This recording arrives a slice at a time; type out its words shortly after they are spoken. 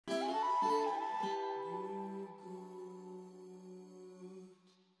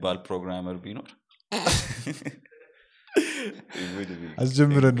ባል ፕሮግራመር ቢኖር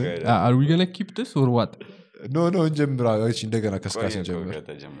አስጀምረን are we going to keep this or what no እንጀምራለን እንደገና ከስካሽ እንጀምር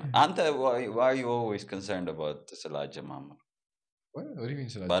አንተ why you always concerned about ስላጀማመር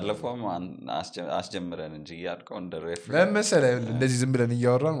ባለፈው አስጀምረን እንጂ ያልከው እንደ ሬፈረንስ ለምሳሌ እንደዚህ ዝም ብለን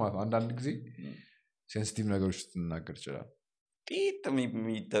እያወራን ማለት አንዳንድ ጊዜ ሴንሲቲቭ ነገሮች ልትናገር ይችላል ጢት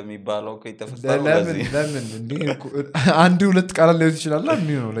የሚባለው እኮ የተፈጠረው ለዚህ ለምን እንዴ አንድ ሁለት ቃል ላይ ይችላል ምን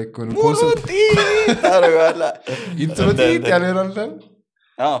ነው ላይክ ኮንሰፕት ታረጋላ ኢንትሮዲት ያለራል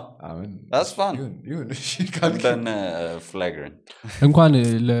አሜን that's fun you can flagrant እንኳን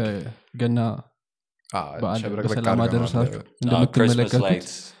ለገና በሰላም አደረሳችሁ እንደምትመለከቱት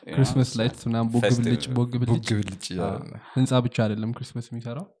ክሪስማስ ላይትስ እና ቦግ ብልጭ ህንጻ ብቻ አይደለም ክሪስማስ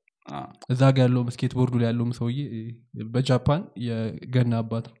የሚሰራው እዛ ጋር ያለው ስኬትቦርዱ ላይ ያለው ሰውዬ በጃፓን የገና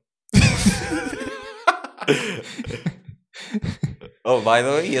አባት ነው oh by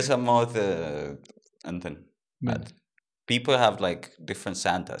the way የሰማሁት እንትን people have like different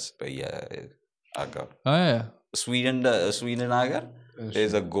santas by አገር ስዊድን ሀገር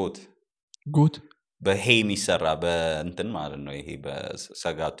there's a goat በሄይ የሚሰራ በእንትን ማለት ነው ይሄ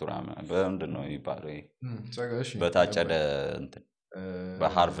በሰጋቱራ በእንትን ነው የሚባለው ይሄ በታጨደ እንትን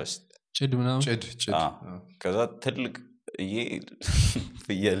በሃርቨስት ጭድ ምናምን ጭድ ከዛ ትልቅ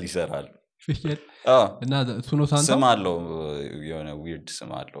ፍየል ይሰራል ፍየል እና እሱ ነው ሳንታ ስም አለው የሆነ ዊርድ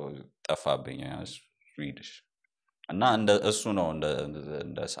ስም አለው ጠፋብኝ ስዊዲሽ እና እንደ እሱ ነው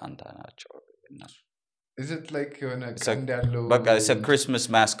እንደ ሳንታ ናቸው እነሱ is it like የሆነ ቀንድ ያለው በቃ it's a Christmas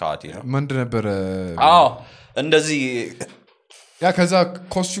mascot you know ምንድን ነበር እንደዚህ ያ ከዛ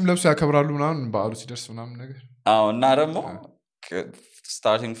ኮስቹም ለብሶ ያከብራሉ ምናምን በዓሉ ሲደርስ ምናምን ነገር እና ደግሞ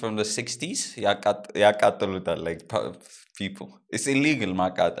starting from the 60s ያቃጥሉታል like people it's illegal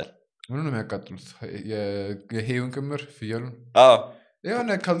ማቃጠል ምን ነው የሚያቃጥሉት የሄውን ክምር ፍየሉን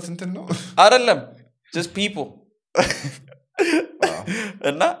የሆነ ካልስ እንትን ነው አይደለም just people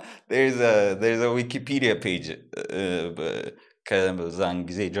እና there's a Wikipedia page ከዛን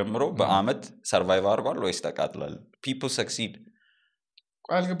ጊዜ ጀምሮ በአመት ሰርቫይቭ አድርጓል ወይስ ተቃጥሏል people succeed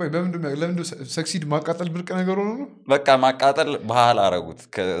አልገባኝ ለምን ሰክሲድ ማቃጠል ብርቅ ነገር ሆኖ ነው በቃ ማቃጠል ባህል አረጉት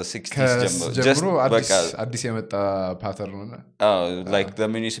ከ60s ጀምሮ አዲስ የመጣ ፓተርን ነው like the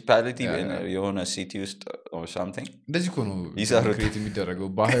municipality የሆነ ሲቲ ውስጥ or something እንደዚህ እኮ ነው ክሬት የሚደረገው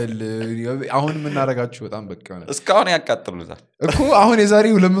ባህል አሁን ምን እናረጋችሁ በጣም በቃ ነው እስካሁን ያቃጥሉታል እኮ አሁን የዛሬ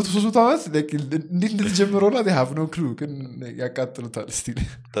 200 ዓመት እንዴት እንደተጀመረው ነው they have no clue ግን ያቃጥሉታል ስቲል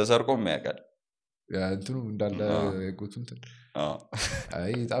ተሰርቆም ያቃል ያ እንትኑ እንዳለ የጎቱ እንትን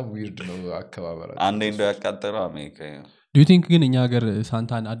አይ በጣም ዊርድ ነው አከባበራቸው አንዴ እንደው ያቃጠለው አሜሪካ do you think ግን እኛ ሀገር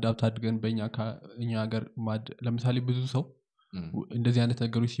ሳንታን አዳፕት አድርገን በእኛ ሀገር ለምሳሌ ብዙ ሰው እንደዚህ አይነት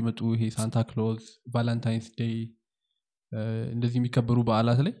ነገሮች ሲመጡ ይሄ ሳንታ ክሎዝ ቫለንታይንስ ዴይ እንደዚህ የሚከበሩ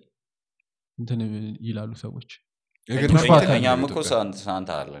በዓላት ላይ እንትን ይላሉ ሰዎች የገናኛም እኮ ሳንታ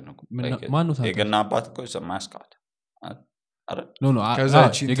አለ ነው ማን ነው ሳንታ የገና አባት እኮ ማስካት no ከዛ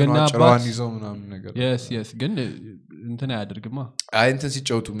የገና አባት ይዘው ምናምን ነገር yes ግን እንትን አያደርግማ አይ እንትን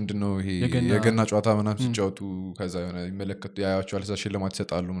ሲጫወቱ ምንድነው ይሄ የገና ጨዋታ ምናምን ሲጫወቱ ከዛ የሆነ ይመለከቱ ያያቸዋል እዛ ሽልማት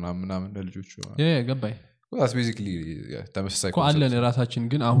ይሰጣሉ ምናምን ለልጆቹ ገባይ that's basically ተመሳሳይ ኮአለን ራሳችን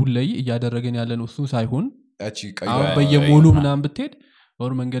ግን አሁን ላይ እያደረገን ያለነው እሱ ሳይሆን ያቺ አሁን በየሞሉ ምናምን ብትሄድ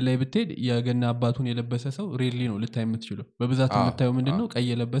ወር መንገድ ላይ ብትሄድ የገና አባቱን የለበሰ ሰው ሬሊ ነው ልታይ የምትችለው በብዛት የምታየው ምንድነው ቀይ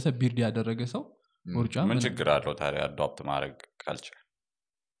የለበሰ ቢርድ ያደረገ ሰው ወርጫ ምን ችግር አለው ታዲያ አዶፕት ማድረግ ካልቸር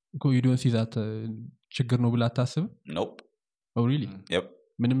እኮ you don't see that ችግር ነው ብላ አታስብ nope oh really yep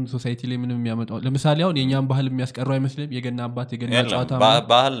ምንም ሶሳይቲ ላይ ምንም የሚያመጣው ለምሳሌ አሁን የኛም ባህል የሚያስቀረው አይመስልም የገና አባት የገና ጨዋታ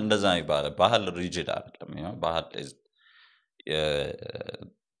ባህል እንደዛ ይባላል ባህል ሪጂድ አይደለም ነው ባህል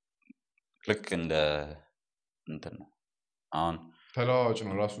ልክ እንደ እንትን ነው አሁን ተለዋዋጭ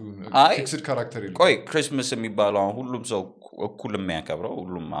ነው ራሱ ፊክስድ ካራክተር ይልቅ ቆይ ክሪስማስ የሚባለው ሁሉም ሰው እኩል የሚያከብረው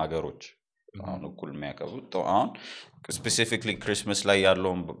ሁሉም ሀገሮች አሁን እኩል የሚያከብሩት አሁን ስፔሲፊካሊ ክሪስማስ ላይ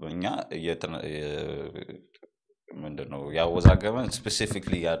ያለው እኛ ምንድነው ያወዛገበን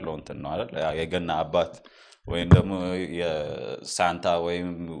ስፔሲፊካሊ ያለው እንትን ነው አይደል የገና አባት ወይም ደግሞ የሳንታ ወይም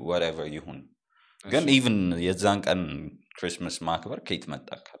whatever ይሁን ግን even የዛን ቀን ክሪስማስ ማክበር ከየት መጣ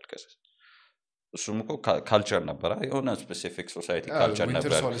ካልከስ እሱም እኮ ካልቸር ነበር የሆነ ስፔሲፊክ ሶሳይቲ ካልቸር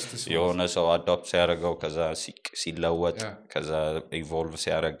ነበር የሆነ ሰው አዶፕት ሲያደርገው ከዛ ሲለወጥ ከዛ ኢቮልቭ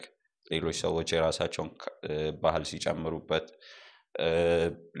ሲያደርግ ሌሎች ሰዎች የራሳቸውን ባህል ሲጨምሩበት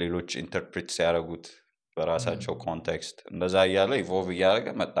ሌሎች ኢንተርፕሬት ሲያደርጉት በራሳቸው ኮንቴክስት እንደዛ ያለ ኢቮልቭ ያደረገ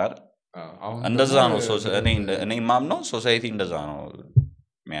መጣ እንደዛ ነው እኔ ማምነው ሶሳይቲ እንደዛ ነው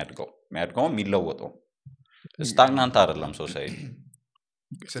የሚያድገው የሚለወጠው ስታግናንት አይደለም ሶሳይቲ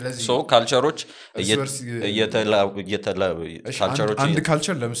ስለዚህ ሶ ካልቸሮች ካልቸሮች አንድ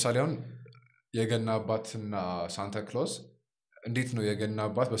ካልቸር ለምሳሌ አሁን የገና አባትና ሳንታ ክሎዝ እንዴት ነው የገና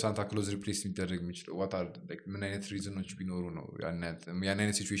አባት በሳንታ ክሎዝ ሪፕሌስ ሊደረግ የሚችለው what are like ምን አይነት ሪዝኖች ቢኖሩ ነው ያን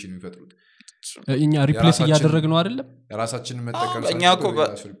አይነት ሲቹዌሽን የሚፈጥሩት እኛ ሪፕሌስ እያደረግ ነው አይደለም ራሳችንን መጠቀም እኛ እኮ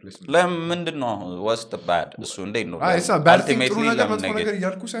ለምንድን ነው what's the bad እሱ እንዴት ነው ultimately ለመጥፎ ነገር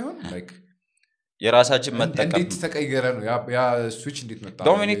እያልኩ ሳይሆን like የራሳችን መጠቀም እንዴት ተቀየረ ነው ያ ስዊች እንዴት መጣ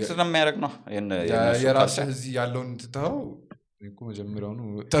ዶሚኒክ ስለሚያደርግ ነው የራስህ እዚህ ያለውን ትተው እኮ መጀመሪያው ነው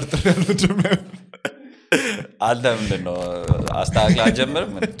ተርተር ያለው ጀመረ አለ ምንድን ነው አስተካክላ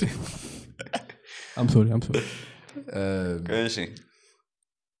ጀምርም I'm sorry እሺ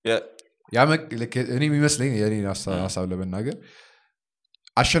ያ እኔ የሚመስለኝ የኔ ሀሳብ ለመናገር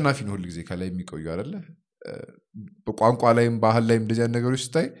አሸናፊ ነው ሁሉ ጊዜ ከላይ የሚቆዩ አይደለ በቋንቋ ላይም ባህል ላይም እንደዚህ አይነት ነገሮች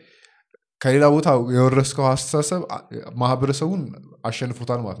ስታይ ከሌላ ቦታ የወረስከው አስተሳሰብ ማህበረሰቡን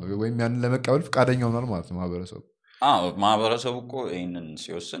አሸንፎታል ማለት ነው ወይም ያንን ለመቀበል ፈቃደኛ ሆኗል ማለት ነው ማህበረሰቡ እኮ ይሄንን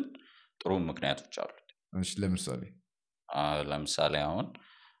ሲወስን ጥሩ ምክንያቶች አሉ እሺ ለምሳሌ አሁን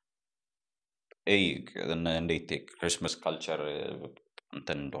እንዴት ክሪስማስ ካልቸር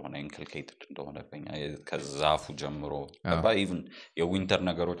እንትን እንደሆነ ኢንክልኬትድ እንደሆነ በእኛ ከዛፉ ጀምሮ ኢቭን የዊንተር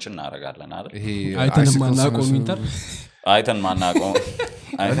ነገሮችን እናደርጋለን አይደል ይሄ አይተን ማናውቀው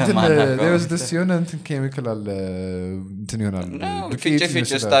there was this የሆነ እንትን ኬሚካል አለ እንትን ይሆናል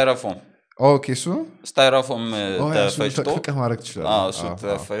ፊች ስታይሮፎም ኦኬ ሱ ስታይሮፎም ተፈጭቶ ፍቅህ ማድረግ ይችላል እሱ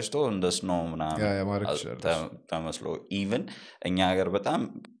ተፈጭቶ እንደ ስኖው ምናምን ተመስሎ ኢቭን እኛ ሀገር በጣም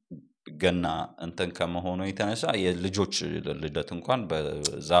ገና እንትን ከመሆኑ የተነሳ የልጆች ልደት እንኳን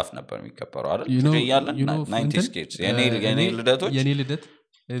በዛፍ ነበር የሚከበረው አይደል ያለን 90s kids የኔ ልደት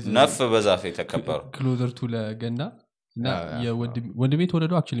ነፍ በዛፍ የተከበረው ክሎዘር ቱ ለገና እና የወንድሜ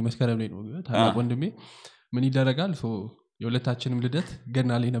ተወለደው actually መስከረም ላይ ነው ታላቅ ወንድሜ ምን ይደረጋል ሶ የሁለታችንም ልደት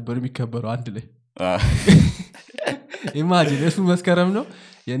ገና ላይ ነበር የሚከበረው አንድ ላይ ኢማጂን እሱ መስከረም ነው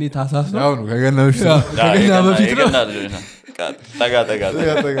የኔ ታሳስ ነው አሁን ከገና በፊት ነው ተጋ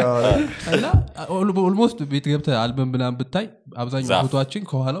እና ኦልሞስት ቤት ገብተህ አልበም ብናም ብታይ አብዛኛው ፎቶአችን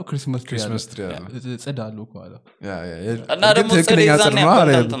ከኋላው ክሪስማስ ትሪ ጽዳሉ ከኋላው እና ደግሞ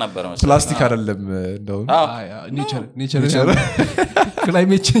ፕላስቲክ አይደለም እንደው ኔቸር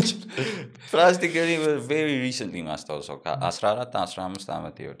ክላይሜት ቼንጅ ፕላስቲክ very recently ማስታወሰው ከ14 15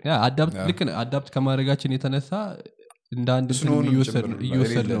 አመት ይወድ አዳፕት ከማድረጋችን የተነሳ እንደ አንድ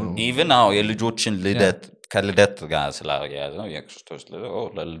እየወሰድ ነው ኢቭን የልጆችን ልደት ከልደት ጋር ስላያያዝ ነው የክርስቶስ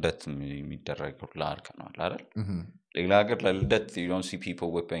ለልደት የሚደረግ ሁሉ አልከናል አይደል ሌላ ሀገር ለልደት you don't see people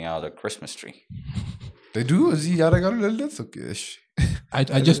whipping out a Christmas tree they do እዚህ ያደርጋሉ ለልደት እሺ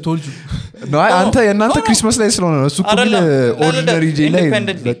I just told you no አንተ የናንተ ክሪስማስ ላይ ስለሆነ ነው እሱ ኩል ኦርዲነሪ ዴይ ላይ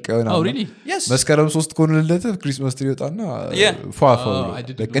በቃ ነው really yes መስከረም 3 ኮን ልደት ክሪስማስ ትሪ ወጣና ፏፏ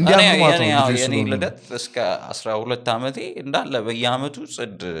በቃ እንዲያም ማለት ነው የኔ ልደት እስከ 12 አመቴ እንዳለ በየአመቱ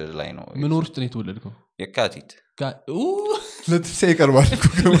ጽድ ላይ ነው ምን ወርት ነው የተወለድከው የካቲት let's say ይቀርባል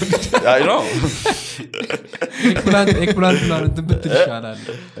I know ኤግፕላንት እንትን ብትል ይሻላል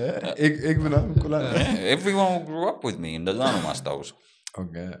ኤግፕላንት everyone grew up with me እንደዛ ነው ማስታወስ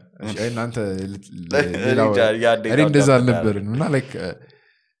ኦኬ እናንተ እኔ እንደዛ አልነበርን እና ላይክ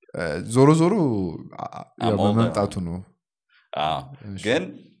ዞሮ መምጣቱ ነው ግን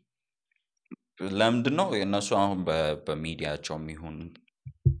ለምንድን ነው የነሱ አሁን በሚዲያቸውም ይሁን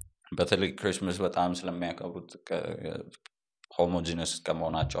በተለይ ክሪስማስ በጣም ስለሚያከብሩት ሆሞጂነስ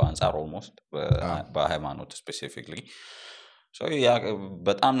ከመሆናቸው አንፃር ኦልሞስት በሃይማኖት ስፔሲፊክሊ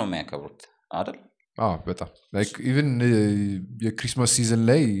በጣም ነው የሚያከብሩት አይደል በጣም like even የክሪስማስ ሲዝን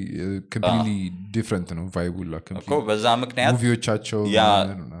ላይ completely different ነው ቫይቡ ላ እኮ በዛ ምክንያት ሙቪዎቻቸው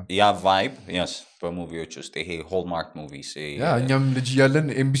ያ ቫይብ yes በሙቪዎች ውስጥ ይሄ ሆልማርክ ሙቪስ እኛም ልጅ ያለን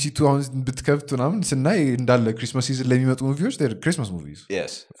MBC2 አሁን ብትከፍት ምናምን ስናይ እንዳለ ክሪስማስ ሲዝን ላይ የሚመጡ ሙቪዎች ክሪስማስ ሙቪስ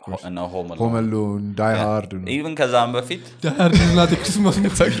yes እና Home Alone Die Hard even ከዛም በፊት Die Hard is not a Christmas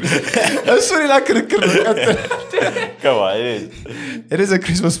movie እሱ ሌላ ክርክር ነው ቀጥል come on it is a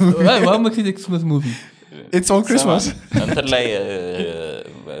Christmas movie why makes it a Christmas movie it's on Christmas until like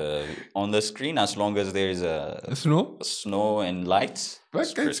on the screen as long as there is a snow and lights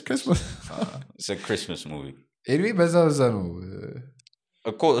it's Christmas it's a Christmas movie anyway በዛ ነው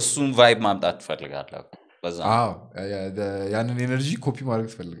እኮ እሱን ቫይብ ማምጣት ትፈልጋለህ በዛ ያንን ኤነርጂ ኮፒ ማድረግ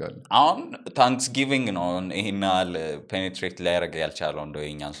ትፈልጋለህ አሁን ታንክስጊቪንግ ነው ይሄናል ፔኔትሬት ሊያደርግ ያልቻለው እንደው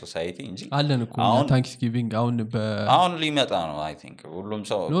የኛን ሶሳይቲ እንጂ አለን እኮ ታንክስጊቪንግ አሁን ሊመጣ ነው አይ ቲንክ ሁሉም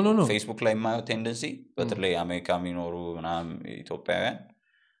ሰው ፌስቡክ ላይ የማየው ቴንደንሲ በተለይ አሜሪካ የሚኖሩ ምናምን ኢትዮጵያውያን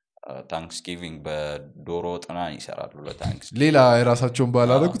ታንክስጊቪንግ በዶሮ ጥናን ይሰራሉ ለታንክስ ሌላ የራሳቸውን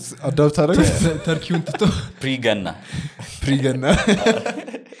ባህል አደረጉት አዳፕት አደረጉት ተርኪውን ትቶ ፕሪገና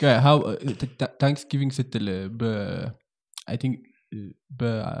how ታንክስጊቪንግ ስትል I think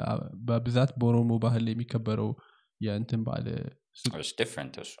በብዛት በኦሮሞ ባህል የሚከበረው የእንትን ባህል it's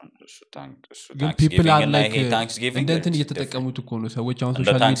different ግን people are like እንደንትን እየተጠቀሙት እኮ ነው ሰዎች አሁን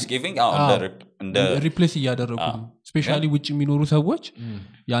ሶሻል ሚዲያ ሪፕሌስ እያደረጉ ነው ስፔሻሊ ውጭ የሚኖሩ ሰዎች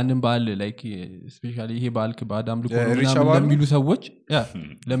ያንን ባህል ላይክ ስፔሻሊ ይሄ ባህል በአዳም ልኮ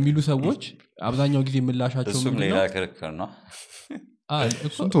ለሚሉ ሰዎች አብዛኛው ጊዜ ምላሻቸው ምንድነው ሌላ ክርክር ነው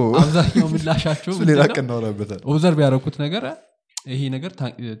አብዛኛው ምላሻቸው ሌላ ቀናውራበታል ኦብዘርቭ ያደረኩት ነገር ይሄ ነገር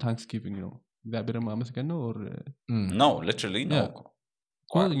ታንክስጊቪንግ ነው እግዚአብሔር ማመስገን ነው or no literally no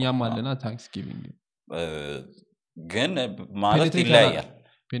እኛም አለና ታንክስጊቪንግ ግን ማለት ይለያያል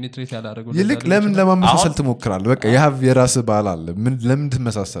ፔኔትሬት ያላደረገው ይልቅ ለምን ለማመሳሰል ትሞክራለህ በቃ የሀብ የራስ ባህል አለ ለምን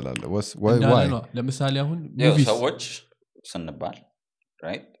ትመሳሰላለህ why ለምሳሌ አሁን ሰዎች ስንባል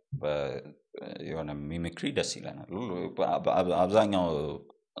right የሆነ ሚሚክሪ ደስ ይለናል አብዛኛው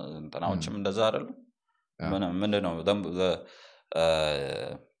እንትናዎችም እንደዛ አይደሉ ምንድነው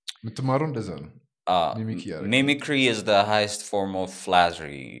ምትማሩ እንደዛ ነው mimicry is the highest form of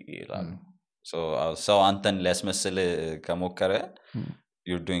flattery ይላሉ so አንተን ሊያስመስል ከሞከረ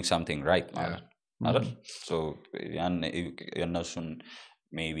you're doing something right ማለት so ያን የነሱን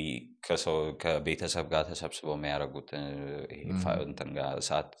maybe ከቤተሰብ ጋር ተሰብስበው የሚያደርጉት እንትን ጋር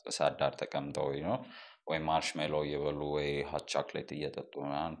ሳት ዳር ተቀምጠው ወይ ማርሽሜሎ እየበሉ ወይ ሆት ቾኮሌት እየጠጡ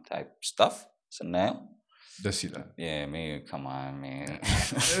type stuff ስናየው ደስ ይላል me come on man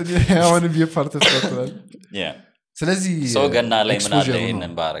I want to be a part of that ስለዚህ ሰው ገና ላይ ምን አለ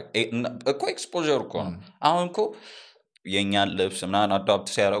ይሄንን ባረክ እኮ ኤክስፖዠር እኮ ነው አሁን እኮ የኛን ልብስ ምናምን አዳፕት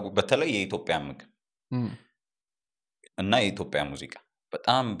ሲያደርጉ በተለይ የኢትዮጵያ ምግብ እና የኢትዮጵያ ሙዚቃ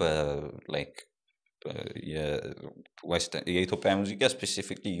በጣም ላይክ የኢትዮጵያ ሙዚቃ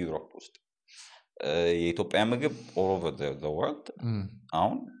ስፔሲፊክሊ ዩሮፕ ውስጥ የኢትዮጵያ ምግብ all over the world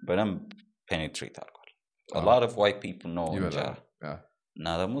አሁን በደንብ penetrate አድርጓል a lot of white people know injera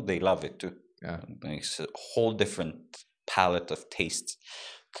now they love it too it's a whole different palette of tastes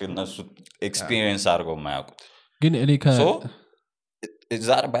ከነሱ experience አድርገው ማያውቁት ግን እኔ so is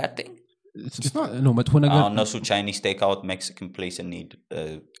that a bad thing no መጥፎ ነገር እነሱ Chinese take out Mexican place and need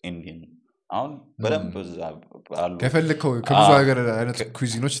Indian አሁን በደንብ አሉ ከፈልከው ከብዙ ሀገር አይነት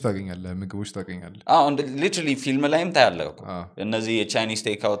ኩዚኖች ታገኛለህ ምግቦች ታገኛለህ አሁን literally ፊልም ላይም ታያለህ እኮ እነዚህ የቻይኒስ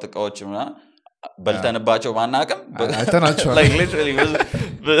ቴክ አውት እቃዎች ምናምን በልተንባቸው ማናቀም like literally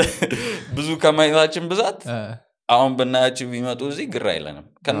ብዙ ከማይታችን ብዛት አሁን በእናያችን ቢመጡ እዚህ ግራ አይለንም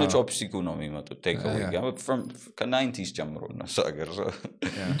ከነ ቾፕስቲኩ ነው የሚመጡት ቴክ አዌይ from ከ90s ጀምሮ ነው ሰገር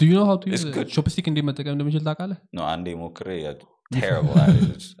do you know how to use ቾፕስቲክ እንደመጠቀም እንደምችል ታውቃለህ no አንዴ ሞክሬ terrible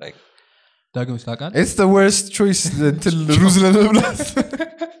it's like ዳግም ታውቃለህ it's the worst choice እንትን ሩዝ ለመብላት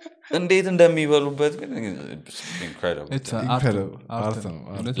እንዴት እንደሚበሉበት ግን incredible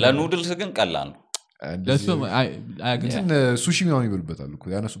ለኑድልስ ግን ቀላል ነው ለሱም እንትን ሱሺ ምናምን ይበሉበታል እኮ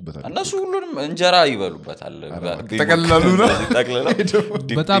ያነሱበታል እነሱ ሁሉንም እንጀራ ይበሉበታል ተቀላሉ ነው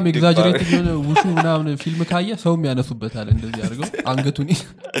በጣም ኤግዛጀሬት የሆነ ውሹ ምናምን ፊልም ካየ ሰውም ያነሱበታል እንደዚህ አድርገው አንገቱን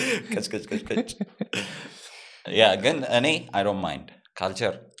ከጭ ያ ግን እኔ I don't mind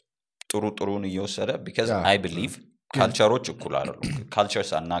culture ጥሩን እየወሰደ because I believe ካልቸሮች እኩል አይደሉም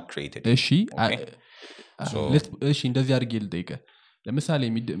cultures are not created እሺ እንደዚህ አድርጌ ልጠይቀህ ለምሳሌ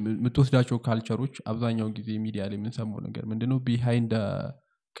የምትወስዳቸው ካልቸሮች አብዛኛው ጊዜ ሚዲያ ላይ የምንሰማው ነገር ምንድነው ቢሃይንድ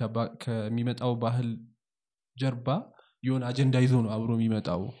ከሚመጣው ባህል ጀርባ የሆነ አጀንዳ ይዞ ነው አብሮ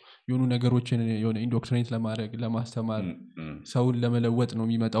የሚመጣው የሆኑ ነገሮችን የሆነ ኢንዶክትሪኔት ለማድረግ ለማስተማር ሰውን ለመለወጥ ነው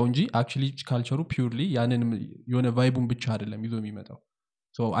የሚመጣው እንጂ actually ካልቸሩ ፒውርሊ ያንን የሆነ ቫይቡን ብቻ አይደለም ይዞ የሚመጣው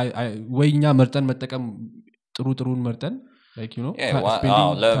so ወይኛ መርጠን መጠቀም ጥሩን መርጠን like you know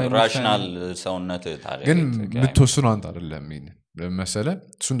rational ሰውነት ታዲያ ግን ምትወስኑ አንተ አይደለም ለምሳሌ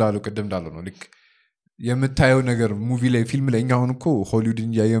እሱ እንዳለው ቀደም እንዳለው ነው ልክ የምታየው ነገር ሙቪ ላይ ፊልም ላይ እኛ አሁን እኮ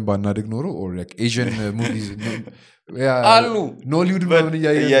ሆሊውድን ያየን ባናደግ ኖሮ or like Asian movies አሉ ኖሊውድ ምናምን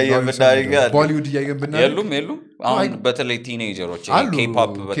ያየን ቦሊውድ ያየን ብናደግ የሉም አሁን በተለይ ቲኔጀሮች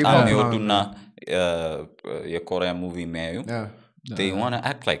ኬፖፕ በጣም ይወዱና የኮሪያ ሙቪ የሚያዩ they want to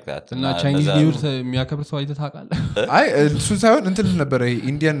act like that እና ቻይኒዝ ኒውስ የሚያከብር ሰው አይተህ ታውቃለህ አይ እሱ ሳይሆን እንትን ነበር ይሄ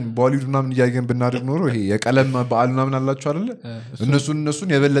ኢንዲያን ቦሊውድ ምናምን ያየን ብናደግ ኖሮ ይሄ የቀለም በዓል ምናምን አላችሁ አይደለ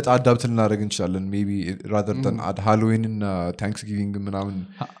እነሱን የበለጠ አዳፕት ልናደርግ እንችላለን maybe rather than at Halloween እና Thanksgiving ምናምን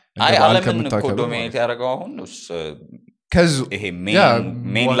አይ ዓለምን እኮ ዶሚኔት ያደርገው አሁን ከዚ ይሄ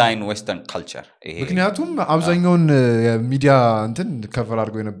ሜን ላይን ዌስተርን ካልቸር ይሄ ምክንያቱም አብዛኛውን የሚዲያ እንትን ከቨር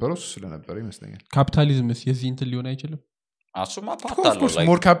አድርገው የነበረው ስለነበረ ይመስለኛል ካፒታሊዝምስ የዚህ እንትን ሊሆን አይችልም አሱማ ፓርት of አለው course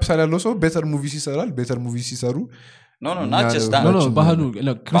more capital ያለው ሰው better movies ይሰራል better movies ሲሰሩ no not just that no ባህሉ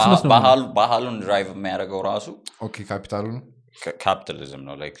ክርስማስ ነው ባህሉን ድራይቭ የሚያደርገው ራሱ okay ካፒታሉ ነው ካፒታሊዝም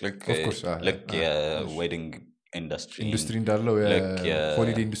ነው like የዌዲንግ ኢንዱስትሪ እንዳለው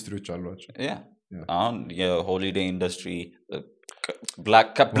የሆሊዴይ ኢንዱስትሪዎች አሏቸው አሁን የሆሊዴይ ኢንዱስትሪ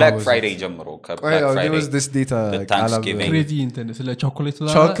ብላክ ፍራይዴይ ጀምሮ ከብላክ ፍራይዴይ was this data crazy እንትን ስለ ቾኮሌት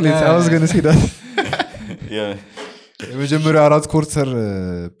I was going to say that የመጀመሪያው 4 ኳርተር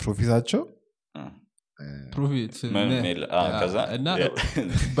ፕሮፊታቸው ፕሮፊት ከዛ እና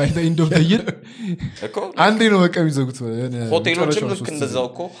by the end of the year እኮ አንዴ ነው በቃ የሚዘጉት ሆቴሎችም ልክ እንደዛው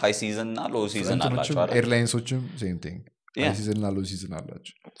እኮ ሃይ ሲዝን እና ሎው ሲዝን አላቸው አይደል ኤርላይንሶችም same thing ሃይ ሲዝን እና ሎው ሲዝን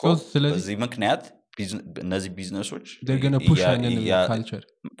አላቸው ስለዚህ ምክንያት እነዚህ ቢዝነሶች they're going to push in culture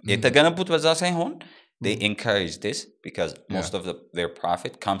የተገነቡት በዛ ሳይሆን they encourage this because most of their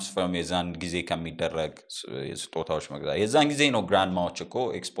profit comes from የዛን ጊዜ ከሚደረግ ስጦታዎች መግዛት የዛን ጊዜ ነው ግራንድ ማዎች እኮ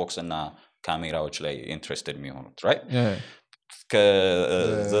ኤክስቦክስ እና ካሜራዎች ላይ ኢንትረስትድ የሚሆኑት right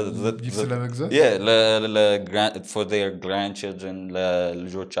for their grandchildren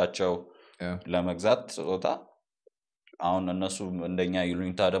ለልጆቻቸው ለመግዛት ስጦታ አሁን እነሱ እንደኛ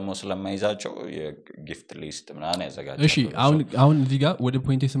ይሉኝታ ደግሞ ስለማይዛቸው የጊፍት ሊስት ምናምን ያዘጋጃሉ እሺ አሁን እዚህ ጋር ወደ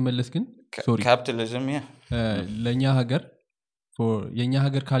ፖይንቴ ስመለስ ግን ሶሪ ካፒታሊዝም ለኛ ሀገር የኛ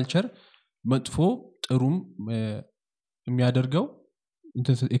ሀገር ካልቸር መጥፎ ጥሩም የሚያደርገው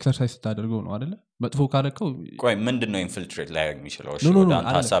ኤክሰርሳይዝ ስታደርገው ነው አይደለ መጥፎ ካለከው ቆይ ምንድነው ኢንፊልትሬት ላያደርግ የሚችለው እሺ ወደ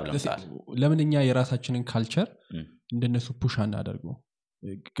አንተ ሐሳብ ለምሳሌ ለምን እኛ የራሳችንን ካልቸር እንደነሱ ፑሽ አናደርገው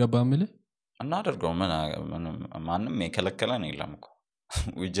ገባምለ እናደርገው ማንም የከለከለን የለም እኮ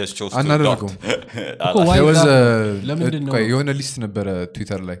we just chose to adopt there was ለምንድነው የሆነ ሊስት ነበረ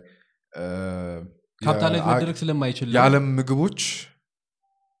ትዊተር ላይ ካፒታላይዝ ማድረግ ስለማይችል የዓለም ምግቦች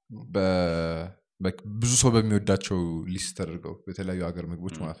ብዙ ሰው በሚወዳቸው ሊስት ተደርገው በተለያዩ ሀገር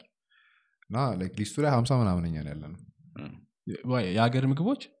ምግቦች ማለት ነው እና ላይክ ሊስቱ ላይ 50 ምናምንኛ ነው ያለነው የሀገር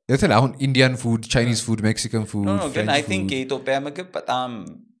ምግቦች የተለያዩ አሁን ኢንዲያን ፉድ ቻይኒዝ ፉድ ሜክሲካን ፉድ ግን አይ ቲንክ የኢትዮጵያ ምግብ በጣም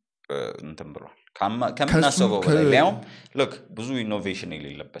እንትን ብሏል ከምናስበው በላይ ሊያውም look ብዙ ኢኖቬሽን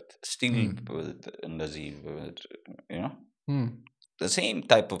የሌለበት still እንደዚህ you know the same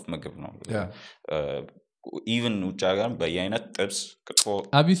type of ምግብ ነው even ውጭ ሀገር በየአይነት ጥብስ ክትፎ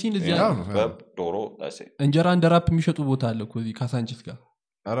አቢሲን እዚያ ዶሮ እንጀራ እንደራፕ የሚሸጡ ቦታ አለ እኮ እዚህ ካሳንቺስ ጋር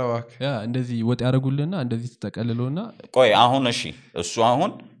አራዋክ እንደዚህ ወጥ ያደርጉልና እንደዚህ ተጠቀልለውና ቆይ አሁን እሺ እሱ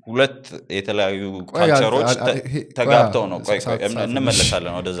አሁን ሁለት የተለያዩ ካልቸሮች ተጋብተው ነው ቆይ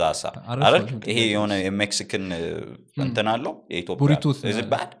እንመለሳለን ወደዛ ሐሳብ አይደል ይሄ የሆነ የሜክሲካን እንትን አለው የኢትዮጵያ is it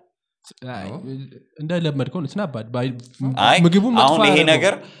bad እንደለመድከው it's not bad ምግቡም አሁን ይሄ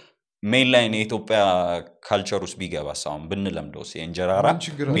ነገር ሜን ላይን የኢትዮጵያ ካልቸር ውስጥ ቢገባስ አሁን ብንለምደው የእንጀራራ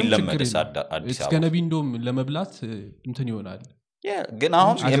ቢለመድስ አዲስ አበባ እስከነቢ እንደውም ለመብላት እንትን ይሆናል ግን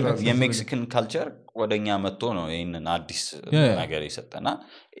አሁን የሜክሲካን ካልቸር ወደኛ መጥቶ ነው ይሄንን አዲስ ነገር ይሰጠና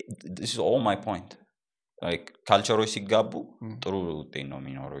this is all my point like ካልቸሮች ሲጋቡ ጥሩ ውጤት ነው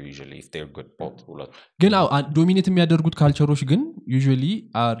የሚኖረው usually if they're good both ግን ዶሚኔት የሚያደርጉት ካልቸሮች ግን usually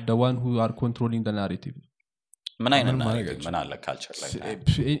are the one who are controlling the narrative ምን አይነት ነገር ምን አለ ካልቸር ላይ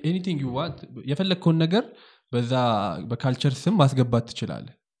anything you want የፈለከውን ነገር በዛ በካልቸር ስም ማስገባት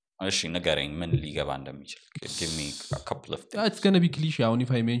ትችላለህ እሺ ንገረኝ ምን ሊገባ እንደሚችል give me a couple of things it's going to be cliche only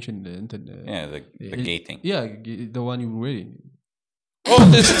if I mention the gay thing the one you were wearing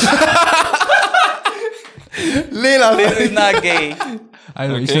ሌላ is not gay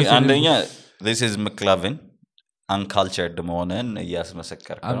አንደኛ this is McLovin uncultured መሆንን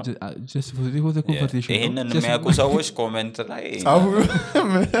እያስመሰከርክ ነው ይሄንን የሚያውቁ ሰዎች ኮሜንት ላይ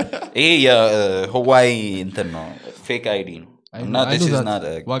ይሄ የህዋይ እንትን ነው ፌክ አይዲ ነው እና this is not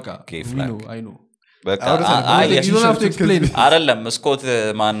a Waqa gay flag I know በቃ you don't have to explain አይደለም ስኮት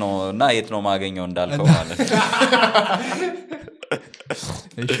ማን ነው እና የት ነው ማገኘው እንዳልከው ማለት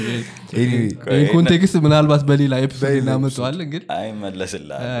ይሄ ኮንቴክስት ምናልባት በሌላ ኤፒሶድ እናመጣዋለን ግን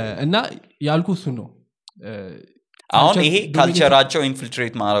አይመለስልህ እና ያልኩ እሱ ነው አሁን ይሄ ካልቸራቸው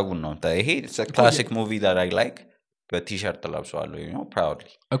ኢንፊልትሬት ማድረጉን ነው ይሄ ክላሲክ ሙቪ that I like በቲሸርት ለብሰዋለሁ you know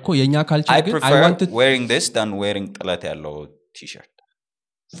proudly እኮ የኛ ካልቸር ግን I wanted wearing this than wearing ጥለት ያለው ቲሸርት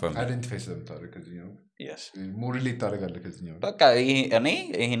አይደንቲፋይ ስለምታደርግ ከዚህ ነው yes more relate ታደርጋለህ ከዚህ ነው በቃ እኔ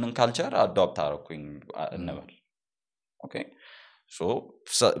ይሄንን ካልቸር አዶፕት አደረኩኝ እንበል okay so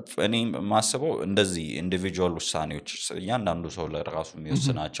እኔ ማስበው እንደዚህ ኢንዲቪጁዋል ውሳኔዎች እያንዳንዱ ሰው ለራሱ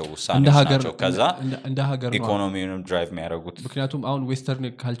የሚወስናቸው ውሳኔዎች ናቸው ከዛ እንደ ሀገር ነው ኢኮኖሚውን ድራይቭ የሚያደርጉት ምክንያቱም አሁን ዌስተርን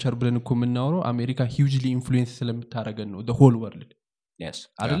ካልቸር ብለን እኮ የምናወራው አሜሪካ hugely influence ስለምታደርገን ነው the whole world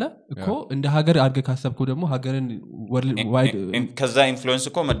አይደለ እኮ እንደ ሀገር አድርገህ ካሰብከው ደግሞ ሀገርን ዋይድ ከዛ ኢንፍሉዌንስ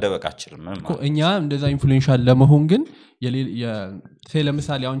እኮ መደበቅ አችልም እኮ እኛ እንደዛ ኢንፍሉዌንሻል ለመሆን ግን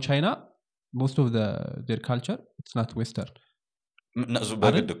ለምሳሌ አሁን ቻይና most of their culture it's not western ነሱ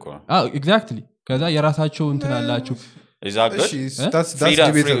በግድ እኮ exactly ከዛ የራሳቸው እንትን አላችሁ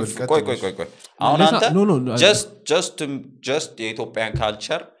ቆይ አሁን አንተ just የኢትዮጵያን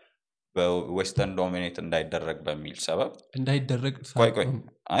ካልቸር በዌስተርን ዶሚኔት እንዳይደረግ በሚል ሰበብ ቆይ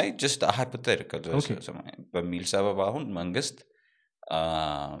አይ just a hypothetical በሚል ሰበብ አሁን መንግስት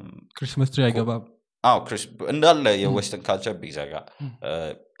ክሪስማስ ትሪ አይገባም እንዳለ የዌስተርን ካልቸር ቢዘጋ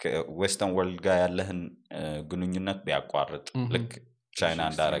ዌስተርን ወርልድ ጋር ያለህን ግንኙነት ቢያቋርጥ ልክ ቻይና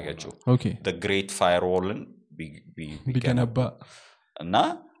እንዳረገችው the great firewallን ቢገነባ እና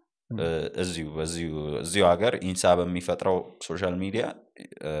እዚሁ ሀገር ኢንሳ በሚፈጥረው ሶሻል ሚዲያ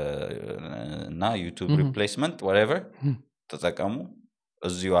እና ዩቲዩብ ሪፕሌስመንት whatever ተጠቀሙ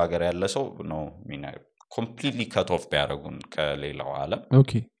እዚሁ ሀገር ያለ ሰው ነው ሚና completely cut off ቢያደርጉን ከሌላው ዓለም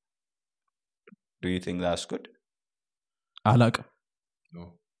do you think that's good አላቅም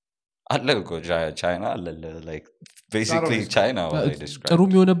አለጎ ቻይና like basically China ጥሩ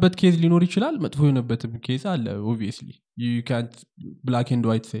የሚሆነበት ኬዝ ሊኖር ይችላል መጥፎ የሆነበትም ኬዝ አለ obviously you can't black and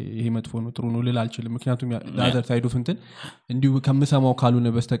white say ይሄ መጥፎ ነው ጥሩ ነው ልል አልችልም ምክንያቱም the other side of እንትን እንዲሁ ከምሰማው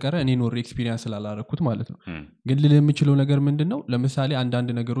ካልሆነ በስተቀር እኔ ኖር ኤክስፒሪየንስ ስላላረኩት ማለት ነው ግን ልል የምችለው ነገር ምንድነው ለምሳሌ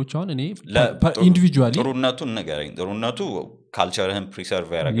አንዳንድ ነገሮች አሁን እኔ ኢንዲቪጁዋሊ ጥሩነቱን ነገርኝ ጥሩነቱ ካልቸርህን ፕሪሰርቭ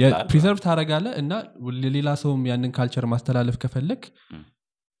ያደርጋል ፕሪሰርቭ ታደርጋለህ እና ለሌላ ሰውም ያንን ካልቸር ማስተላለፍ ከፈለክ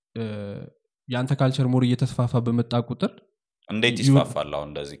ያንተ ካልቸር ሞር እየተስፋፋ በመጣ ቁጥር እንዴት ይስፋፋል አሁን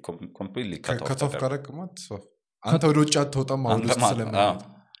እንደዚህ ኮምፕሊትሊ ከቶፍ ካረክማት አንተ ወደ ውጭ አትወጣም አሁን ስለምን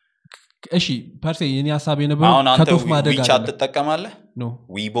እሺ ፐርሴ የኔ ሐሳብ የነበረው ከቶፍ ማደግ አለ ዊቻት ትጠቀማለህ ኖ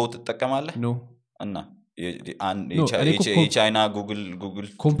ዊቦ ትጠቀማለህ ኖ እና የቻይና ጉግል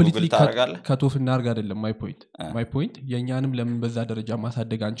ኮምፕሊትሊ ከቶፍ እናርጋ አይደለም ማይ ፖይንት የኛንም ለምን በዛ ደረጃ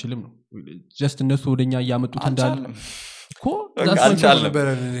ማሳደግ አንችልም ነው ጀስት እነሱ ወደኛ ያመጡት እንዳለ እኮ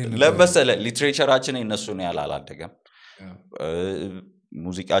ለምሳሌ ሊትሬቸራችን እነሱ ነው ያላላደገም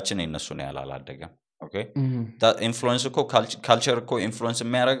ሙዚቃችን እነሱ ነው ያላላደገም ኦኬ ኢንፍሉዌንስ እኮ ካልቸር እኮ ኢንፍሉዌንስ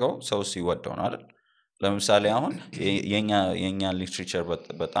የሚያደርገው ሰው ሲወደው ነው አይደል ለምሳሌ አሁን የኛ ሊትሬቸር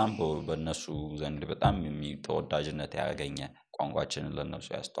በጣም በእነሱ ዘንድ በጣም ተወዳጅነት ያገኘ ቋንቋችንን ለነሱ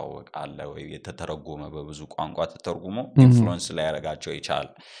ያስተዋወቃል ወይ የተተረጎመ በብዙ ቋንቋ ተተርጉሞ ኢንፍሉዌንስ ላይ ያደርጋቸው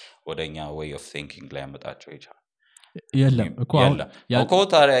ይቻላል ወደኛ way of thinking ላይ ያመጣቸው ይቻላል የለም እኮ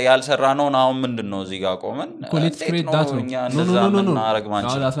ታዲያ ያልሰራ ነው አሁን ምንድነው እዚህ ጋር ቆመን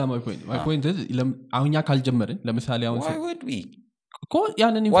my point is አሁንኛ ካልጀመርን ለምሳሌ አሁን why would we እኮ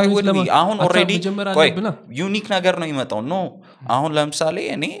ያንን ኢንፍሉዌንስ አሁን ኦሬዲ ዩኒክ ነገር ነው የሚመጣው ነው አሁን ለምሳሌ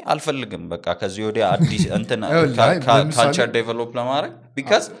እኔ አልፈልግም በቃ ከዚህ ወዲያ አዲስ እንትን ካልቸር ዴቨሎፕ ለማድረግ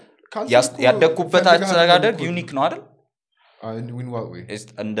because ያደኩበት አስተዳደር ዩኒክ ነው አይደል in what way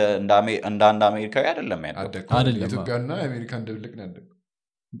እንደ አንድ አሜሪካዊ አይደለም አይደለም ኢትዮጵያና አሜሪካን ድብልቅ ነው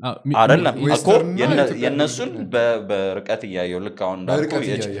አይደለም እኮ የነሱን በርቀት ያየው ልክ አሁን እንዳልኩ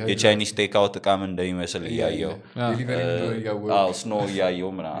የቻይኒስ ቴክ አውት ቃም እንደሚመስል ያየው ስኖ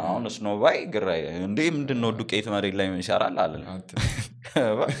ያየው ምናምን አሁን ስኖ ባይ ግራይ እንዴ ምንድነው ዱቄት መሬት ላይ ይሰራል አለ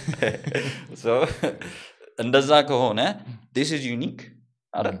so እንደዛ ከሆነ this is unique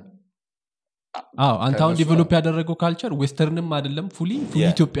አይደል አንተ አሁን ዲቨሎፕ ያደረገው ካልቸር ዌስተርንም አይደለም ፉሊ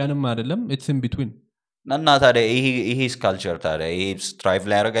ኢትዮጵያንም አይደለም it's in between እና ታዲያ ይሄ ካልቸር ታዲያ ይሄ ስትራይቭ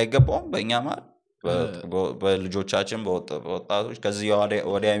ላይ ያደርግ አይገባውም በእኛ ማለት በልጆቻችን በወጣቶች ከዚህ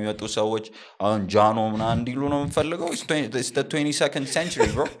ወዲያ የሚወጡ ሰዎች አሁን ጃኖ ምናምን እንዲሉ ነው የምፈልገው it's the 22nd century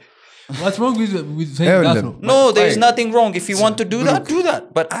bro what's wrong with saying that no there is nothing wrong if you want to do that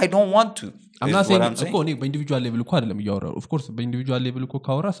but I don't want to I'm not saying እኮ እኔ በኢንዲቪጁዋል ሌቭል እኮ አይደለም ያወራው of course በኢንዲቪጁዋል ሌቭል እኮ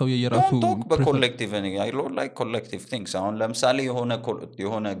ካወራ ሰው የራሱ በኮሌክቲቭ I like collective things አሁን ለምሳሌ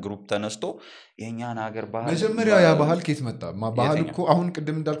የሆነ ግሩፕ ተነስቶ የኛን ሀገር ባህል መጀመሪያ ያ ባህል ከየት መጣ ባህል እኮ አሁን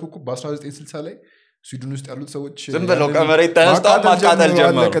ቅድም እንዳልኩ እኮ በ1960 ላይ ስዊድን ውስጥ ያሉት ሰዎች ዝም ብለው ከመሬት ተነስተው ማቃጠል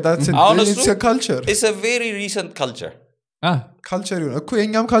ጀመሩ አሁን እሱ culture it's a very recent culture ካልቸር ነው እኮ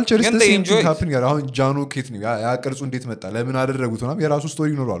የኛም ካልቸር is the same thing happening አሁን ጃኖ ኬት ነው ያ ቅርጹ እንዴት መጣ ለምን አደረጉት ነው የራሱ ስቶሪ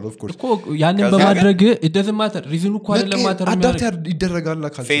ይኖራል of course እኮ ያንን በማድረግ it doesn't matter ሪዝኑ እኮ አይደለም ማተር አዳፕት ይደረጋል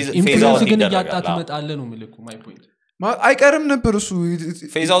ካልቸር ኢንፍሉዌንስ ግን ያጣት መጣለ ነው ምልኩ ማይ ፖይንት አይቀርም ነበር እሱ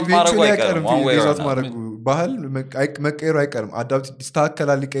ፌዝ አውት ማድረጉ አይቀርም ፌዝ አውት ማድረጉ ባህል መቀየሩ አይቀርም አዳፕት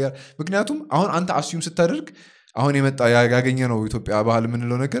ይስተካከላል ይቀየራል ምክንያቱም አሁን አንተ አስዩም ስታደርግ አሁን የመጣ ያገኘ ነው ኢትዮጵያ ባህል ምን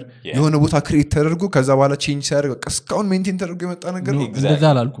ነው ነገር የሆነ ቦታ ክሬት ተደርጎ ከዛ በኋላ ቼንጅ ሲያደርግ ቀስካውን ሜንቴን ተደርጎ የመጣ ነገር ነው እንደዛ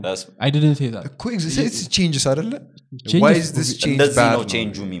አላልኩም I didn't say that እኮ it's changes አይደለ why is this change bad ነው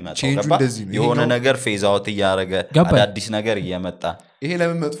ቼንጁ የሚመጣው ገባ የሆነ ነገር ፌዝ አውት ያያረገ አዲስ ነገር እየመጣ ይሄ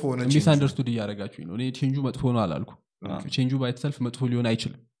ለምን መጥፎ ሆነ ሚስ አንደርስቱድ ያያረጋችሁ ነው እኔ ቼንጁ መጥፎ ነው አላልኩ ቼንጁ ባይ ኢትሰልፍ መጥፎ ሊሆን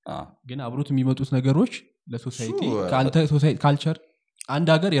አይችልም ግን አብሮት የሚመጡት ነገሮች ለሶሳይቲ ካንተ ሶሳይቲ ካልቸር አንድ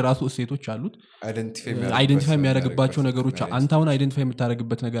ሀገር የራሱ እሴቶች አሉት አይደንቲፋይ የሚያደርግባቸው ነገሮች አንታውን አይደንቲፋይ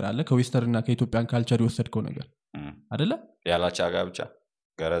የምታደርግበት ነገር አለ ከዌስተርን እና ከኢትዮጵያን ካልቸር የወሰድከው ነገር አይደለ ያላቻ ጋብቻ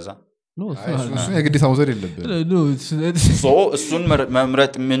ገረዛ ኖ እሱ የግዴታ መውሰድ የለብንም እሱን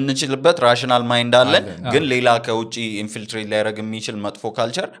መምረጥ የምንችልበት ራሽናል ማይንድ አለን ግን ሌላ ከውጪ ኢንፊልትሬት ሊያደርግ የሚችል መጥፎ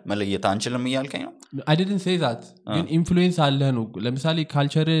ካልቸር መለየት አንችልም እያልከኝ ነው I didn't say that ግን ኢንፍሉዌንስ አለ ነው ለምሳሌ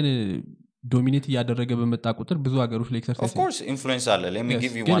ካልቸርን ዶሚኔት ያደረገ በመጣ ቁጥር ብዙ ሀገሮች ላይ ኤክሰርሳይዝ of course influence አለ let me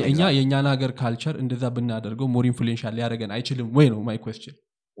give you one እኛ የኛን ሀገር ካልቸር እንደዛ ብናደርገው ሞር ኢንፍሉዌንሻል ሊያደርገን አይችልም ወይ ነው my question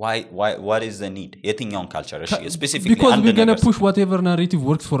why what is the need የትኛውን ካልቸር እሺ specifically because we're going to push whatever narrative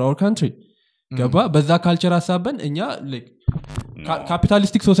works for our country ገባ በዛ ካልቸር ሐሳበን እኛ like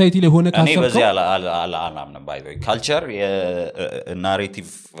ካፒታሊስቲክ ሶሳይቲ ላይ ሆነ ካሰብከው እኔ በዚህ አላምንም by the way ካልቸር የናሬቲቭ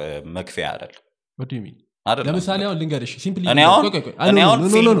መክፈያ አይደል what do you mean ለምሳሌ አሁን ልንገርሽ ሲምፕሊ እኔ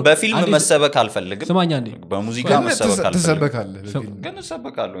አሁን በፊልም መሰበክ አልፈልግም ስማኛ እንዴ በሙዚቃ መሰበክ አልፈልግም ግን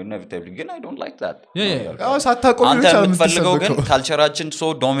እሰበካለሁ inevitably ግን I don't like that ያው ሳታቆም አንተ የምትፈልገው ግን ካልቸራችን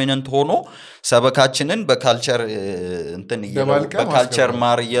ሶ ዶሚናንት ሆኖ ሰበካችንን በካልቸር እንትን በካልቸር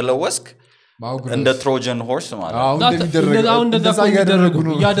ማር እየለወስክ እንደ ትሮጀን ሆርስ ማለት ነው እንደዛ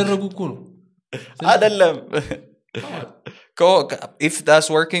ያደረጉ እኮ ነው አይደለም if that's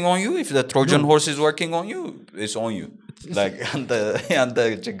working on you if the Trojan horse is working on you it's on you like and the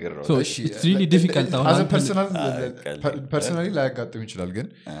ችግር ነው so it's really difficult as a personally ላይ ያጋጥም ይችላል ግን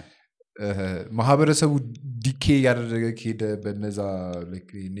ማህበረሰቡ ዲኬ ያደረገ ከሄደ በነዛ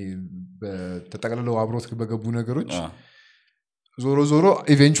like በተጠቅለለው አብሮት በገቡ ነገሮች ዞሮ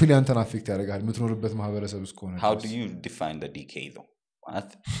eventually አንተን አፌክት ያደርጋል የምትኖርበት ማህበረሰብ እስከሆነ how do you define the decay though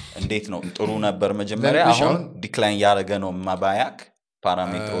እንዴት ነው ጥሩ ነበር መጀመሪያ አሁን ዲክላይን ያደረገ ነው ማባያክ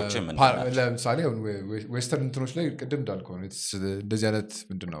ፓራሜትሮች ምን ለምሳሌ ዌስተርን እንትኖች ላይ ቅድም እንዳልከው ነው እንደዚህ አይነት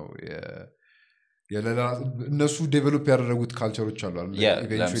ምንድነው እነሱ ዴቨሎፕ ያደረጉት ካልቸሮች አሉ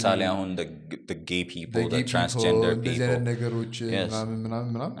ለምሳሌ አሁን the gay people the transgender people ነገሮች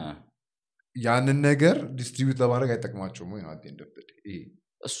ምናምን ያንን ነገር ዲስትሪቢዩት ለማድረግ አይጠቅማቸውም ወይ ነው ይሄ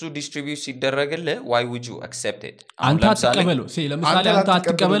እሱ ዲስትሪቢዩት ሲደረግልህ why would you accept it አንተ አትቀበለው ለምሳሌ አንተ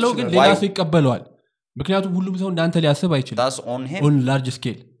አትቀበለው ግን ሌላ ሰው ይቀበለዋል ምክንያቱም ሁሉም ሰው እንዳንተ ሊያስብ አይችልም that's on him on large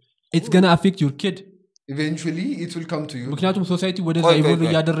scale it's going to affect your kid eventually it will come to you ምክንያቱም ሶሳይቲ ወደዛ ኢቮልቭ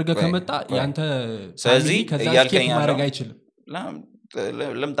ያደረገ ከመጣ ያንተ ስለዚህ ያልከኝ ማድረግ አይችልም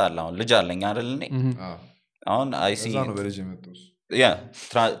ለምጣላው ልጅ አለኝ አይደል እኔ አሁን I see ነው በልጅ የመጣው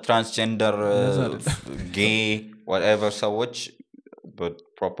transgender gay whatever ሰዎች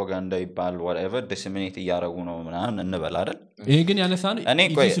ፕሮፓጋንዳ ይባል whatever disseminate ያረጉ ነው ምናምን እንበል አይደል ይሄ ግን ያነሳን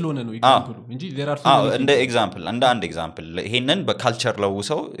ኢዚ ስለሆነ ነው ኤግዛምፕሉ እንጂ there are so እንደ ኤግዛምፕል እንደ አንድ ኤግዛምፕል ይሄንን በካልቸር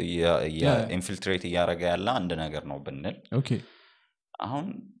ለውሰው ኢንፊልትሬት ያረጋ ያለ አንድ ነገር ነው ብንል ኦኬ አሁን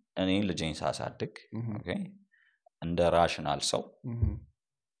እኔ ልጄን ሳሳድግ ኦኬ እንደ ራሽናል ሰው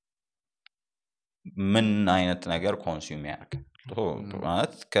ምን አይነት ነገር ኮንሱም ያርክ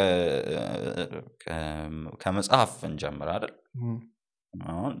ማለት ከመጽሐፍ እንጀምር አይደል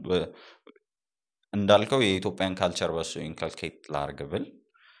አሁን እንዳልከው የኢትዮጵያን ካልቸር በሱ ኢንካልኬት ላርግብል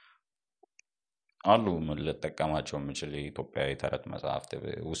አሉ ምን ለተጠቀማቸው ምንችል የኢትዮጵያ የተረት መጽሐፍት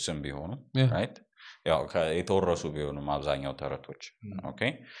ውስም ቢሆኑ ራይት ያው የተወረሱ ቢሆኑ አብዛኛው ተረቶች ኦኬ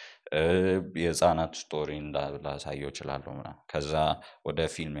የህፃናት ስቶሪ እንዳላሳየው ይችላልው ምና ከዛ ወደ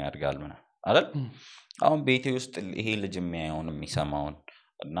ፊልም ያድጋል ምና አይደል አሁን ቤቴ ውስጥ ይሄ ልጅ የሚያየውን የሚሰማውን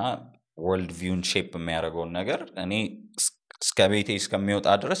እና ወርልድ ቪውን ሼፕ የሚያደርገው ነገር እኔ እስከ ቤቴ እስከሚወጣ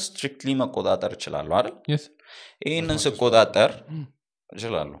ድረስ ስትሪክትሊ መቆጣጠር እችላለሁ አይደል ይሄንን ስቆጣጠር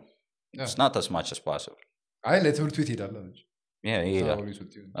እችላለሁ it's not as much as possible አይ ለትምህርት ቤት ሄዳለሁ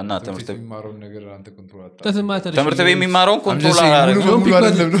እና ትምህርት የሚማረው ነገር አንተ ኮንትሮል ትምህርት ቤት የሚማረው ኮንትሮል አያደርግም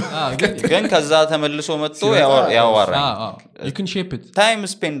ግን ከዛ ተመልሶ መጥቶ ያዋራኝ you can shape it time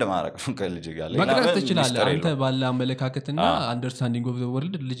spend ማድረግ ከልጅ ጋር መቅረጽ ትችላለህ አንተ ባለ አመለካከትና understanding of the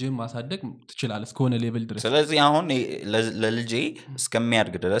world ልጅን ማሳደግ ትችላለህ እስከሆነ ሌቭል ድረስ ስለዚህ አሁን ለልጄ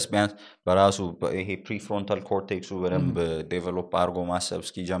እስከሚያድግ ድረስ ቢያንስ በራሱ ይሄ ፕሪፍሮንታል ኮርቴክሱ በደንብ ዴቨሎፕ አድርጎ ማሰብ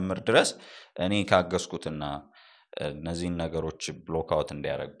እስኪጀምር ድረስ እኔ ካገስኩትና እነዚህን ነገሮች ብሎክ አውት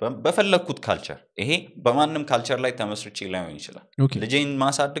እንዲያደርግ በፈለኩት ካልቸር ይሄ በማንም ካልቸር ላይ ተመስርቼ ላይሆን ይችላል ልጄን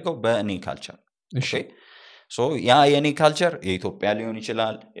ማሳድገው በእኔ ካልቸር ኦኬ ሶ ያ የኔ ካልቸር የኢትዮጵያ ሊሆን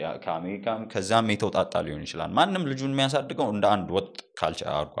ይችላል ከአሜሪካም ከዛም የተውጣጣ ሊሆን ይችላል ማንንም ልጁን የሚያሳድገው እንደ አንድ ወጥ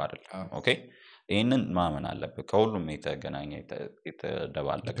ካልቸር አድርጎ አይደለም ኦኬ ይሄንን ማመን አለበት ከሁሉም የተገናኘ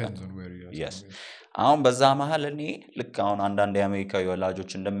የተደባለቀ yes አሁን በዛ መሃል እኔ ልክ አሁን አንዳንድ የአሜሪካዊ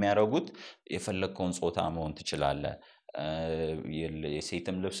ወላጆች እንደሚያደርጉት የፈለከውን ጾታ መሆን ትችላለህ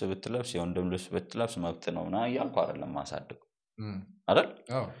የሴትም ልብስ ብትለብስ የወንድም ልብስ ብትለብስ መብት ነውና ያልኩ አይደለም ማሳደግ አይደል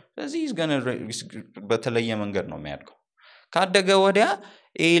ስለዚህ በተለየ መንገድ ነው የሚያድገው ካደገ ወዲያ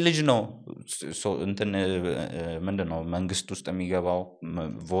ይሄ ልጅ ነው እንትን ምንድነው መንግስት ውስጥ የሚገባው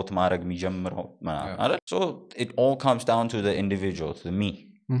ቮት ማድረግ የሚጀምረው አይደል so it all comes down to the individual to me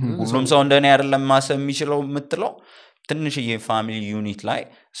ሁሉም ሰው እንደኔ አይደለም ማሰብ የሚችለው የምትለው ትንሽዬ ፋሚሊ ዩኒት ላይ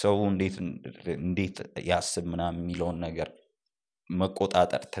ሰው እንዴት ያስብ ምናምን የሚለውን ነገር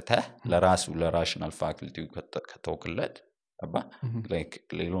መቆጣጠር ተተህ ለራሱ ለራሽናል ፋክልቲ ከተወክለት አባ like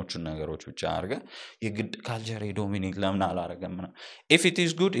ሌሎችን ነገሮች ብቻ አርገ የግድ ካልቸር ዶሚኔት ለምን አላረገም if it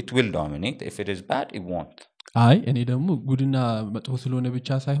is good it will dominate if it is bad it won't አይ እኔ ደግሞ ጉድና መጥፎ ስለሆነ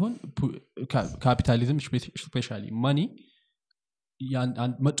ብቻ ሳይሆን ካፒታሊዝም ስፔሻሊ ማኒ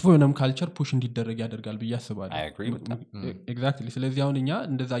መጥፎ የሆነም ካልቸር ፑሽ እንዲደረግ ያደርጋል ብዬ አስባለሁ I agree with that exactly ስለዚህ አሁን እኛ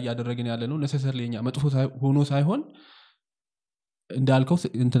እንደዛ ያደረግን ያለ ነው necessarily እኛ መጥፎ ሆኖ ሳይሆን እንዳልከው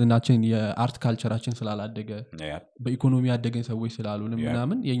እንትናችን የአርት ካልቸራችን ስላላደገ በኢኮኖሚ ያደገን ሰዎች ስላሉን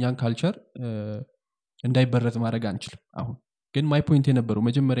ምናምን የኛን ካልቸር እንዳይበረዝ ማድረግ አንችልም አሁን ግን ማይ ፖይንት የነበረው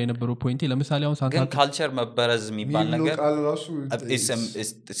መጀመሪያ የነበረው ፖይንት ለምሳሌ አሁን ሳንታ ግን ካልቸር መበረዝ የሚባል ነገር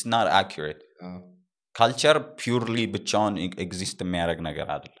it's not accurate ካልቸር ፒውርሊ ብቻውን ኤግዚስት የሚያደርግ ነገር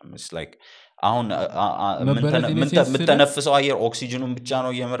አይደለም it's like አሁን ምንተነፍሰው አየር ኦክሲጅኑን ብቻ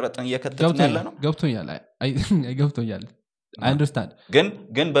ነው እየመረጥን እየከተትን ያለ ነው ገብቶኛል I understand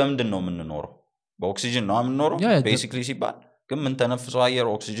ግን በምንድን ነው የምንኖረው በኦክሲጅን ነው የምንኖረው basically ሲባል ግን ምንተነፍሰው አየር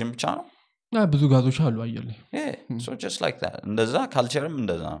ኦክሲጅን ብቻ ነው ብዙ ጋዞች አሉ አየር ላይ so just like that እንደዛ ካልቸርም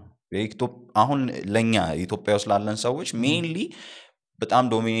እንደዛ ነው አሁን ለኛ ኢትዮጵያ ውስጥ ላለን ሰዎች mainly በጣም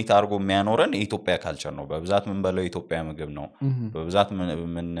ዶሚኔት አድርጎ የሚያኖረን የኢትዮጵያ ካልቸር ነው በብዛት ምን በለው ኢትዮጵያ ምግብ ነው በብዛት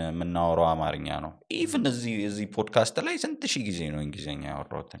ምናወራው አማርኛ ነው even እዚህ ፖድካስት ላይ ስንት ሺህ ጊዜ ነው እንግሊዘኛ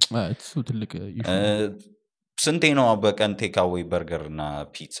ያወራሁት እሱ ትልቅ ስንቴ ነው በቀን ቴካዌይ በርገር እና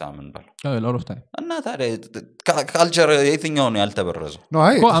ፒዛ ምን ባለው lot of time እና ታዲያ ካልቸር የትኛው ነው ያልተበረዘው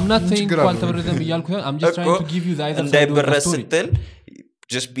እኮ I'm not saying ካልተበረዘም እያልኩ I'm just trying to give you the either እንዳይበረዝ ስትል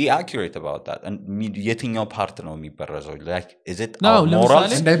just be accurate about that and የትኛው ፓርት ነው የሚበረዘው like is it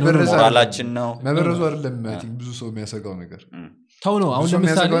ሞራላችን ነው መበረዙ አይደለም ብዙ ሰው የሚያሰጋው ነገር ታው ነው አሁን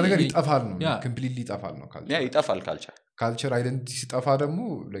ለምሳሌ ነገር ይጣፋል ነው completely ይጣፋል ነው ይጣፋል ካልቸር አይደንቲቲ ሲጣፋ ደግሞ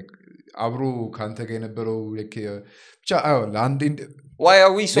like አብሮ ካንተ ጋር የነበረው like ብቻ አንድ why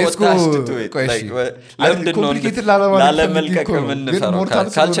are we so attached to it like ለምንድን ነው ላለመልቀቅ የምንፈራው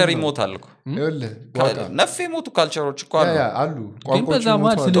ካልቸር ይሞታል እኮ ነፍ የሞቱ ካልቸሮች እኮ አሉ ግን በዛ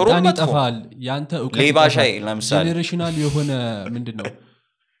ማለት ስልጣኔ ይጠፋል ያንተ እውቀት ሌባ ሻይ ለምሳሌ ጄኔሬሽናል የሆነ ምንድነው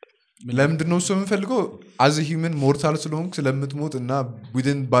ለምንድን ነው እሱ የምፈልገው as a human mortal ስለሆንክ ስለምትሞት እና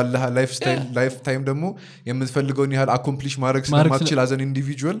within ባለህ ላይፍ ታይም ደግሞ የምትፈልገውን ያህል accomplish ማድረግ ስለማትችል as an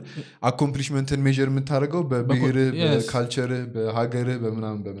individual accomplishment ሜጀር የምታደርገው በብሔር በካልቸር በሀገር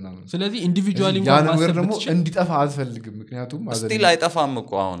በምናምን ስለዚህ ኢንዲቪጁዋሊ ያን ነገር ደግሞ እንዲጠፋ አልፈልግም ምክንያቱም ስቲል አይጠፋም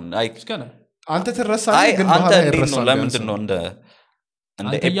እኮ አሁን አንተ ትረሳለህ ግን በኋላ ይረሳል ለምንድን ነው እንደ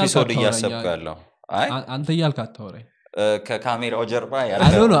ኤፒሶድ እያሰብኩ ያለው አንተ እያልክ አታወራኝ ከካሜራው ጀርባ I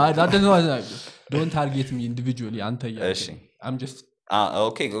don't know don't target me individually አንተ እሺ I'm just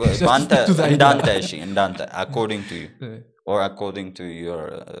okay እንዳንተ according to you or according to your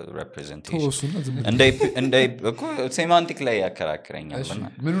representation እንደ ሴማንቲክ ላይ ያከራክረኛል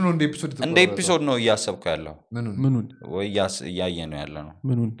ምን ነው እንደ ኤፒሶድ ነው እያሰብኩ ያለው ምኑን ወይ እያየ ነው ያለ ነው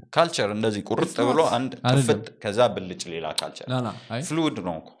ምኑን ካልቸር እንደዚህ ቁርጥ ብሎ አንድ ፍት ከዛ ብልጭ ሌላ ካልቸር ፍሉድ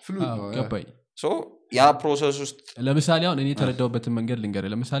ነው ገባኝ so ያ ፕሮሰስ ውስጥ ለምሳሌ አሁን እኔ ተረዳውበትን መንገድ ልንገር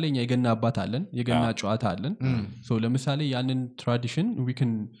ለምሳሌ እኛ የገና አባት አለን የገና ጨዋታ አለን so ለምሳሌ ያንን ትራዲሽን we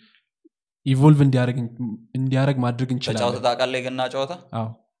can evolve እንዲያረግ ማድረግ እንችላለን ጨዋታ ታውቃለህ የገና ጨዋታ አዎ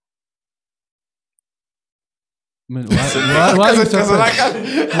ምን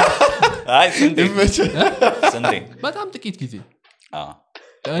አይ ስንዴ በጣም ጥቂት ጊዜ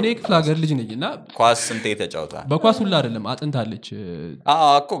እኔ ክፍለ ሀገር ልጅ ነኝና ኳስ ስንቴ ተጫውታ በኳስ ሁሉ አይደለም አጥንታለች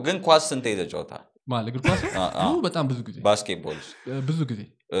እኮ ግን ኳስ ስንቴ ተጫውታ ማለት እግር ኳስ በጣም ብዙ ጊዜ ባስኬትቦል ብዙ ጊዜ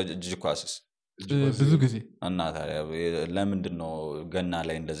እጅ ኳስስ ብዙ ጊዜ እና ታዲያ ለምንድን ነው ገና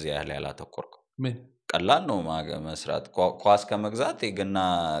ላይ እንደዚህ ያላተኮርከው ምን ቀላል ነው መስራት ኳስ ከመግዛት የገና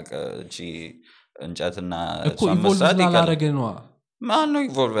እቺ እንጨትና እኮ ኢቮልቭ ስላላረገ ነው ማን ነው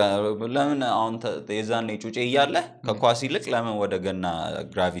ኢቮልቭ ለምን አሁን የዛኔ ጩጬ እያለ ከኳስ ይልቅ ለምን ወደ ገና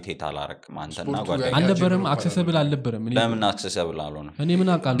ግራቪቴት አላረክም አንተና ጓደኛ አልነበረም አክሰሰብል አልነበረም ለምን አክሰሰብል አልሆነም እኔ ምን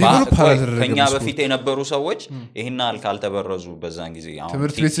አውቃለሁ ከኛ በፊት የነበሩ ሰዎች ይሄን ካልተበረዙ በዛን ጊዜ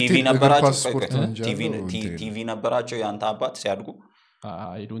አሁን ቲቪ ነበራቸው ቲቪ ነበራቸው ያንተ አባት ሲያድጉ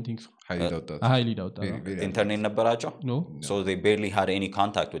I don't think so highly doubt ኢንተርኔት ነበራቸው no so they barely had any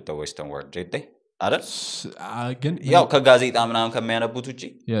contact with the western world did they አይደል ግን ያው ከጋዜጣ ምናምን ከሚያነቡት ውጪ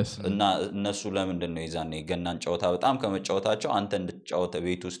yes እና እነሱ ለምንድን ነው የዛኔ ገናን ጨዋታ በጣም ከመጫወታቸው አንተ እንድትጫወተ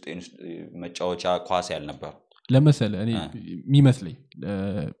ቤት ውስጥ መጫወቻ ኳስ ያልነበር ለምሳሌ እኔ የሚመስለኝ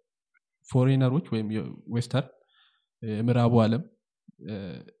ፎሬነሮች ወይም ዌስተርን ምዕራቡ ዓለም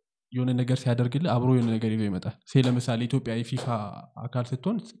የሆነ ነገር ሲያደርግልህ አብሮ የሆነ ነገር ይዞ ይመጣል ሴ ለምሳሌ ኢትዮጵያ የፊፋ አካል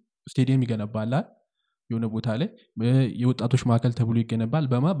ስትሆን ስቴዲየም ይገነባል የሆነ ቦታ ላይ የወጣቶች ማዕከል ተብሎ ይገነባል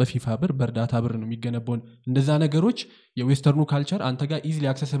በፊፋ ብር በእርዳታ ብር ነው የሚገነባው እንደዛ ነገሮች የዌስተርኑ ካልቸር አንተ ጋር ኢዚሊ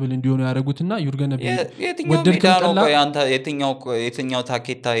አክሰሰብል እንዲሆኑ ያደርጉትና ዩርገነብ የትኛው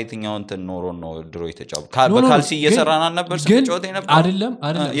ታኬታ የትኛው እንትን ኖሮ ነው ድሮ የተጫወቱ በካልሲ እየሰራን ነበር ስንጫወት ነበር አይደለም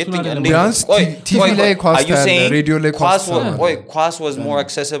ቢያንስ ቲቪ ላይ ኳስ ሬዲዮ ላይ ኳስ was more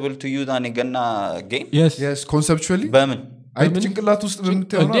accessible to you than a gonna game yes conceptually በምን አይ ጭንቅላት ውስጥ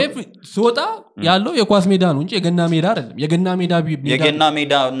በምትሆነው ሶጣ ያለው የኳስ ሜዳ ነው እንጂ የገና ሜዳ አይደለም የገና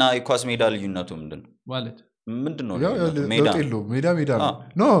ሜዳ እና የኳስ ሜዳ ልዩነቱ ምንድነው ማለት ምንድነው ሜዳ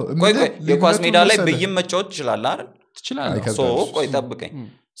ነው የኳስ ሜዳ ላይ በየም መጫወት ይችላል አይደል ትችላለህ ሶ ቆይ ጠብቀኝ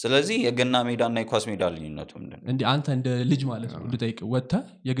ስለዚህ የገና ሜዳና የኳስ ሜዳ ልዩነቱ ምንድነው እንዴ አንተ እንደ ልጅ ማለት ነው ልጠይቅ ወጣ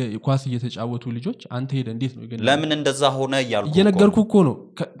የኳስ እየተጫወቱ ልጆች አንተ ሄደ እንዴት ነው የገና ለምን እንደዛ ሆነ ያልኩ እየነገርኩ እኮ ነው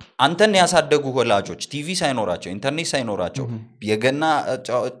አንተን ያሳደጉ ወላጆች ቲቪ ሳይኖራቸው ኢንተርኔት ሳይኖራቸው የገና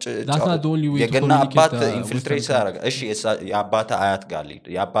አባት ኢንፊልትሬት ያደርጋ እሺ የአባታ አያት ጋር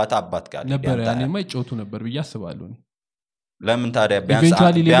የአባታ አባት ጋር ነበር ያኔማ ይጫወቱ ነበር ብዬ አስባለሁ ለምን ታዲያ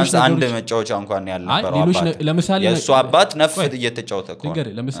ቢያንስ አንድ መጫወቻ እንኳን ያልነበረው አባት ለምሳሌ የሱ አባት ነፍጥ እየተጫወተ ከሆነ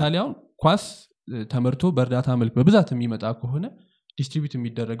ለምሳሌ አሁን ኳስ ተመርቶ በእርዳታ መልክ በብዛት የሚመጣ ከሆነ ዲስትሪቢዩት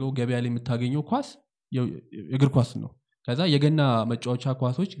የሚደረገው ገበያ ላይ የምታገኘው ኳስ እግር ኳስ ነው ከዛ የገና መጫወቻ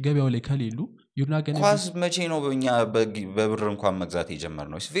ኳሶች ገበያው ላይ ከሌሉ ኳስ መቼ ነው በእኛ በብር እንኳን መግዛት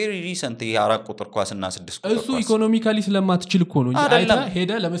የጀመርነው it's very recent ይሄ 4 ቁጥር ኳስ እና 6 ቁጥር ኳስ እሱ ኢኮኖሚካሊ ስለማትችል እኮ ነው እንጂ አይታ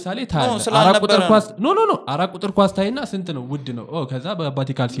ሄደ ለምሳሌ ታዲያ 4 ቁጥር ኳስ ኖ 4 ቁጥር ኳስ ታይና ስንት ነው ውድ ነው ከዛ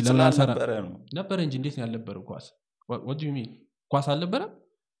በአባቲካል ሲለና አልሰራ ነበር እንጂ እንዴት ነው ያልነበረው ኳስ what do you mean ኳስ አልነበረ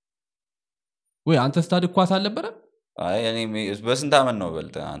ወይ አንተ ስታድ ኳስ አልነበረ አይ እኔ በስንት አመት ነው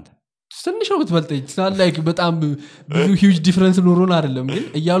በልተ አንተ ትንሽ ነው ብትበልጠኝ ሳል ላይክ በጣም ብዙ ሂውጅ ዲፈረንስ ኖሮን አይደለም ግን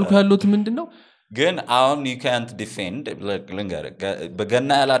እያልኩ ያለሁት ምንድነው ግን አሁን you can't defend ልንገር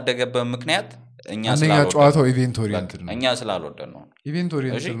በገና ያላደገበት ምክንያት እኛ ጨዋታው ኢቨንት ኦሪየንትድ ነው እኛ ስላልወደድ ነው ኢቨንት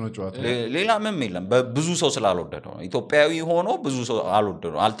ኦሪየንትድ ነው ጨዋታው ሌላ ምንም የለም በብዙ ሰው ስላልወደድ ነው ኢትዮጵያዊ ሆኖ ብዙ ሰው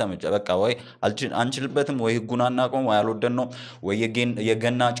አልወደድ ነው አልተመጨ በቃ ወይ አንችልበትም ወይ ህጉን አናቆም ወይ አልወደድ ነው ወይ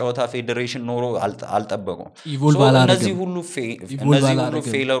የገና ጨዋታ ፌዴሬሽን ኖሮ አልጠበቁም እነዚህ ሁሉ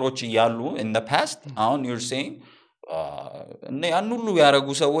ፌለሮች ያሉ in the past አሁን you're saying እና ያን ሁሉ ያረጉ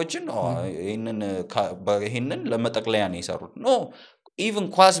ሰዎችን ይሄንን ለመጠቅለያ ነው የሰሩት no even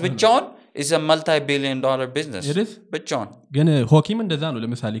ኳስ ብቻውን is a multi-billion-dollar business ብቻውን ግን ሆኪም እንደዛ ነው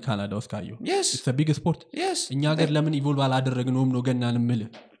ለምሳሌ ካናዳ ውስጥ ካየው it's a big sport እኛ ሀገር ለምን ኢቮልቭ አላደረግነውም ነው ገናን ምል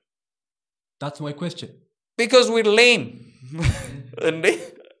that's my question because we're lame እንዴ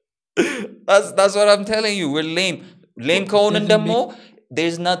that's what I'm telling you we're lame ከሆነን ደግሞ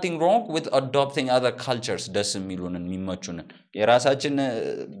there's nothing wrong with adopting other cultures ደስ የሚሉንን የሚመቹንን የራሳችን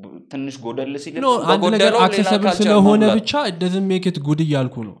ትንሽ ጎደል ሲል በጎደለው አክሰሰብል ስለሆነ ብቻ it doesn't make it good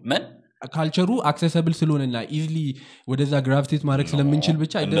ይያልኩ ነው ምን ካልቸሩ አክሰሰብል ስለሆነና ኢዚሊ ወደዛ ግራቪቴት ማድረግ ስለምንችል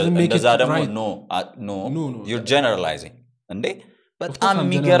ብቻ it doesn't make it right no you're generalizing እንዴ በጣም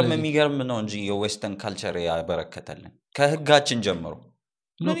የሚገርም ነው እንጂ የዌስተርን ካልቸር ያበረከተልን ከህጋችን ጀምሮ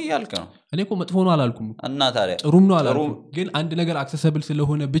ምን ይያልከ ነው እኔ እኮ መጥፎ ነው አላልኩም እና ታዲያ ጥሩም ነው አላልኩም ግን አንድ ነገር አክሰሰብል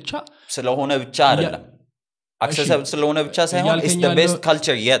ስለሆነ ብቻ አይደለም accessible ስለሆነ ብቻ ሳይሆን it's the best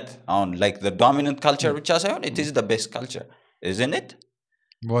culture yet on like the dominant culture ብቻ ሳይሆን it is the best culture isn't it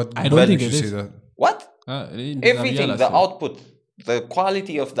what I don't think it is what everything the output the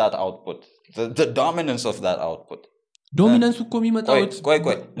quality of that output the dominance of that output ዶሚናንስ እኮ የሚመጣው ቆይ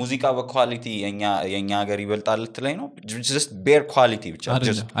ሙዚቃ በኳሊቲ የኛ ሀገር ይበልጣል ትለኝ ነው just bare quality ብቻ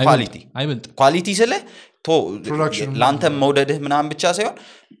just quality አይበልጥ quality ስለ ላንተ መውደድህ ምናምን ብቻ ሳይሆን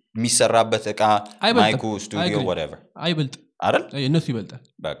የሚሰራበት እቃ ማይኩ ስቱዲዮ whatever አይበልጥ አይደል እነሱ ይበልጣል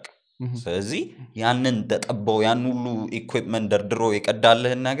በቃ ስለዚህ ያንን ተጠበው ያን ሁሉ ኢኩዊፕመንት ደርድሮ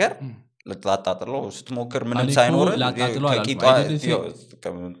የቀዳልህን ነገር ለታጣጥለው ስትሞክር ምንም ሳይኖር ከቂጣ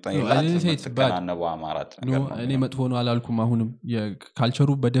ከናነባ አማራት ነገር ነው እኔ መጥፎ ነው አላልኩም አሁንም የካልቸሩ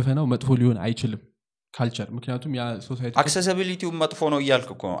በደፈናው መጥፎ ሊሆን አይችልም ካልቸር ምክንያቱም ያ ሶሳይቲ አክሰሲቢሊቲው መጥፎ ነው ይያልክ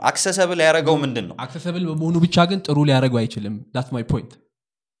እኮ ነው አክሰሲብል ያረጋው ምንድነው አክሰሲብል በመሆኑ ብቻ ግን ጥሩ ሊያረጋው አይችልም that's my point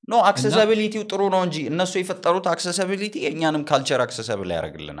ኖ አክሰሲቢሊቲው ጥሩ ነው እንጂ እነሱ የፈጠሩት አክሰሲቢሊቲ የኛንም ካልቸር አክሰሲብል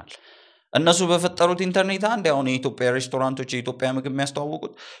ያረጋልናል እነሱ በፈጠሩት ኢንተርኔት አንድ ያው የኢትዮጵያ ሬስቶራንቶች የኢትዮጵያ ምግብ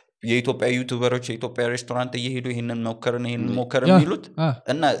የሚያስተዋውቁት የኢትዮጵያ ዩቲዩበሮች የኢትዮጵያ ሬስቶራንት እየሄዱ ይሄንን ሞከርን የሚሉት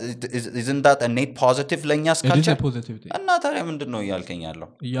እና isn't that a net positive ለኛስ ካልቸር እና ታዲያ ምንድነው ያልከኝ ያለው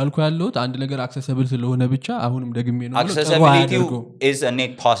አንድ ነገር አክሰሲብል ስለሆነ ብቻ አሁንም ደግሜ ነው accessibility is a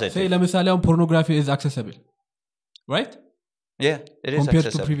net positive say ለምሳሌ አሁን pornography is accessible right yeah it is compared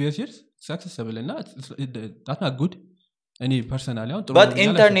accessible to previous years it's accessible and that's not good any personally but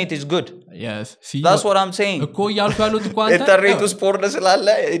internet is good yes see that's what I'm saying እኮ ያልኩ ያሉት እኮ አንተ internet ውስጥ ፖርን ስላለ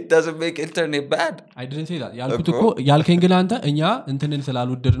it doesn't make internet bad I didn't say that ያልኩት እኮ ያልከኝ ግን አንተ እኛ እንትንን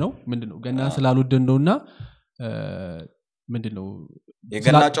ስላልወደድ ነው ምንድነው ገና ስላልወደድ ነውና ምንድነው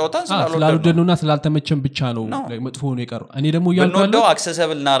የገና ጨዋታን ስላልወደድ ነውና ስላልተመቸን ብቻ ነው መጥፎ ነው የቀረው እኔ ደግሞ ያልኩ ያለው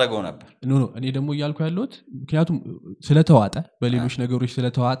accessible እናደርገው ነበር ኖ እኔ ደግሞ ያልኩ ያሉት ምክንያቱም ስለተዋጠ በሌሎች ነገሮች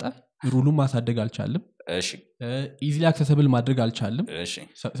ስለተዋጠ ሩሉን ማሳደግ አልቻለም እሺ ኢዚሊ አክሰሲብል ማድረግ አልቻለም እሺ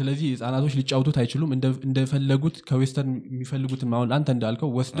ስለዚህ ህፃናቶች ሊጫወቱት አይችሉም እንደፈለጉት ከዌስተርን የሚፈልጉት ማውል አንተ እንዳልከው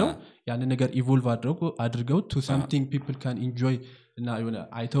ወስደው ያን ነገር ኢቮልቭ አድርገው to something people can enjoy እና የሆነ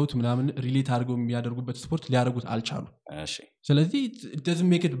አይተውት ምናምን ሪሌት አድርገው የሚያደርጉበት ስፖርት ሊያደርጉት አልቻሉ እሺ ስለዚህ it doesn't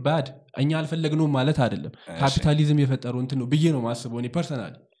make it bad እኛ አልፈለግነው ማለት አይደለም ካፒታሊዝም የፈጠረው እንት ነው ብዬ ነው ማስበው እኔ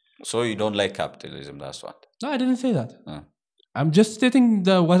ፐርሰናሊ so you don't like capitalism that's what no I didn't say that I'm just stating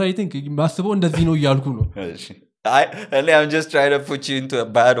what I think ማስበው እንደዚህ ነው እያልኩ ነው እሺ I'm just trying to put you into a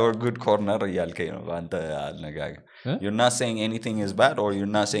bad or good corner እያልከኝ ነው አንተ አልነጋገር you're not saying anything is bad or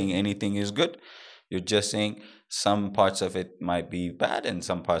you're not saying anything is good you're just saying some parts of it might be bad and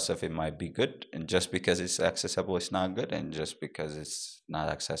some parts of it might be good and just because it's accessible it's not good and just because it's not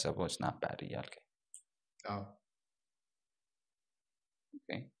accessible it's not bad እያልከኝ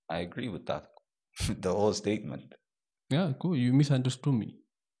okay I agree with that the whole statement yeah cool you misunderstood me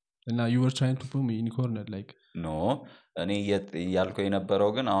and now you were trying to put me in corner like no እኔ ያልከው የነበረው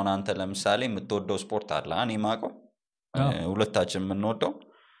ግን አሁን አንተ ለምሳሌ የምትወደው ስፖርት አለ እኔ ማቀው ሁለታችን የምንወደው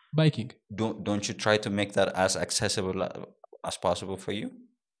biking don't you try to make that as accessible as possible for you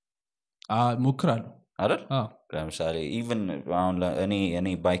ሞክራለሁ አይደል ለምሳሌ even አሁን እኔ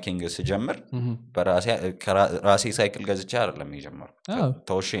ባይኪንግ ስጀምር በራሴ ሳይክል ገዝቼ አይደለም የጀመርኩት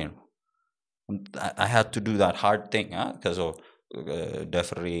ተውሼ ነው I had to do that hard thing cuz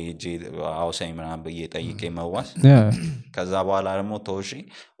ደፍሬ እጄ አውሳኝ ምናምን በየጠይቄ መዋስ ከዛ በኋላ ደግሞ ተውሺ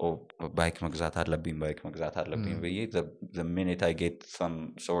ባይክ መግዛት አለብኝ በየ the minute I get some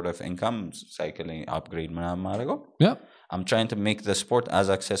sort of income cycling upgrade ምናምን ማድረገው I'm trying to make the sport as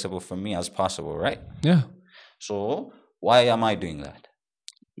accessible for me as possible right yeah so why am I doing that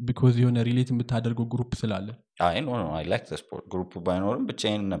because you are relate የምታደርገው ግሩፕ ስላለ I no I like the sport ግሩፕ ባይኖርም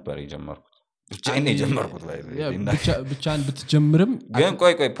ብቻዬን ነበር የጀመርኩት ብቻዬን የጀመርኩት ብቻን ብትጀምርም ግን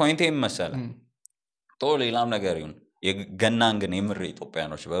ቆይ ፖይንቴ መሰለ ሌላም ነገር ይሁን የገናን ግን የምር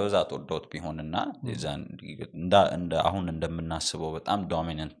ኢትዮጵያኖች በብዛት ወደውት ቢሆንና የዛን እንደ አሁን እንደምናስበው በጣም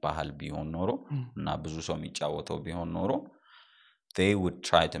ዶሚናንት ባህል ቢሆን ኖሮ እና ብዙ ሰው የሚጫወተው ቢሆን ኖሮ they would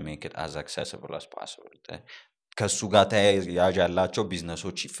try to make it as accessible as possible ከሱ ጋር ተያያዥ ያላቸው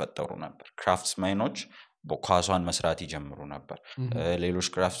ቢዝነሶች ይፈጠሩ ነበር ክራፍትስማኖች በኳሷን መስራት ይጀምሩ ነበር ሌሎች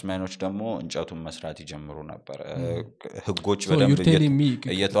ክራፍትስማኖች ደግሞ እንጨቱን መስራት ይጀምሩ ነበር ህጎች በደንብ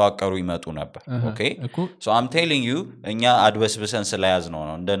እየተዋቀሩ ይመጡ ነበር ኦኬ so I'm telling you እኛ አድበስብሰን ስለያዝ ነው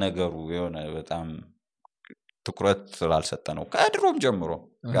እንደ ነገሩ የሆነ በጣም ትኩረት ስላልሰጠነው ከድሮም ጀምሮ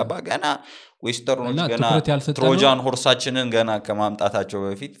ገና ዌስተርኖች ገና ትሮጃን ሆርሳችንን ገና ከማምጣታቸው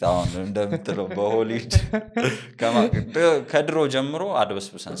በፊት አሁን እንደምትለው በሆሊውድ ከድሮ ጀምሮ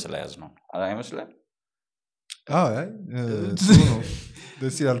አድበስብሰን ስለያዝ ነው አይመስልም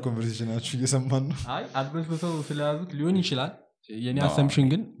ደስ ይላል ኮንቨርሴሽናችሁ እየሰማን ነው አድበስብሰው ስለያዙት ሊሆን ይችላል የኔ አሰምሽን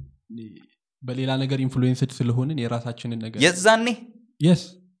ግን በሌላ ነገር ኢንፍሉዌንስድ ስለሆነን የራሳችንን ነገር የዛኔ yes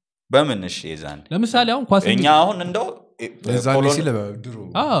በምን እሺ የዛኔ ለምሳሌ አሁን ኳስ እኛ አሁን እንደው የዛኔ ሲለበድሩ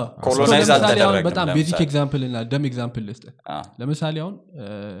ኮሎናይዝ አልተደረገም በጣም ቤዚክ ኤግዛምፕል እና ደም ኤግዛምፕል ልስጥ ለምሳሌ አሁን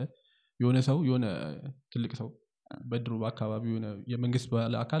የሆነ ሰው የሆነ ትልቅ ሰው በድሩ አካባቢ የሆነ የመንግስት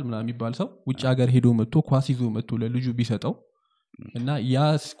ባለ አካል ምናምን የሚባል ሰው ውጭ ሀገር ሄዶ መጥቶ ኳስ ይዞ መጥቶ ለልጁ ቢሰጠው እና ያ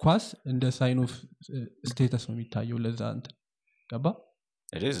ኳስ እንደ ሳይን ኦፍ ስቴተስ ነው የሚታየው ለዛ እንትን ገባ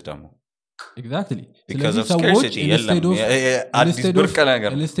it is ደግሞ exactly because of scarcity አዲስ ብርቅ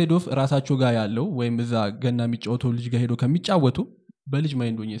ነገር instead of ራሳቸው ጋር ያለው ወይም እዛ ገና የሚጫወተው ልጅ ጋር ሄዶ ከሚጫወቱ በልጅ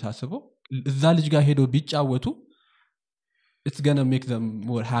ማይንድ ሆኜ ሳስበው እዛ ልጅ ጋር ሄዶ ቢጫወቱ it's gonna make them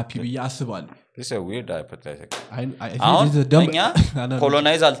more happy ብዬ አስባለሁ this is a weird hypothetical አሁን እኛ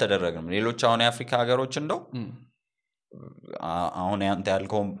ኮሎናይዝ አልተደረግንም ሌሎች አሁን የአፍሪካ ሀገሮች እንደው አሁን ያንተ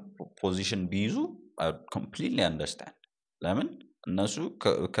ያልከው ፖዚሽን ቢይዙ I completely understand ለምን እነሱ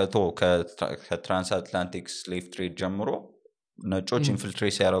ከትራንስአትላንቲክ ስሌቭ ትሬድ ጀምሮ ነጮች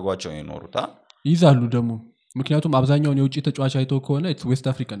ኢንፊልትሬት ያደርጓቸው ይኖሩታ ይዛሉ ደግሞ ምክንያቱም አብዛኛው የውጪ ተጫዋች አይቶ ከሆነ it's west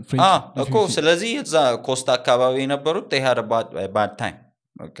african french እኮ ስለዚህ እዛ ኮስታ አካባቢ የነበሩት they had a bad time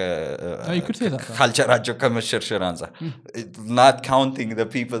ካልቸራቸው ከመሸርሸር አንፃር not counting the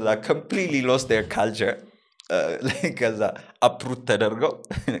people that completely lost their culture ከዛ አፕሩት ተደርገው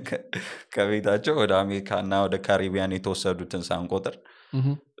ከቤታቸው ወደ አሜሪካና ወደ ካሪቢያን የተወሰዱትን ሳንቆጥር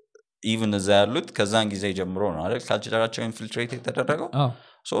ኢቭን እዛ ያሉት ከዛን ጊዜ ጀምሮ ነው አይደል ካልቸራቸው ኢንፊልትሬት የተደረገው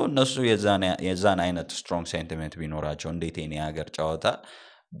ሶ እነሱ የዛን አይነት ስትሮንግ ሴንቲሜንት ቢኖራቸው እንዴት የኔ ሀገር ጨዋታ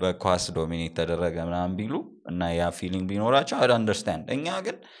በኳስ ዶሚኔት ተደረገ ምናምን ቢሉ እና ያ ፊሊንግ ቢኖራቸው I understand እኛ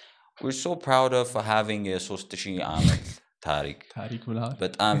ግን we're so proud of having a 3000 ዓመት ታሪክ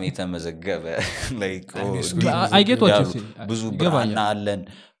በጣም የተመዘገበ like I get what you say ብዙ ብራና አለን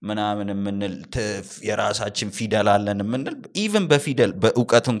ምናምን ምንል የራሳችን ፊደል አለን ምንል even በፊደል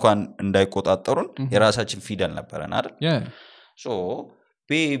በእውቀት እንኳን እንዳይቆጣጠሩን የራሳችን ፊደል ነበርና አይደል so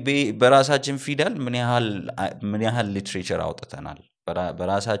በራሳችን ፊደል ምን ያህል ሊትሬቸር አውጥተናል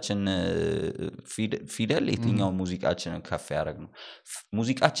በራሳችን ፊደል የትኛው ሙዚቃችንን ከፍ ያደርግ ነው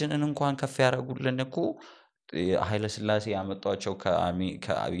ሙዚቃችንን እንኳን ከፍ ያደርጉልን እኮ ኃይለ ሥላሴ ያመጣቸው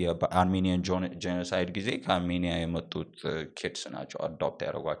ከአርሜኒያን ጄኖሳይድ ጊዜ ከአርሜኒያ የመጡት ኪድስ ናቸው አዶፕት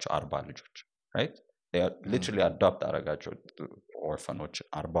ያደረጓቸው 40 ልጆች right they are literally adopt አደረጋቸው ኦርፋኖች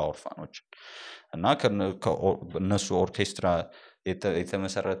 40 ኦርፋኖች እና ከነሱ ኦርኬስትራ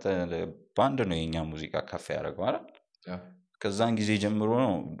የተመሰረተ ባንድ ነው የኛ ሙዚቃ ከፍ ያደርገው አይደል ከዛን ጊዜ ጀምሮ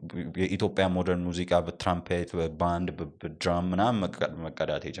ነው የኢትዮጵያ ሞደርን ሙዚቃ በትራምፔት በባንድ በድራም ምናምን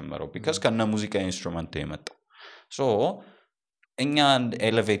መቀዳት የጀመረው because ከነ ሙዚቃ ኢንስትሩመንት የመጣው so እኛ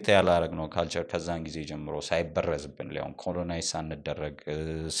ኤሌቬት ያላረግ ነው ካልቸር ከዛን ጊዜ ጀምሮ ሳይበረዝብን ሊሆን ኮሎናይዝ ሳንደረግ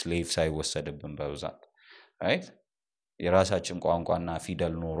ስሌቭ ሳይወሰድብን በብዛት right የራሳችን ቋንቋና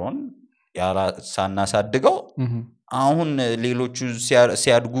ፊደል ኖሮን ሳናሳድገው አሁን ሌሎቹ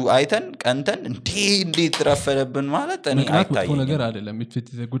ሲያድጉ አይተን ቀንተን እንዴት ረፈለብን ማለት እኔ አይታየኝም ነገር አይደለም it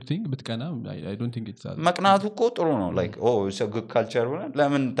is a good thing ብትቀና I don't think it's መቅናቱ እኮ ጥሩ ነው like oh it's a good culture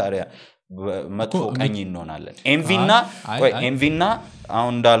ለምን ታዲያ መጥፎ ቀኝ እንሆናለን ኤንቪና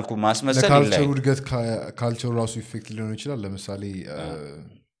አሁን እንዳልኩ ማስመሰል ይላል ለካልቸሩ እድገት ካልቸሩ ራሱ ኢፌክት ሊሆን ይችላል ለምሳሌ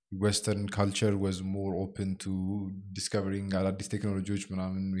Western culture was more open to discovering አዳዲስ ቴክኖሎጂዎች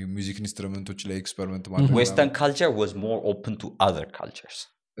ምናምን የሙዚክ ኢንስትሩመንቶች ላይ ኤክስፐሪመንት ማድረግ Western culture was more open to other cultures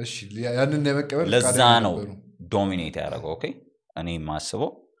እሺ ያንን ለመቀበል ለዛ ነው ዶሚኔት ያደረገው ኦኬ እኔ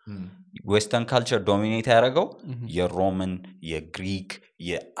ማስበው Western culture ዶሚኔት ያደረገው የሮማን የግሪክ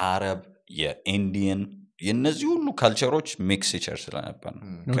የአረብ የኢንዲያን የነዚህ ሁሉ ካልቸሮች ሚክስቸር ስለነበር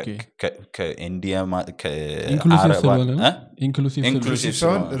ነው ከኢንዲያ ኢንክሉሲቭ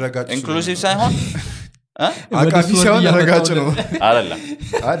ሳይሆን አቃፊ ሳይሆን ረጋጭ ነው አይደለም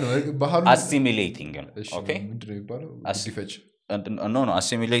ባህሉ አሲሚሌቲንግ ነው ኦኬ ምንድነው የሚባለው ዲፈጭ ኖ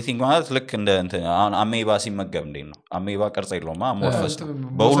አሲሚሌቲንግ ማለት ልክ እንደ አሁን አሜባ ሲመገብ እንዴት ነው አሜባ ቅርጽ የለውም አሞርፈስ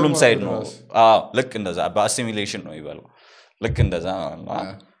በሁሉም ሳይድ ነው ልክ እንደዛ በአሲሚሌሽን ነው ይበለው ልክ እንደዛ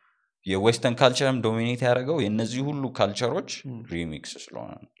የዌስተርን ካልቸርም ዶሚኔት ያደረገው የነዚህ ሁሉ ካልቸሮች ሪሚክስ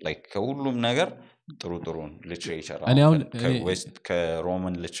ስለሆነ ላይክ ከሁሉም ነገር ጥሩ ሊትሬቸር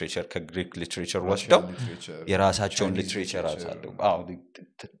ከሮማን ሊትሬቸር ከግሪክ ሊትሬቸር ወስደው የራሳቸውን ሊትሬቸር አሳደጉ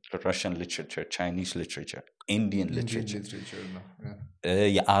ራሽን ሊትሬቸር ቻይኒዝ ሊትሬቸር ኢንዲያን ሊትሬቸር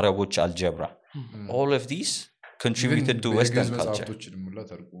የአረቦች አልጀብራ all of these contributed to western culture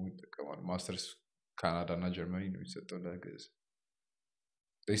ማስተርስ ካናዳ እና ጀርመኒ ነው የሚሰጠው ለግዕዝ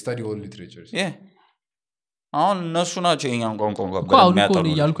they study all literatures አሁን እነሱ ናቸው የኛን ቋንቋ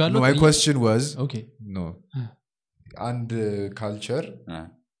my question was okay no and culture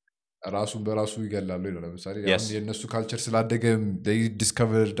ራሱን በራሱ ይገላሉ ይላል ለምሳሌ የነሱ ካልቸር ስላደገ they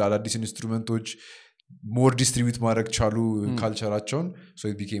discovered አዳዲስ ኢንስትሩመንቶች more distribute ማድረግ ቻሉ ካልቸራቸውን so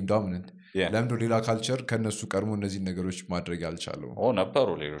it became dominant ለምንድነው ሌላ ካልቸር ከነሱ ቀድሞ እነዚህ ነገሮች ማድረግ ያልቻለው ነበሩ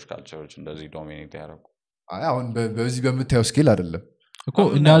ሌሎች ካልቸሮች እንደዚህ ዶሚኔት ያደረጉ አሁን በዚህ በምታየው ስኬል አይደለም እኮ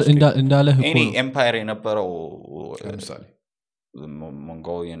እንዳለህ እኮ እኔ ኤምፓየር የነበረው ለምሳሌ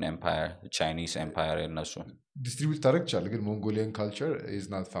ሞንጎሊያን ኤምፓየር ቻይኒዝ ኤምፓየር እነሱ ዲስትሪቢዩት ታደርግ ይችላል ግን ሞንጎሊያን ካልቸር is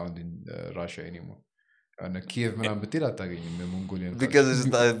not found in Russia anymore እና ኪየቭ ምናምን ብትሄድ አታገኝም ሞንጎሊያን because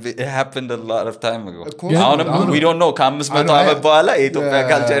it happened a lot of time ago አሁንም we don't know ከ500 ዓመት በኋላ የኢትዮጵያ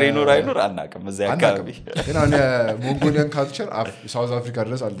ካልቸር ይኖር አይኖር አናውቅም እዚያ አካባቢ እና ሞንጎሊያን ካልቸር ሳውዝ አፍሪካ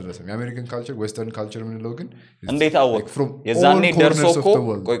ድረስ አልደረሰም የአሜሪካን ካልቸር ዌስተርን ካልቸር ምንለው ግን እንዴት አወቅ የዛኔ ደርሶ እኮ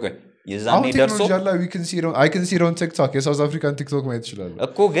ቆይ የዛኔ ደርሶ I can see it on TikTok የሳውዝ አፍሪካን ቲክቶክ ማየት ይችላል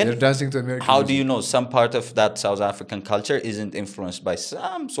እኮ ግን how do you know some part of that South African culture isn't influenced by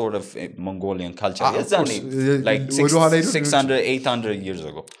some sort of Mongolian culture የዛኔ like 600 800 years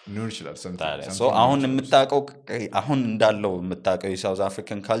ago ኖር ይችላል so አሁን የምታውቀው አሁን እንዳለው የምታውቀው የሳውዝ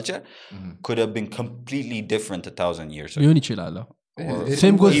አፍሪካን culture could have been completely different 1000 years ago ሊሆን ይችላል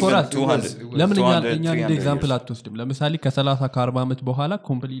same goes for us ለምን እኛ እንደ ኤግዛምፕል አትወስድም ለምሳሌ ከ30 ከ40 ዓመት በኋላ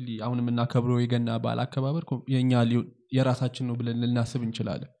ኮምፕሊትሊ አሁን የምናከብረው የገና በዓል አከባበር የኛ የራሳችን ነው ብለን ልናስብ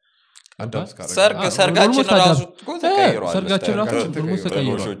እንችላለን ሰርጋችን ራሱ ተቀይሯል ሰርጋችን ራሱ ብሩስ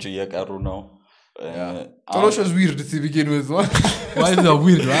ተቀይሯል ጥሎሾች እየቀሩ ነው ጥሎሽ is weird to begin with why is that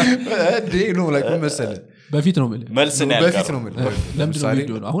weird they know like መሰለ በፊት ነው ማለት መልስ ነው ያልከው በፊት ነው ማለት ለምንድን ነው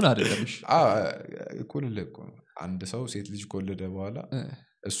ቪዲዮ ነው አሁን አይደለም እሺ ኮልለቆ አንድ ሰው ሴት ልጅ ኮለደ በኋላ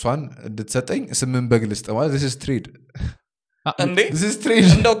እሷን እንድትሰጠኝ 8 በግ ልስጥ ማለት this is trade እንዴ this is trade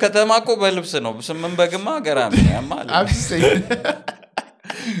እንደው ከተማኮ በልብስ ነው 8 በግማ ገራሚ ያማል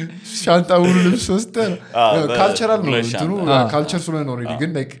ሻንጣ ሁሉ ልብስ ወስደ ካልቸራል ነው እንትኑ ካልቸር ስለሆነ ነው ሪሊ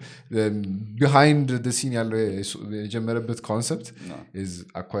ግን like behind the scene ያለው የጀመረበት concept is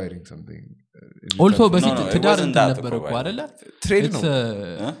acquiring something also በፊት ትዳር ነበር እኮ አይደለ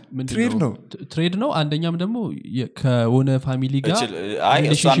ትሬድ ነው አንደኛም ደግሞ ከሆነ ፋሚሊ ጋር አይ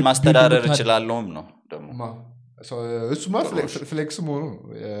እሷን ማስተዳደር ይችላልም ነው ደግሞ እሱማ ፍሌክስ ሆኖ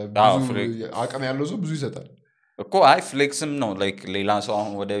ብዙ አቅም ያለው ሰው ብዙ ይሰጣል እኮ አይ ፍሌክስም ነው ላይክ ሌላ ሰው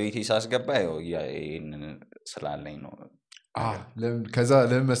አሁን ወደ ቤት ሲያስገባ ይሄንን ስላለኝ ነው ከዛ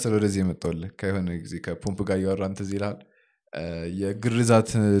ለምን መሰለ ወደዚህ የመጣውልህ ከሆነ ጊዜ ከፖምፕ ጋር ያወራን ተዚህ ይላል የግርዛት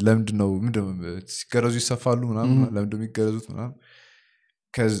ለምንድን ነው ሲገረዙ ይሰፋሉ ምናምን ለምንድን ነው የሚገረዙት ምናምን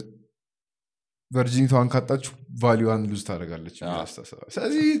ከዚ ቨርጂኒቲዋን ካጣችሁ ቫልዩዋን ሉዝ ታደርጋለች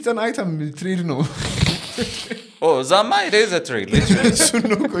ስለዚህ it's an item trade ነው ዛማ it is a trade literally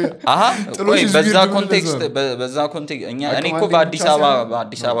በዛ ኮንቴክስት እኔ እኮ በአዲስ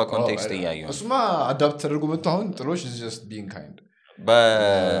አበባ ኮንቴክስት እያየሁ እሱማ አዳፕት ተደርጎ መጥቶ አሁን ጥሎሽ is just being kind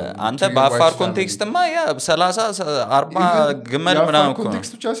በአንተ በአፋር ኮንቴክስትማ ያ 30 40 ግመል ምናምን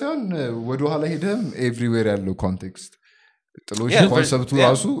ኮንቴክስት ብቻ ሳይሆን ወደ ኋላ ሄደም ኤቭሪዌር ያለው ኮንቴክስት ጥሎሽ ኮንሰፕቱ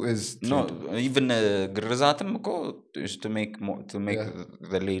ራሱ is no even ግርዛትም እኮ to make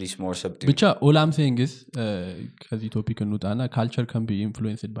the ladies more subdued ብቻ all I'm saying is ከዚህ ቶፒክ እንውጣና culture can be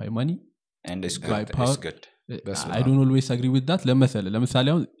influenced by money and it's good I don't always agree with that ለምሳሌ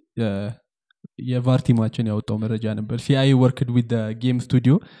አሁን የቫርቲማችን ያወጣው መረጃ ነበር CIA worked with the game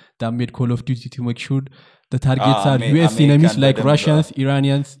studio that made Call of Duty to make sure the targets are US enemies like Russians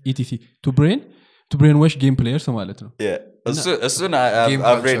Iranians etc to brainwash game players ማለት ነው እሱን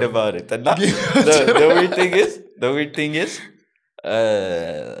I've read about it and the weird thing is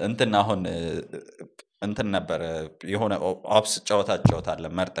እንትን አሁን እንትን ነበር የሆነ ኦፕስ ጫወታለ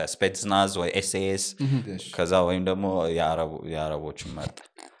መርጠ ስፔትስናዝ ወይ SAS ከዛ ወይም ደግሞ የአረቦችን መርጠ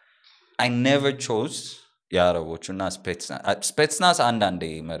I never chose የአረቦቹና ስፔትስናዝ አንዳንዴ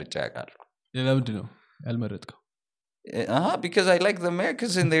መርጫ ያውቃሉ ለምንድን ነው ያልመረጥከው because I like the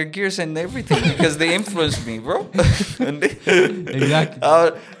Americans and their gears and everything because they influenced me bro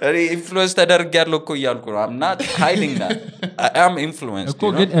exactly influence ተደርጋለሁ እኮ እያልኩ ነው I'm not hiding that I am influenced እኮ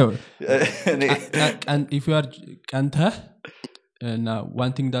ግን if you are ቀንተህ እና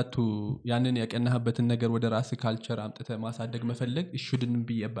one thing that to ያንን ያቀናህበትን ነገር ወደ ራስ ካልቸር አምጥተ ማሳደግ መፈለግ it shouldn't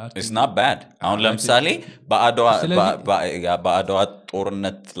be a bad it's not bad አሁን ለምሳሌ በአድዋ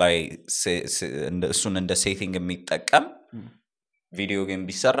ጦርነት ላይ እሱን እንደ ሴቲንግ የሚጠቀም ቪዲዮ ጌም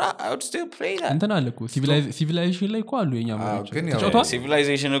ቢሰራ I would still play that እንትን አለ እኮ ሲቪላይዜሽን ላይ እኮ አሉ የኛ ማለት ነው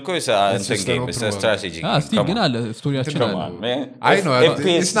ሲቪላይዜሽን እኮ እንትን ጌም is a strategy game ግን አለ ስቶሪያችን አለ I know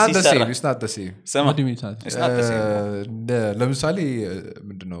it's not the same it's not the same it's not the same ለምሳሌ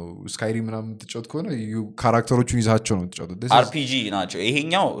ምንድነው ስካይሪም ምናምን ተጫወት ከሆነ ካራክተሮቹን ይዛቸው ነው ተጫወት RPG ናቸው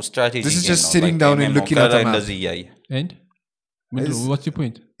ይሄኛው ስትራቴጂ this is just sitting down and looking at them እንደዚህ ያየ and what's the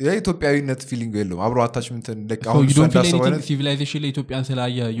point የኢትዮጵያዊነት ፊሊንግ የለውም አብሮ አታችመንት like አሁን you don't feel anything civilization ላይ ኢትዮጵያን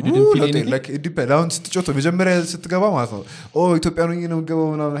ስላየ you didn't feel anything like it depends አሁን ስትጮት መጀመሪያ ስትገባ ማለት ነው ኢትዮጵያ ነው የምገባው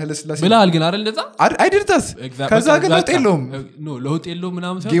ምናምን ኃይለ ስላሴ ብለሃል ግን አይደል እንደዛ I did that ከዛ ግን ለውጥ የለውም no ለውጥ የለውም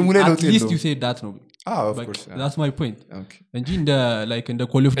ምናምን ጌሙ ላይ ለውጥ የለውም at least you said that ነው of course that's my point እንጂ እንደ like እንደ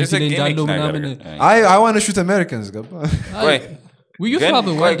Call of Duty ላይ እንዳለው ምናምን I want to shoot Americans ገባ we used to have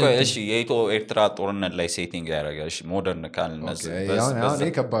a wide እሺ የኢትዮ ኤርትራ ጦርነት ላይ ሴቲንግ ያደረገ እሺ ሞደርን ካልነስ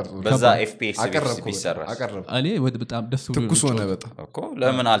በዛ FPS ቢሰራ እኔ በጣም ደስ ብሎ ትኩስ ሆነ በጣም እኮ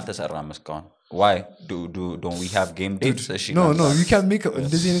ለምን አልተሰራም እስካሁን why don't we have game dates no you can make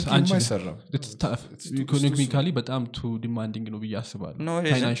እንደዚህ አይነት ጌም አይሰራም ኢኮኖሚካሊ በጣም too demanding ነው ብዬ አስባለሁ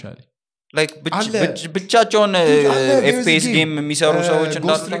financially like ብቻቸውን FPS ጌም የሚሰሩ ሰዎች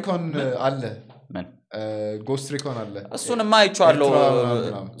እንዳሉ Ghost Recon አለ Ghost Recon አለ እሱንማ አይቻለሁ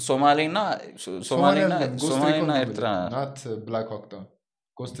ሶማሌና ኤርትራ not Black Hawk Down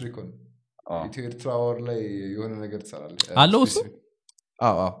Ghost Recon ኢትዮ ኤርትራ ወር ላይ የሆነ ነገር ትሰራለህ አለው እሱ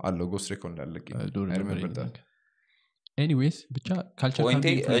አለው Ghost Recon አለቀ anyways ብቻ ካልቸር ፖይንት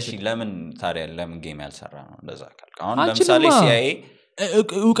እሺ ለምን ጌም ያልሰራ ነው እንደዛ ካልክ አሁን ለምሳሌ CIA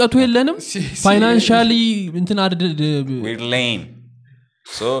እውቀቱ የለንም ፋይናንሻሊ እንትን we're lame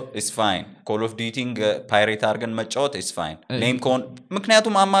so it's fine call of duty pirate አርገን መጫወት is fine lame ኮን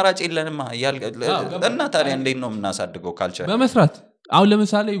ምክንያቱም አማራጭ የለንም እና ታዲያ እንዴት ነው የምናሳድገው ካልቸር በመስራት አሁን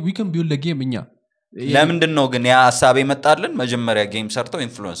ለምሳሌ we can build a game እኛ ለምንድን ነው ግን ያ ሐሳብ የመጣልን መጀመሪያ ጌም ሰርተው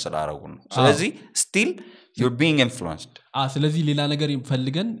ኢንፍሉዌንስ ስላደረጉ ነው ስለዚህ still you're being influenced ስለዚህ ሌላ ነገር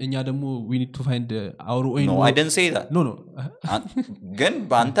ፈልገን እኛ ደግሞ we need to find our own no I didn't say that no ግን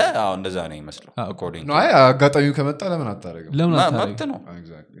ባንተ እንደዛ ነው ይመስለው according no አጋጣሚው ከመጣ ለምን አታረጋም መብት ነው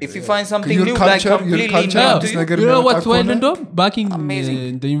if you find something new like completely you know what when ndo back in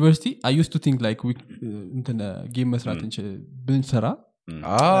the university I used to think like we እንትን ጌም መስራት ብንሰራ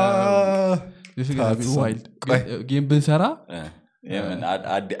this is gonna be wild ጌም ብንሰራ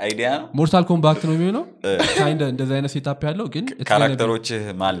አይዲያ ሞርታል ኮምባክት ነው የሚሆነው kind እንደዛ አይነት ሴታፕ ያለው ግን ካራክተሮች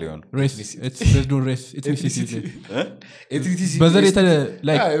ማን ሊሆን it's based on race ethnicity በዘር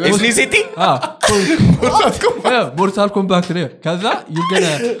like ethnicity ሞርታል ኮምባክት ነው ከዛ ይገና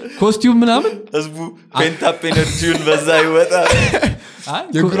ኮስቲዩም ምናምን ህዝቡ ፔንታፕ ኤነርጂውን በዛ ይወጣ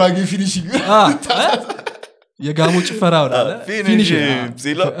የጉራጌ ፊኒሺንግ የጋሞ ጭፈራው ነው ፊኒሺንግ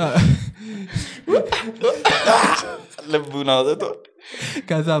ሲሎ ለቡና ወጣ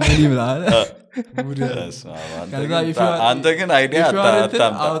ከዛ ምን ይብላል ከዛ አንተ ግን አይዲያ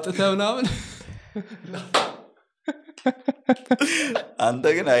አውጥተውናውን አንተ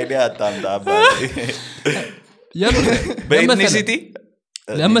ግን አይዲያ አታምጣ አባቴ በኢትኒሲቲ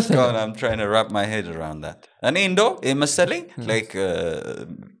ለምሳሌ I'm trying to wrap my head around that እኔ እንደው የመሰለኝ like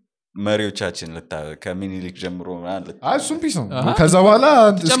መሪዎቻችን ከሚኒሊክ ጀምሮ ማለት እሱም ፒስ ነው ከዛ በኋላ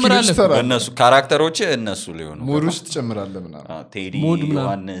እነሱ ካራክተሮች እነሱ ሊሆኑ ሞድ ውስጥ ጨምራለህ ምናምን ቴዲ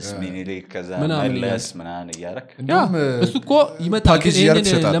ዮሐንስ ሚኒሊክ ከዛ መለስ ምናምን እያረክ እሱ እኮ ይመጣል ግን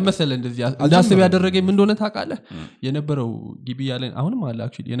ለምሳሌ እንደዚህ እንዳስብ ያደረገኝ ምን እንደሆነ ታውቃለህ የነበረው ግቢ ያለን አሁንም አለ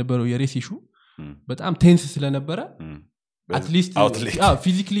actually የነበረው የሬስ ኢሹ በጣም ቴንስ ስለነበረ at least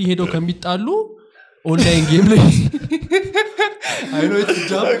physically ሄደው ከሚጣሉ ኦንላይን ጌም ላይ I know it's a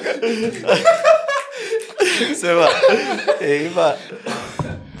job ሰባ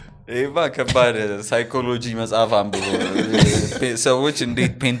ኤቫ ከባድ ሳይኮሎጂ መጽሐፍ አንብቦ ሰዎች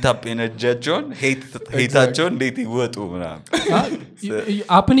እንዴት ፔንታፕ ኤነርጂያቸውን ሄታቸውን እንዴት ይወጡ ምናምን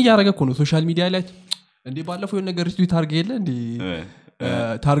አፕን እያደረገ እኮ ነው ሶሻል ሚዲያ ላይ እንዴ ባለፈው የሆነ ነገር ስዊት አርገ የለ እንዴ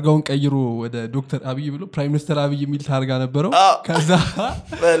ታርጋውን ቀይሮ ወደ ዶክተር አብይ ብሎ ፕራይም ሚኒስተር አብይ የሚል ታርጋ ነበረው ከዛ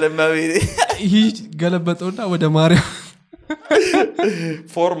በለማቤት ይሄ ገለበጠውና ወደ ማርያም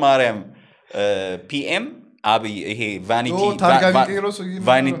ፎር ማርያም ፒኤም አብይ ይሄ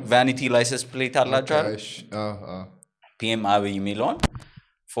ቫኒቲ ላይሰንስ ፕሌት አላቸው አይደል ፒኤም አብይ የሚለውን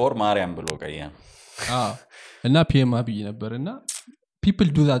ፎር ማርያም ብሎ ቀየ እና ፒኤም አብይ ነበርና people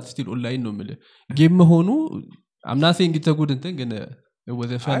do that still online ነው ማለት ጌም መሆኑ I'm not saying it's a good thing ግን it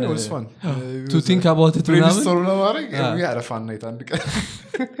was a fun to think about it we had a fun night አንድ ቀን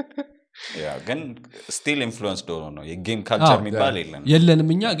ግን still influenced ነው የጌም ካልቸር የሚባል የለንም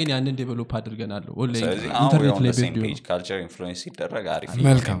እኛ ግን ያንን ዴቨሎፕ አድርገናል ኦንላይን ኢንተርኔት ላይ ፔጅ ካልቸር ኢንፍሉዌንስ ይደረግ አሪፍ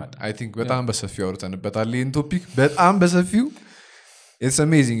መልካም I think በጣም በሰፊው አውርተንበታል ይሄን ቶፒክ በጣም በሰፊው it's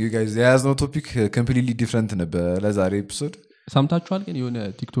amazing you guys there's no topic completely different ነበር ለዛሬ ኤፒሶድ ሰምታችኋል ግን የሆነ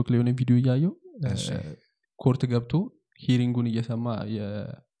ቲክቶክ ላይ የሆነ ቪዲዮ ያያየው ኮርት ገብቶ ሂሪንጉን እየሰማ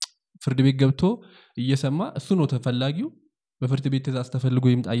የፍርድ ቤት ገብቶ እየሰማ እሱ ነው ተፈላጊው በፍርድ ቤት ተዛዝ ተፈልጎ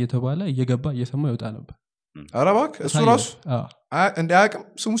ይምጣ እየተባለ እየገባ እየሰማ ይወጣ ነበር አረባክ እሱ ራሱ እንደ አቅም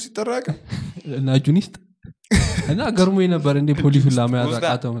ስሙ ሲጠራቅ እና ጁኒስት እና ገርሞኝ ነበር እንደ ፖሊሱን ለማያዝ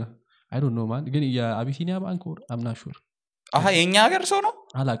አቃተው I don't know man ግን የአቢሲኒያ ባንክ ወር I'm not sure የኛ ሀገር ሰው ነው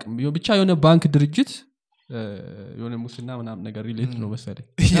አላቅም ብቻ የሆነ ባንክ ድርጅት የሆነ ሙስና ምናምን ነገር ሪሌት ነው መሰለኝ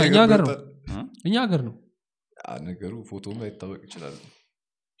እኛ ሀገር ነው ነገሩ ፎቶም ላይ ታወቅ ይችላል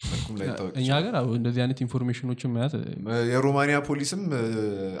እኛ ሀገር እንደዚህ አይነት ኢንፎርሜሽኖችን መያዝ የሮማኒያ ፖሊስም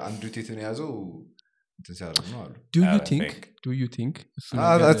አንዱ ቴትን ያዘው እንትን ሲያደርግ ነው አሉ do you think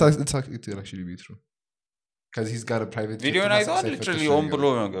it's actually be true cuz he's got a private video and I thought literally on ብሎ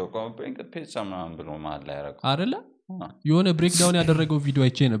ነው bring a pizza man ብሎ ማለት ላይ ያደረገው አይደለ የሆነ ብሬክዳውን ያደረገው ቪዲዮ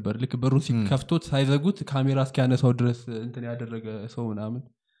አይቼ ነበር ልክ በሩን ሲከፍቶት ሳይዘጉት ካሜራ እስኪያነሳው ድረስ እንትን ያደረገ ሰው ምናምን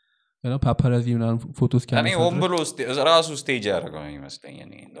እና ፓፓራዚ ምናምን ፎቶ እስኪያነሳው እኔ on ብሎ ራሱ ስቴጅ ያደረገው ይመስለኝ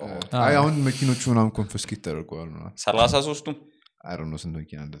እኔ አይ አሁን መኪኖቹ ምናምን ኮንፊስኬት ተደርገዋል ነው 33ቱም I don't know ስንት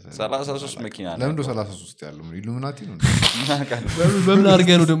መኪና እንደዛ 33 መኪና ነው ለምን 33 ያለው ኢሉሚናቲ ነው በምን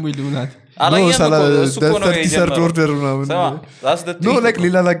አድርገህ ነው ደግሞ ኢሉሚናቲ እሱ እኮ ነው የጀመረው ኦርደር ምናምን no like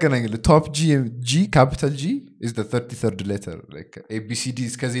ሌላ ላገናኝልህ top G capital G is the 33rd letter like ABCD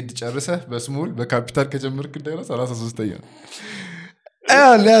እስከ Z ጨርሰህ በስሞል በካፒታል ከጀመርክ እንደገና 33ኛ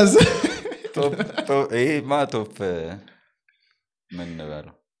ለያዝ ቶፕ ቶፕ ምን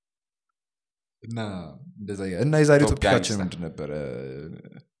ነው እና እንደዛ እና የዛሬው ቶፒካችን ምንድን ነበር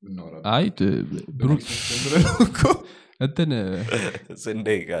እናወራለን አይ ብሩክ እንትን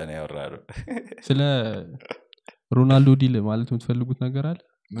ስንዴጋ ነው ያወራነው ስለ ሮናልዶ ዲል ማለት የምትፈልጉት ነገር አለ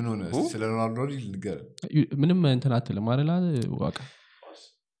ምን ሆነ ስለ ሮናልዶ ዲል ንገር ምንም እንትን አትልም አይደል ዋቃ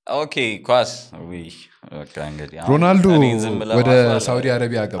ኦኬ ኳስ ወይ በቃ እንግዲህ ሮናልዶ ወደ ሳውዲ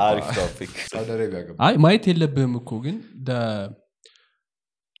አረቢያ ገባ አሪፍ ቶፒክ ሳውዲ አረቢያ ገባ አይ ማየት የለብህም እኮ ግን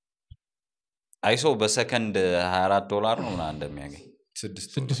አይሶ በሰከንድ $24 ነው እና እንደሚያገኝ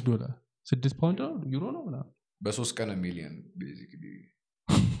 $6 6 ፓውንድ ነው ዩሮ ነው እና በ3 ቀን ሚሊዮን ቤዚክሊ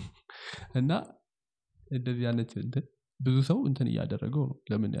እና እንደዚህ አይነት እንትን ብዙ ሰው እንትን ያደረገው ነው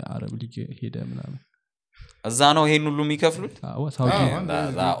ለምን አረብ ሊግ ሄደ ምናምን እዛ ነው ይሄን ሁሉ የሚከፍሉት ሳውዲ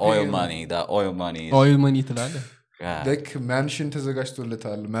ኦይል ማኒ ትላለ like ማንሽን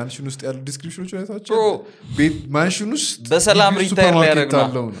ተዘጋጅቶለታል ማንሽን ውስጥ ያሉ ዲስክሪፕሽኖች አይታችሁ ቤት ማንሽን ውስጥ በሰላም ሪታየር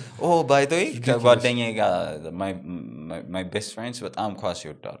ያደርጋሉ by the way ከጓደኛዬ ጋር my best friends በጣም ኳስ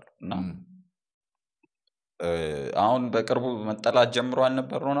ይወዳሉ እና አሁን በቅርቡ መጠላት ጀምሯል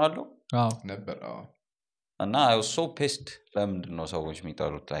ነበር ሮናልዶ ነበር እና I was so pissed ለምንድን ነው ሰዎች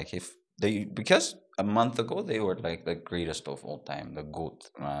የሚጠሉት like if they because a month ago they were like the greatest of all time the goat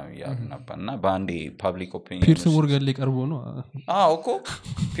እና ባንዲ public opinion ፒርስ ሞርጋን ላይ ቀርቦ ነው እኮ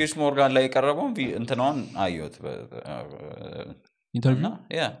ፒርስ ሞርጋን ላይ ቀርቦ እንትናውን አየሁት ኢንተርቪው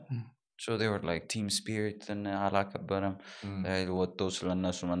so they were like team spirit and አላከበረም ወጥቶ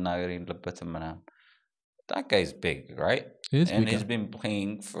ስለነሱ መናገር የለበትም ምናምን that guy is big right and he's been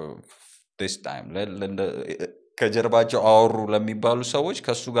playing for this time ከጀርባቸው አወሩ ለሚባሉ ሰዎች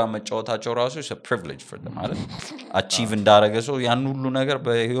ከሱ ጋር መጫወታቸው ራሱ is a privilege for them ማለት achieve እንዳረገ ሰው ያን ሁሉ ነገር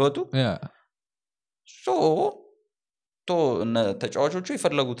በህይወቱ so ተጫዋቾቹ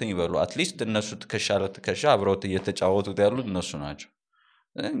ይፈልጉትን ይበሉ at least እነሱ ተከሻለ አብረውት እየተጫወቱት ያሉት እነሱ ናቸው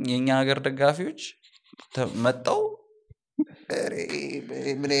የኛ ሀገር ደጋፊዎች መጣው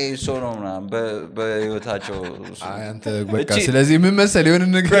ምን ሰው ነው ምናምን በህይወታቸው አንተ በቃ ስለዚህ ምን መሰል የሆነ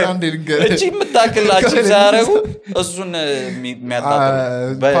ነገር አንዴ ልንገር እቺ የምታክላችሁ ሳያረጉ እሱን የሚያጣጥሩ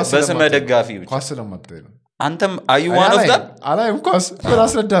በስመ ደጋፊዎች ኳስ ለማጥተው ነው አንተም are you one of them አላይም ኳስ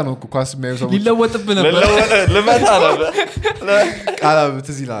በራስረዳ ነው ኳስ የሚያዩ ሰዎች ሊለወጥብህ ነበር ልመታ ነበር ቃላ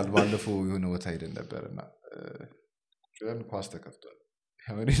ትዝ ይላል ባለፈው የሆነ ቦታ ሄደን ነበርና ኳስ ተከፍቷል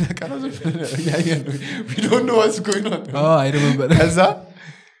ያመሪና ካናዞች ያያሉ we don't know what's going on I remember ከዛ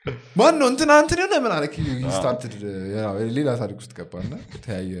ማን ነው እንትና ነው ምን አለክ you started ሌላ ታሪክ ውስጥ ገባና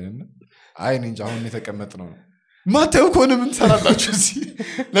ተያየንና አይ እንጃ አሁን የተቀመጥ ነው ማታው ኮነ ምን ሰራላችሁ እዚህ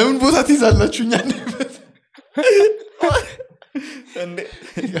ለምን ቦታ ትይዛላችሁ እኛ ነበት እንዴ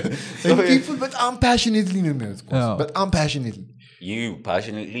people በጣም passionately ነው የሚያዩት በጣም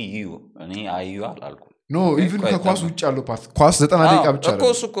passionately you እኔ አዩ አላልኩ no even ከኳስ ውጭ ያለው ፓርት ኳስ 90 ደቂቃ ብቻ ነው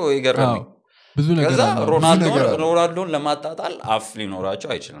እኮ ይገርመኝ ብዙ ነገር አለ ሮናልዶን ለማጣጣል አፍ ሊኖራቸው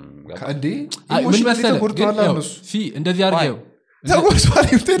አይችልም እንዴ ምን መሰለህ እንደዚህ አድርገው ተጎርቷል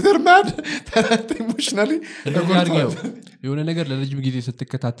ኢንተርማድ ኢሞሽናሊ ተጎርቷል የሆነ ነገር ለረጅም ጊዜ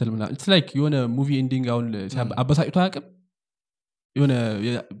ስትከታተል ምናምን it's like የሆነ ሙቪ ኤንዲንግ አሁን አበሳጭቶ አያውቅም የሆነ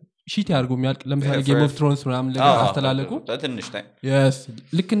ሺት ያርጉ የሚያልቅ ለምሳሌ ጌም ኦፍ ትሮንስ ምናምን ነገር አስተላለቁ ለትንሽ ታይም yes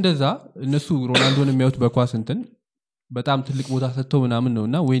ልክ እንደዛ እነሱ ሮናልዶን የሚያዩት በኳስ እንትን በጣም ትልቅ ቦታ ሰጥተው ምናምን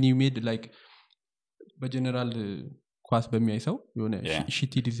ነውና when you made like በጀነራል ኳስ በሚያይ ሰው የሆነ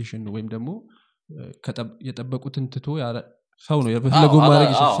ሺቲ ዲሲዥን ወይም ደግሞ የጠበቁትን ትቶ ሰው ነው የፈለገው ማድረግ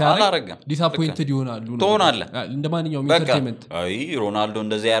ይችላል ዲስአፖይንትድ ይሆናሉ ትሆናለህ እንደማንኛውም ኢንተርቴይንመንት አይ ሮናልዶ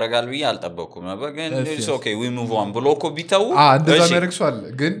እንደዚህ ያደርጋል ብዬ አልጠበቅኩም ነበር ግን it's okay we move on ብሎ እኮ ቢተው እንደዛ ያደርግሷል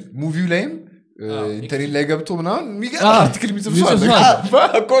ግን ሙቪው ላይም ኢንተርኔት ላይ ገብቶ ምናምን የሚገርም አርቲክል የሚጽፍሷል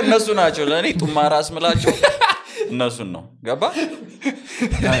እኮ እነሱ ናቸው ለኔ ጡማራ አስምላቸው እነሱን ነው ገባ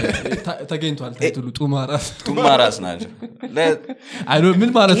ተገኝቷል ታይትሉ ጡማራስ ናቸው አይ ዶንት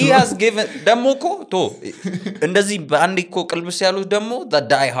ምን ማለት ነው he has given ደሞኮ ቶ እንደዚህ በአንድ እኮ ቅልብስ ያሉት ደግሞ the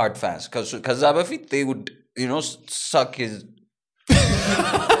die hard fans ከዛ በፊት they would you know suck his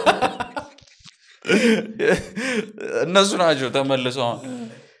እነሱ ናቸው ተመልሰው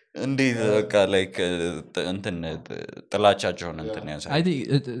እንዴት በቃ ላይክ እንትን ጥላቻቸውን እንትን ያሳይ አይ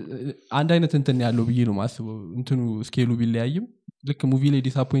አንድ አይነት እንትን ያለው ብዬ ነው ማስበው እንትኑ ስኬሉ ቢለያይም ልክ ሙቪ ላይ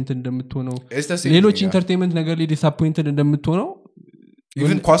ዲስአፖይንትድ እንደምትሆነው ሌሎች ኢንተርቴይንመንት ነገር ላይ ዲስአፖይንትድ እንደምትሆነው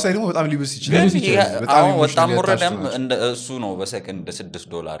ኢቭን ኳስ ላይ ደግሞ በጣም ሊበስ ይችላል በጣም ወረደም እሱ ነው በሰከንድ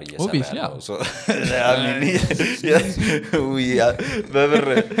 $6 እየሰራ ሶ I mean በብር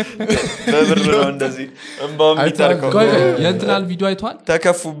ነው እንደዚህ እንባው የሚታርከው የእንትናል ቪዲዮ አይቷል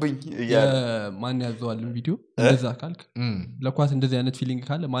ተከፉብኝ ማን ያዘዋል ቪዲዮ እንደዛ ካልክ ለኳስ እንደዚህ አይነት ፊሊንግ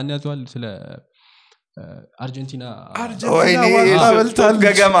ካለ ማን ያዘዋል ስለ አርጀንቲና ታበልታል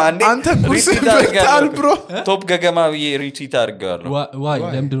ገገማ አንተ ቁርስ በልታል ብሮ ቶፕ ገገማ ሪትዊት አድርጋለሁ why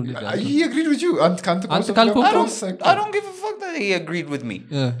ለምንድን ነው he agreed with you አንተ ካልከው I don't give a fuck that he agreed with me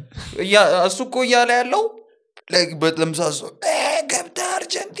እሱ እኮ እያለ ያለው like በለምሳሶ ገብታ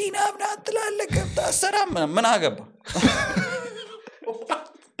አርጀንቲና ምናምን ትላለህ ገብታ አሰራም ምን አገባ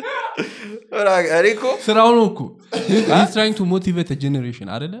አሪኮ ስራው ነው እኮ he's trying to motivate a generation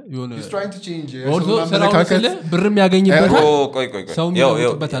አይደለ የሆነ he's trying to change ስለ ብርም ያገኝበታል ቆይ ሰው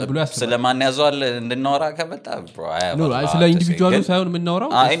የሚያወጣበታል ብሎ ያስባል ስለማን ያዘዋል እንድናወራ ከመጣ bro ስለ ኢንዲቪጁዋሉ ሳይሆን የምናወራው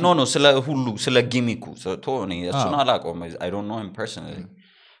አይ ኖ ስለ ሁሉ ስለ ጊሚኩ ቶኒ እሱን አላውቀውም I don't know him personally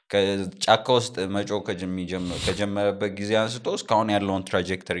ከጫካ ውስጥ መጮ ከጀመረበት ጊዜ አንስቶ እስካሁን ያለውን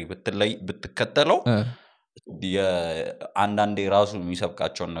ትራጀክተሪ ብትከተለው የአንዳንዴ ራሱ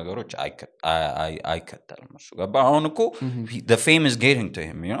የሚሰብካቸውን ነገሮች አይከተልም እሱ ገባ አሁን እኮ the fame is getting to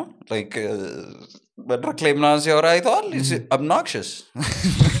him you know like በድረክ ላይ ምናምን ሲያወራ አይተዋል it's obnoxious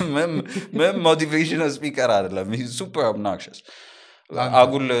motivational speaker አይደለም he's super obnoxious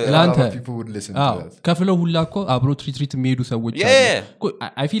አጉል people would listen to that ከፍለው ሁላ እኮ አብሮ ትሪት የሚሄዱ ሰዎች አሉ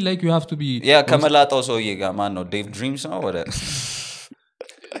I feel like you have to be ከመላጣው ሰውዬ ጋር ማን ነው ዴቭ ድሪምስ ነው ወደ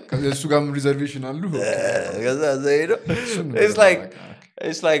ከሱ ጋር ሪዘርቬሽን አሉ ከዛ ዘይዶ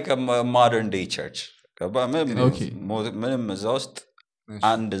it's like a modern day church ገባ ምንም እዛ ውስጥ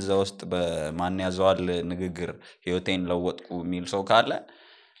አንድ እዛ ውስጥ በማን ያዘዋል ንግግር ህይወቴን ለወጥኩ የሚል ሰው ካለ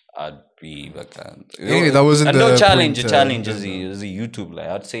አቢ በቃ እንደው ቻሌንጅ እዚህ ዩቲዩብ ላይ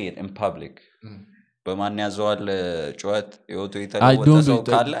I'd say it in public በማን ያዘዋል ጩኸት ህይወቱ የተለወጠ ሰው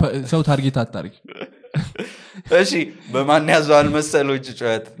ካለ ሰው ታርጌት አታርጊ እሺ በማን ያዘዋል መሰሎች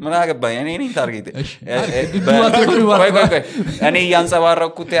ጩኸት ምን አገባኝ እኔ ነኝ ታርጌት እኔ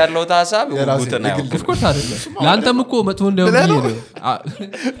ያንጸባረኩት ያለው ሐሳብ ጉጉት ነው ኦፍኮርስ አይደለም ላንተም እኮ መጥቶ እንደው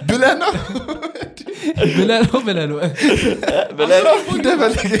ብለህ ነው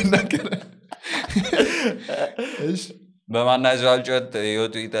እንደፈለገ ይናገር እሺ በማን ያዘዋል ጩኸት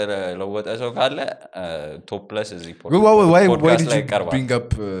ህይወቱ የተለወጠ ሰው ካለ ቶፕ ፕለስ እዚህ ፖድካስት ላይ ቀርቧል bring up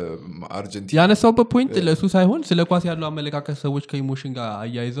Argentina ያነሳውበት ፖይንት ለሱ ሳይሆን ስለ ኳስ ያለው አመለካከት ሰዎች ከኢሞሽን ጋር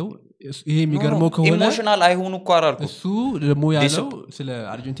አያይዘው ይሄ የሚገርመው ከሆነ ኢሞሽናል አይሆኑ እኮ አራልኩ እሱ ደግሞ ያለው ስለ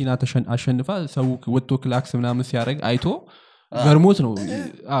አርጀንቲና አሸንፋ ሰው ወጥቶ ክላክስ ምናምን ሲያደርግ አይቶ ገርሞት ነው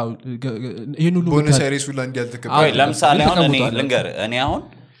አው ይሄን ሁሉ ቦነስ አይሬስ ሁላ እንዲያልተከበረ ለምሳሌ አሁን እኔ ልንገር እኔ አሁን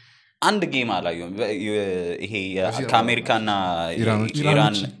አንድ ጌም አላየሁም ይሄ ከአሜሪካና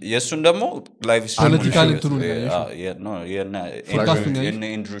ኢራን የሱን ደግሞ ላይቭ ስትሪም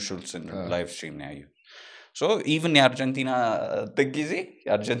ኢንድሩ ሹልስን ላይቭ ስትሪም ነው ያየው so even የአርጀንቲና ጊዜ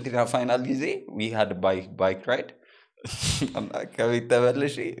የአርጀንቲና ፋይናል ጊዜ we had bike ride ከቤት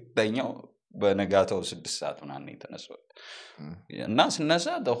ተመልሼ ተኛው በነጋታው 6 ሰዓት ምናምን የተነሳው እና ስነሳ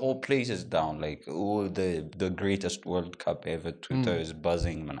the whole place is down like the greatest world cup ever Twitter is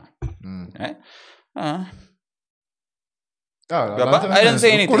buzzing ምናምን I didn't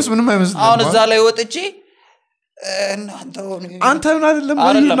say anything ምንም አይመስልም አሁን እዛ ላይ ወጥቼ አንተ ምን አይደለም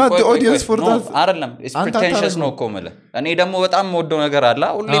not the audience for that አይደለም it's pretentious ነው እኮ ማለት እኔ ደግሞ በጣም ወደው ነገር አለ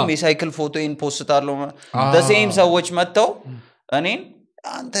ሁሌም የሳይክል ፎቶዬን ፖስታለሁ the same ሰዎች መተው እኔን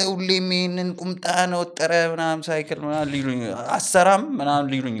አንተ ሁሌም ይሄንን ቁምጣ ነው ወጠረ ምናምን ሳይክል ምናምን ሊሉኝ አሰራም ምናምን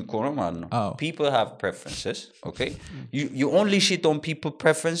ሊሉኝ እኮ ነው ማለት ነው people have preferences okay you only shit on people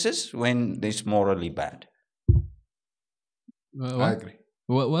preferences when it's morally bad I agree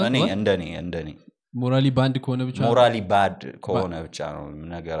እንደኔ ሞራሊ ባንድ ከሆነ ብቻ ሞራሊ ባድ ከሆነ ብቻ ነው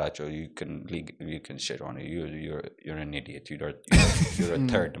ነገራቸው you can shit on it you're an idiot you're a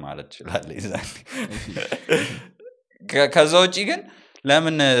third ማለት ይችላል ከዛ ውጪ ግን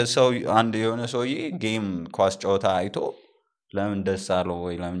ለምን ሰው አንድ የሆነ ሰውዬ ጌም ኳስ ጨዋታ አይቶ ለምን ደስ አለው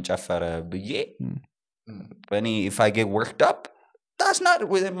ወይ ለምን ጨፈረ ብዬ if I get worked up that's not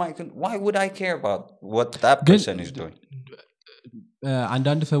within my why would I care about what that person is doing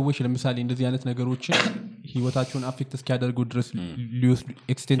አንዳንድ ሰዎች ለምሳሌ እንደዚህ አይነት ነገሮችን ህይወታቸውን አፌክት እስኪያደርጉ ድረስ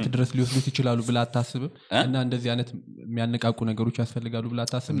ኤክስቴንት ድረስ ሊወስዱት ይችላሉ ብላ አታስብም እና እንደዚህ አይነት የሚያነቃቁ ነገሮች ያስፈልጋሉ ብላ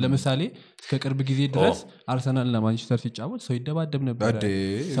አታስብም ለምሳሌ እስከ ቅርብ ጊዜ ድረስ አርሰናል እና ማንቸስተር ሲጫወት ሰው ይደባደብ ነበር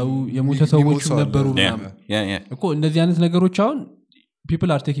ሰው የሞተ ሰዎች ነበሩ እኮ እንደዚህ አይነት ነገሮች አሁን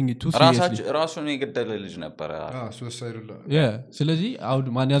people are taking it too seriously ራሱን የገደለ ልጅ ነበር suicide ስለዚህ አሁን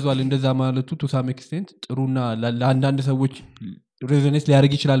ማን ያዟል እንደዛ ማለቱ to some extent ጥሩና ለአንዳንድ ሰዎች ሬዞኔት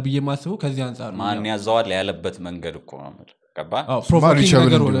ሊያደርግ ይችላል ብዬ ማስበው ከዚህ አንፃር ማን ያዟል ያለበት መንገድ እኮ ነው ገባ provoking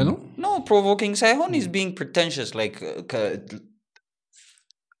ነገር ሆነ ነው no provoking ሳይሆን is being pretentious like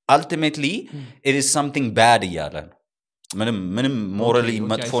ultimately it is something bad እያለ ነው ምንም morally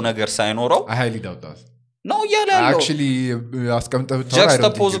መጥፎ ነገር ሳይኖረው I highly doubt that no ያላለው actually አስቀምጠው ተወራ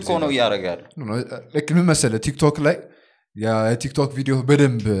juxtapose እኮ ነው ያረጋል like ምን መሰለ ቲክቶክ ላይ የቲክቶክ ቪዲዮ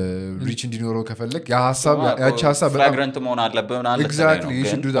በደንብ ሪች እንዲኖረው ከፈለክ ያ ሐሳብ ያቺ ሐሳብ ፍላግራንት መሆን አለበት ማለት ነው exactly you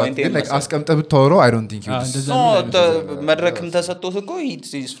should do that ግን like አስቀምጠው ብታወራው I don't think you መድረክም ተሰጥቶት እኮ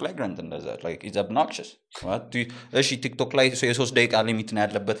is flagrant እንደዛ like it's obnoxious what እሺ ቲክቶክ ላይ የ3 ደቂቃ ሊሚት ነው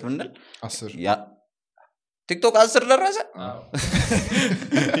ያለበት ብንል 10 ያ ቲክቶክ 10 ደረሰ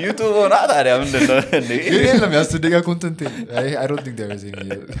ዩቲዩብ ሆነ ታዲያ ምንድነው እንዴ የለም ያስደጋ ኮንተንት I don't think there is any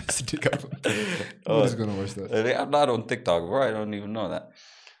ያስደጋ what is going to watch that I'm not on TikTok bro I don't even know that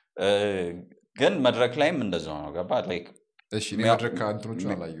ግን መድረክ ላይም እንደዛው ነው ገባ like እሺ መድረክ አንተኖቹ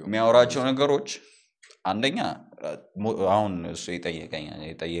አላየው የሚያወራቸው ነገሮች አንደኛ አሁን እሱ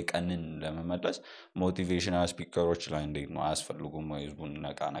የጠየቀንን ለመመለስ ሞቲቬሽናል ስፒከሮች ላይ እንዴት ነው አያስፈልጉም ወይ ህዝቡን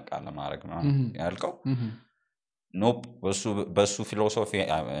ነቃ ለማድረግ ነው ያልከው ኖፕ በሱ ፊሎሶፊ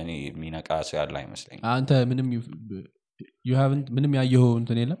እኔ ሚነቃ ሰው ያለ አይመስለኝም አንተ you haven't ምንም ያየው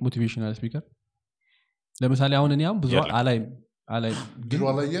እንትን የለም ሞቲቬሽናል ስፒከር ለምሳሌ አሁን እኔ ብዙ አላይም ድሮ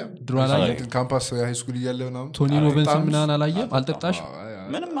አላየ ካምፓስ ሃይ ስኩል እያለ ነው ቶኒ ሮቢንስ ምናን አላየም አልጠጣሽ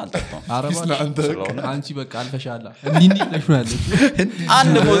ምንም አልጠጣም አንቺ በቃ አልፈሻላ እንዴ ለሽናለሽ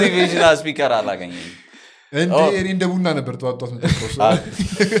አንድ ሞቲቬሽናል ስፒከር አላገኘኝ እኔ እንደ ቡና ነበር ተዋጣው ተጠቆሰው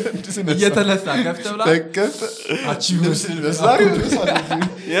እየተነሳ ከፍተብላ ተከፍ አቺቭስ ለዛሬ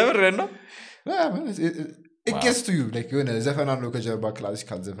የምር ነው it gets to you like የሆነ ዘፈን አለው ከጀርባ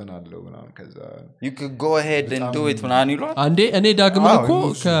ክላሲካል ዘፈን አለው ምናምን ከዛ you could go ahead and do it ምናምን ይሏል አንዴ እኔ ዳግም እኮ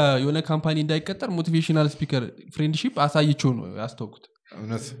ከየሆነ ካምፓኒ እንዳይቀጠር ሞቲቬሽናል ስፒከር ፍሬንድሺፕ አሳይቼው ነው ያስተውኩት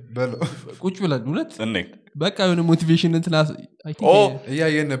እውነት በለው ቁጭ ብለን እውነት እንዴ በቃ የሆነ ሞቲቬሽን እንትና I think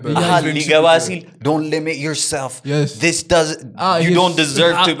ያየን ነበር ሊገባ ሲል don't limit yourself this does you don't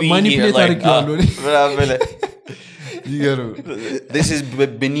deserve to be here like this is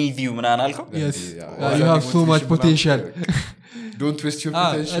beneath you ምናምን አልከው yes you have so much potential don't waste your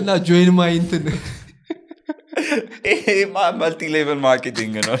potential እና join my እንትን multi level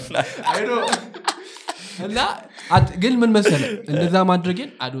marketing ነው I know እና ግን ምን መሰለ እንደዛ ማድረግን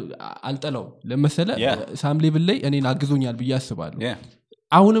አልጠላው ለመሰለ ሳም ሌቭል ላይ እኔን አግዞኛል ብዬ አስባለሁ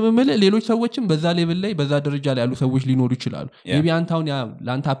አሁንም ምመለ ሌሎች ሰዎችም በዛ ሌቭል ላይ በዛ ደረጃ ላይ ያሉ ሰዎች ሊኖሩ ይችላሉ ሜቢ አንታውን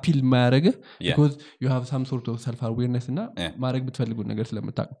ላንተ አፒል ማያረገ because you have some sort of self awareness እና ማድረግ ብትፈልጉ ነገር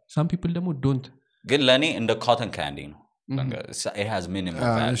ስለምታውቁ some people ደግሞ don't ግን ለኔ እንደ cotton candy ነው it has minimum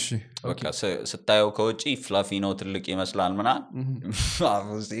value በቃ ስታየው ከውጪ fluffy ነው ትልቅ ይመስላል ምናምን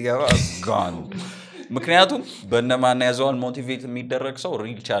ሲገባ gone ምክንያቱም በእነማን ያዘዋል ሞቲቬት የሚደረግ ሰው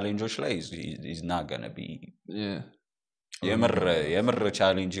ሪል ቻሌንጆች ላይ is not going to be የምር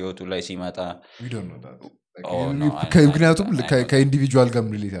ቻሌንጅ ህይወቱ ላይ ሲመጣ we don't know that ምክንያቱም ከኢንዲቪጁዋል ጋር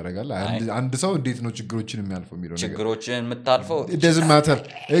ሪሌት ያደርጋል አንድ ሰው እንዴት ነው ችግሮችን የሚያልፈው የሚለው ነገር ችግሮችን የምታልፈው it doesn't matter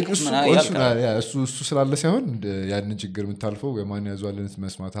እሱ ስላለ ሳይሆን ያንን ችግር የምታልፈው የማን ያዟልን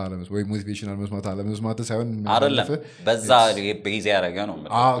መስማት አለመስ ወይ ሞቲቬሽናል መስማት አለመስማት ሳይሆን አይደለም በዛ ቤዝ ያደረገ ነው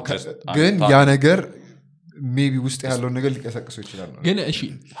ግን ያ ነገር ሜቢ ውስጥ ያለው ነገር ሊቀሰቅሰው ይችላል ግን እሺ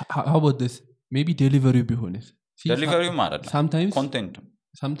how about this maybe delivery ቢሆንስ delivery ማለት sometimes content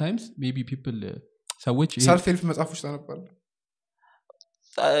sometimes maybe people ሰዎች self help መጽሐፎች ታነባሉ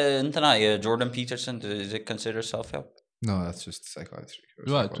እንትና የጆርዳን ፒተርሰን is it considered self help no that's just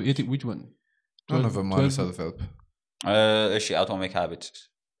psychiatry which one none of them are self help እሺ atomic habits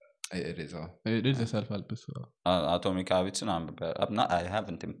it is a self help atomic habits I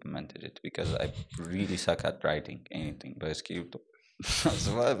haven't implemented it because I really suck at writing anything but script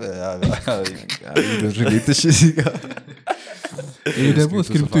ደግሞ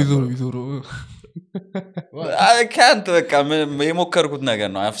ስክሪፕቱ ይዞ I can't በቃ የሞከርኩት ነገር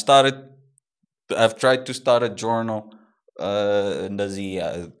ነው I've tried to start a journal እንደዚህ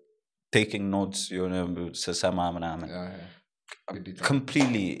taking notes የሆነ ሰማ ምናምን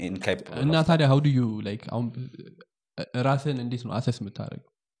completely incapable እና ታዲያ how do you like አሁን ራስን እንዴት ነው አሰስ የምታደርገው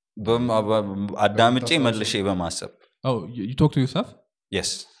አዳምጬ መልሼ በማሰብ oh you talk to yourself yes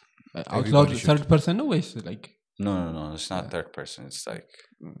out loud third person ነው ወይስ like no it's not third person it's like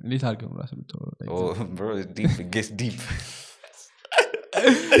እንዴት አድርገው ነው ራስን የምታወራው oh bro deep it gets deep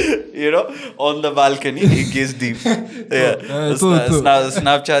you know on the balcony it gets deep yeah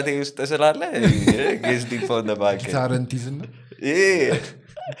snapchat used to selalle it gets deep on the balcony ታረንቲዝም yeah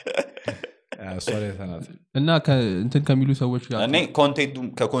ሶሪ ተናት እና እንትን ከሚሉ ሰዎች ጋር እኔ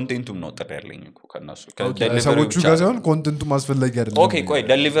ከኮንቴንቱም ነው ጥሪ ያለኝ እኮ ከነሱ ሰዎቹ ጋር ሳይሆን ኮንቴንቱ ማስፈላጊ አይደለም ኦኬ ቆይ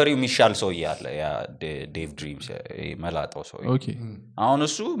ዴሊቨሪው የሚሻል ሰው ያለ ያ ዴቭ ድሪምስ መላጣው ሰው ኦኬ አሁን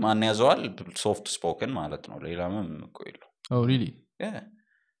እሱ ማን ያዘዋል ሶፍት ስፖከን ማለት ነው ሌላ ምንም እኮ የለው oh really yeah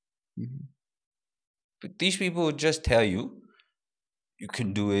but these people would just tell you you can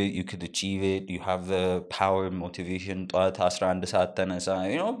do it you could achieve it you have the power motivation ጠዋት 11 ሰዓት ተነሳ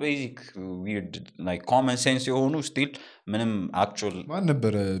you know basic weird like common sense የሆኑ still ምንም actual ማን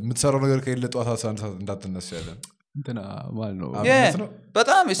ነበር የምትሰራው ነገር ከሌለ ጠዋት 11 ሰዓት እንዳትነሳ ያለ እንትና ማለት ነው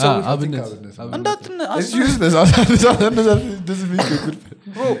በጣም ሰው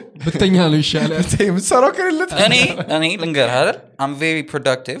ብተኛ ነው ይሻላል የምትሰራው ከሌለ እኔ ልንገርህ አይደል I'm very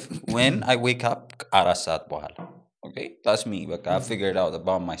productive when I wake up 4 ሰዓት በኋላ okay that's me but I figured out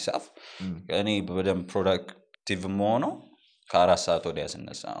about myself እኔ በደም productive መሆነው ከ4 ሰዓት ወዲያ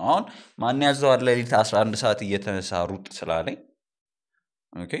ስነሳ አሁን ማን ያዘዋል ለሊት 11 ሰዓት እየተነሳ ሩጥ ስላለኝ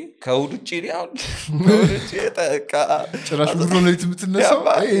okay ከውድጪ ያው ከውድጪ ተካ ጭራሽ ብሎ ለሊት የምትነሳው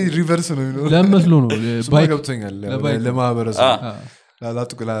ሪቨርስ ነው ነው ለመስሎ ነው ባይ ገብቶኛል ለማህበረሰብ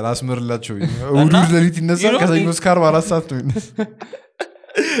ላላጥቁላ ላስመርላቸው ውዱ ለሊት ይነሳል ከሰኞ እስከ 44 ሰዓት ነው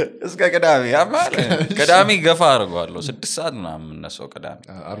እስከ ቅዳሜ ያማለ ቅዳሜ ገፋ አድርጓለሁ 6 ሰዓት ምናምን እነሰው ቅዳሜ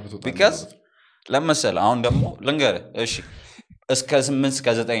because ለምሳሌ አሁን ደግሞ ልንገርህ እሺ እስከ 8 እስከ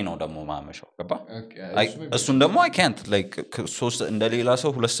 9 ነው ደግሞ ማመሻው ገባ እሱን ደግሞ I can't like 3 እንደሌላ ሰው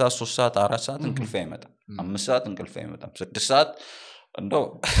 2 ሰዓት 3 ሰዓት 4 ሰዓት እንቅልፍ አይመጣም 5 ሰዓት እንቅልፍ አይመጣም 6 ሰዓት እንደው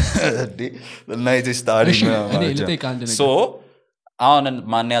the night is starting so አሁን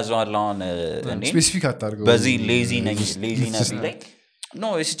ማን ያዘዋል አሁን እኔ ስፔሲፊክ አታርገው በዚህ ሌዚ ነኝ like no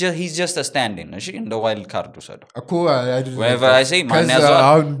it's just he's just a stand-in እሺ እንደ ዋይልድ ካርድ ወሰደው እኮ whenever I say ማን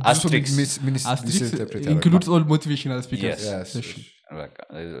ያዘዋል asterisk includes all motivational speakers በቃ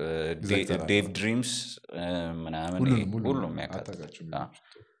ዴቭ ድሪምስ ምናምን ሁሉም ያካትታቸው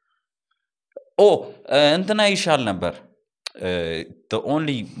እንትና ይሻል ነበር the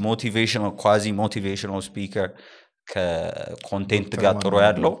only motivational quasi motivational speaker ከኮንቴንት ጋር ጥሩ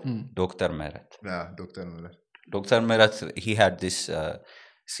ያለው ዶክተር ምህረት he had this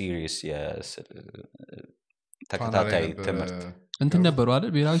series ተከታታይ ትምህርት እንትን ነበሩ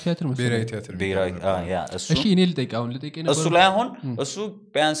አይደል ብሔራዊ ቲያትር ያ እሺ እኔ ልጠይቀው ነበር እሱ ላይ አሁን እሱ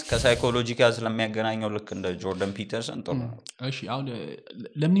ቢያንስ ከሳይኮሎጂ ጋር ስለሚያገናኘው ልክ እንደ ጆርዳን ፒተርሰን ጥሩ ነው እሺ አሁን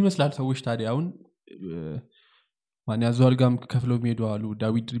ለምን ይመስላል ሰዎች ታዲያ አሁን ማን ያዘዋል ጋም ከፍለው የሚሄዱ አሉ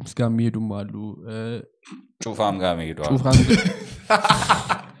ዳዊት ድሪምስ ጋር የሚሄዱም አሉ ጩፋም ጋር የሚሄዱ አሉ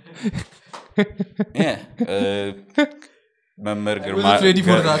መምህር ግርማ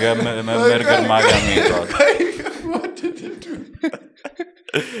ጋር የሚሄዱ አሉ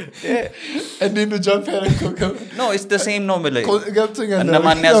and then the jump no it's the same normally እና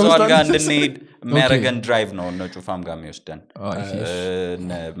ማን ያዘዋል ጋር እንድንሄድ የሚያረገን ድራይቭ ነው እነ ጩፋም ጋር የሚወስደን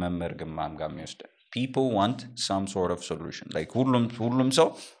እነ መምህር ግርማም ጋር የሚወስደን people want some sort of solution like ሁሉም ሰው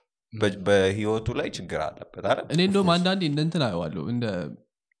በህይወቱ ላይ ችግር አለበት አይደል እኔ እንደውም አንዳንዴ እንትን አየዋለሁ እንደ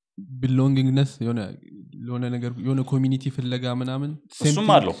belongingness የሆነ ነገር የሆነ ኮሚኒቲ ፍለጋ ምናምን እሱም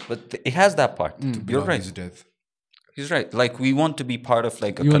አለው but it has that part you're right he's right like we want to be part of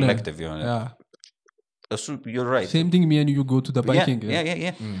like a collective yeah you're right same thing me and you go to the biking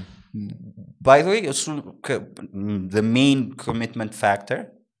yeah by the way the main commitment factor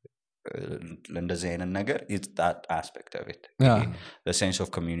እንደዚህ አይነት ነገር is that aspect of it the sense of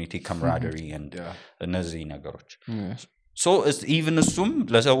community camaraderie and እነዚህ ነገሮች so it's even assume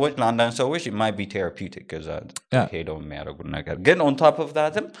ለሰዎች ለአንዳንድ ሰዎች it might be therapeutic cuz ሄደው የሚያደርጉት ነገር ግን on top of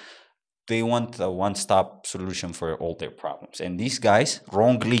that they want a one-stop solution for all their problems and these guys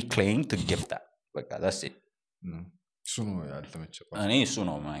wrongly claim to give that like that's it እሱ ነው ያልተመቸኝ እኔ እሱ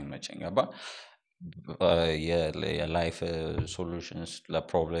ነው የማይመቸኝ ገባ የላይፍ ሶሉሽንስ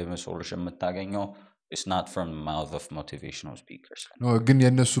ለፕሮብሌም ሶሉሽን የምታገኘው it's not from the mouth of motivational speakers no ግን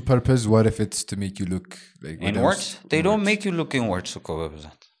የነሱ purpose what if it's to make you look like inwards they don't make you look inwards እኮ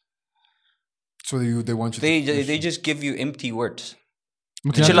በብዛት so they want you they just give you empty words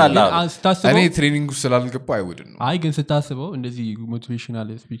እኔ ትሬኒንግ ውስጥ ስላልገባ አይወድን ነው አይ ግን ስታስበው እንደዚህ ሞቲቬሽናል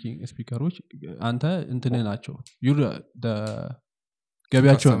ስፒከሮች አንተ እንትን ናቸው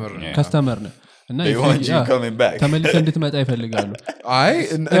ገቢያቸው ከስተመር ነው እና ተመልሰህ እንድትመጣ ይፈልጋሉ አይ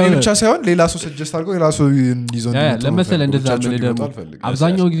እኔ ብቻ ሳይሆን ሌላ ሰው ሰጀስት አድርገው ሌላ ሰው ይዞ ለምሳሌ እንደዛ ምን ደግሞ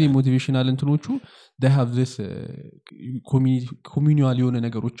አብዛኛው ጊዜ ሞቲቬሽናል እንትኖቹ they have this communal የሆነ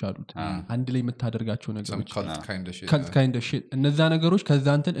ነገሮች አሉት አንድ ላይ የምታደርጋቸው ነገሮች cult kind of shit እነዛ ነገሮች ከዛ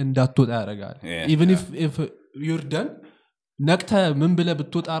እንትን እንዳትወጣ ያደርጋል even if you're done ነቅተ ምን ብለ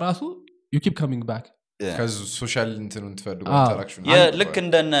ብትወጣ ራሱ you keep coming back ከዚ ሶሻል እንትኑን ተፈልገው ኢንተራክሽን ልክ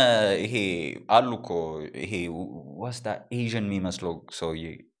እንደነ ይሄ አሉኮ ይሄ what's that Asian የሚመስለው ሰውዬ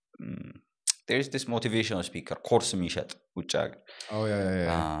there is this motivational speaker ኮርስ የሚሸጥ ውጭ ሀገር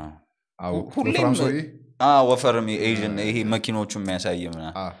ሁሌም ወፈርም Asian ይሄ መኪኖቹ የሚያሳየምና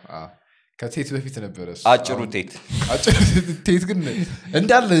ከቴት በፊት ነበር አጭሩ ቴት ግን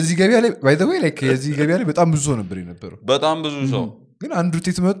እንዳለ እዚህ ገበያ ላይ by the way like እዚህ ገበያ ላይ በጣም ብዙ ሰው ነበር የነበረው በጣም ብዙ ሰው ግን አንዱ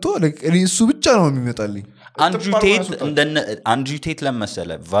ቴት መጥቶ እኔ እሱ ብቻ ነው የሚመጣልኝ አንዱ ቴት ለመሰለ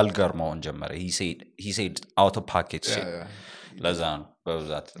ቫልጋር መሆን ጀመረ he said out of pocket shit ለዛ ነው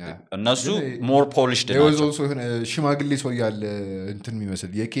በብዛት እነሱ more polished ናቸው there was also ሽማግሌ ሰው ያለ እንትን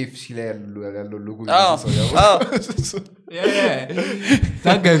የሚመስል የኬኤፍሲ ላይ ያለው ሎጎ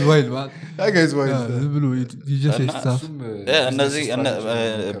that guy's wild ብሎ እነዚህ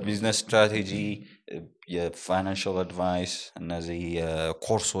ቢዝነስ ስትራቴጂ የፋይናንሻል አድቫይስ እነዚህ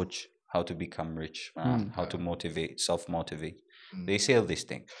ኮርሶች how to become rich how to motivate self motivate they sell this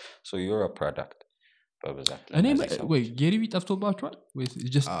thing so you're a product እኔ ወይ ጌሪቪ ጠፍቶባችኋል ወይ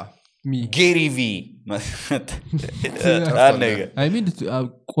just me ጌሪቪ I mean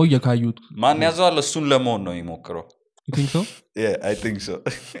ቆየ ካዩት ማን ያዘዋል እሱን ለመሆን ነው የሚሞክረው you think so yeah I think so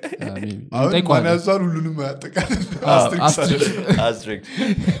ማን ያዘዋል ሁሉንም ያጠቃል አስትሪክ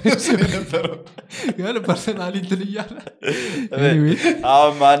ያለ ፐርሰናሊቲ ልያለ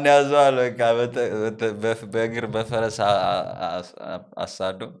ማን ያዘዋል በእግር በፈረስ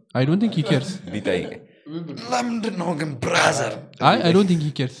አሳዶ I don't think he cares ቢጠይቅ ለምንድን ነው ግን ብራዘር I don't think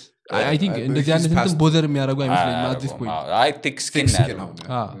he cares I think እንደዚህ አይነት እንትን ቦዘር የሚያደርጉ አይመስለኝም at this point I think skin ነው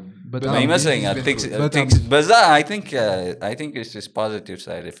በጣም ይመስለኛል በዛ I think it's just positive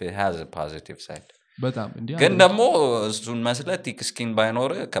side if it has a positive side በጣም እንዴ ግን ደግሞ እሱን መስለ ቲክ ስኪን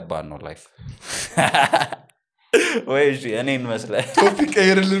ባይኖር ከባድ ነው ላይፍ ወይ እሺ እኔን መስለ ቶፒክ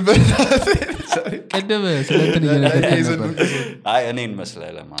ቀይርልን በእናት ቀደም ስለ እንትን እየነገርኩ አይ እኔን መስለ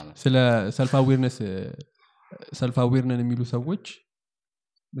ለማለት ስለ ሰልፍ አዌርነን የሚሉ ሰዎች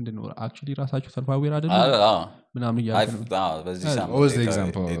ምንድነው actually ራሳቸው ሰልፍ አዌር አይደለም ምናምን ያያሉ በዚህ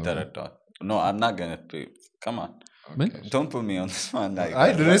ሳምንት የተረዳው no I'm not going to come on don't put me on this one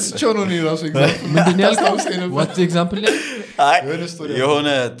አይ ድረስቸው ነው ራሱ ኤግዛምፕል ምንድነው ያልከው what's the example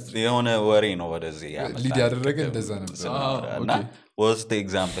የሆነ ወሬ ነው ወደዚህ ሊድ ያደረገ እንደዛ ነበር እና what's the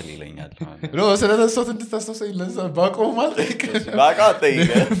example ይለኛል no ስለነሱት እንድታስተውሰኝ ለዛ ባቆም ማለት ባቃው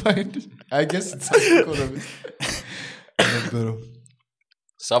ጠይቀ I guess it's ነበረው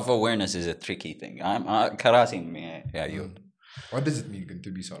self awareness is a tricky thing I'm karasing me what does it mean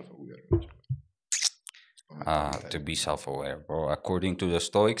to be self aware to be self aware bro according to the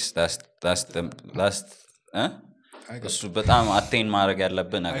Stoics that's the last እሱ በጣም አቴን ማድረግ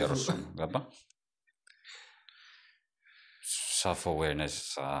ያለብን ነገር እሱ ገባ self awareness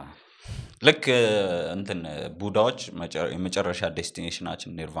ልክ እንትን ቡዳዎች የመጨረሻ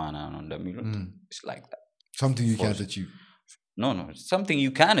ዴስቲኔሽናችን ኒርቫና ነው እንደሚሉ it's like that something you can't achieve no it's something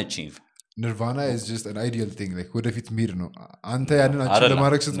you can achieve nirvana is just an ideal thing like ወደፊት ሚር ነው አንተ ያንን አቺቭ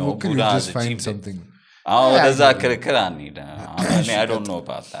ለማድረግ ስትሞክር you just find something ለዛ ክርክር አንሄድ I don't know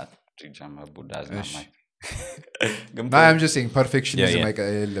about that ጀመር ቡዳዝ ነው I'm just saying perfectionism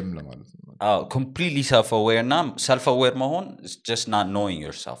የለም ለማለት ነው completely self aware እና self aware መሆን is just not knowing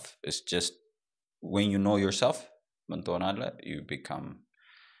yourself it's just when you know yourself ምን ትሆናለህ you become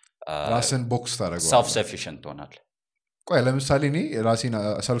ራስን ቦክስ ታደርገዋለህ self sufficient ትሆናለህ ቆይ ለምሳሌ እኔ ራሴን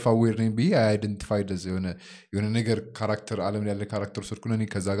self aware ነኝ ብዬ አይደንቲፋይድ የሆነ ነገር ካራክተር ዓለም ያለ ካራክተር ስርኩን እኔ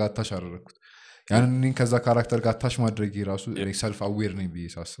ከዛ ጋር ታሻረረኩት ያንን እኔ ከዛ ካራክተር ጋር ታች ማድረግ ይራሱ self aware ነኝ ብዬ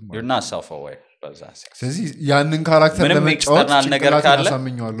ሳስብ you're not self aware ስለዚህ ያንን ካራክተር ለመጫወት ነገር ካለ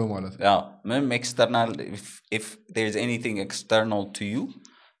ሳምኛለሁ ማለት ነው ምንም ኤክስተርናል if there's anything external to you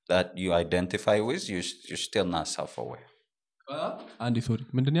that you identify with you're still not self aware አንዲ ሶሪ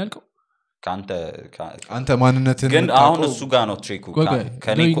ምንድነው ያልከው አንተ ማንነትን ግን አሁን እሱ ጋር ነው ትሪኩ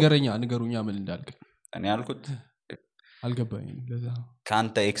ከኔ ንገሩኛ ምን እንዳልክ እኔ ያልኩት አልገባኝም ለዛ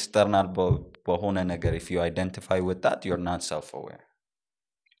ካንተ ኤክስተርናል በሆነ ነገር if you identify with that you're not self aware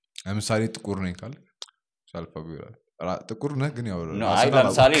ለምሳሌ ጥቁር ነኝ ካለ self aware ጥቁር ነህ ግን ያው አይ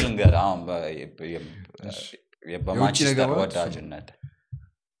ለምሳሌ ልንገር አሁን በማንቸስተር ወዳጅነት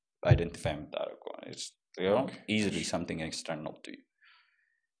አይደንቲፋይ የምታደርገው easily something external to you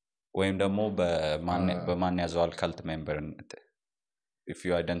ወይም ደግሞ በማን ያዘዋል ካልት ሜምበርነት if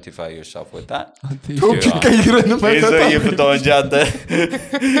you identify yourself with that ይቀይረን ማለት ነው ይፈታውንጃተ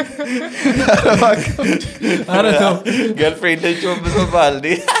አረተው girlfriend ጆብሶባል ዲ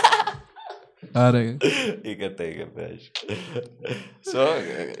አረ ይገባሽ so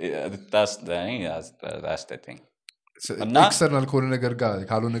that's the thing እና ኤክስተርናል ኮን ነገር ጋር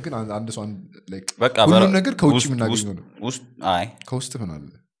ካልሆነ ግን አንድ ሰው ላይክ ሁሉም ነገር ከውጭ የምናገኘው ነው ውስጥ አይ ከውስጥ ሆናል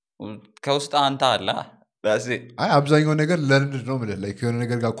ከውስጥ አንተ አለ አይ አብዛኛው ነገር ለምንድን ነው ማለት ላይክ የሆነ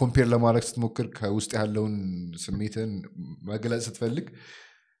ነገር ጋር ኮምፔር ለማድረግ ስትሞክር ከውስጥ ያለውን ስሜትን መግለጽ ስትፈልግ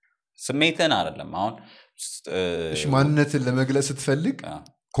ስሜትን አይደለም አሁን እሺ ማንነትን ለመግለጽ ስትፈልግ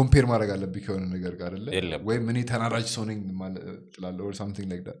ኮምፔር ማድረግ አለብህ ከሆነ ነገር ጋር አይደለ ወይ ምን ተናራጅ ሰው ነኝ ማለት ትላለህ or something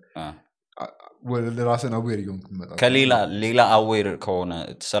like that ወደ ራስን አዌር ይሆንክ መጣ ከሌላ አዌር ከሆነ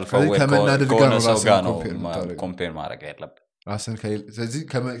ሰልፍ አዌር ከሆነ ሰው ጋር ነው ኮምፔር ማድረግ ያለብህ ራስን ስለዚህ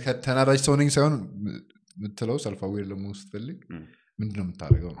ከተናራጅ ሰው ነኝ ሳይሆን ምትለው ሰልፍ አዌር ለመሆን ስትፈልግ ምንድነው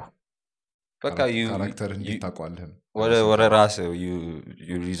የምታደርገው ነው በቃ ካራክተር እንድታቋልህ ወደ ራስ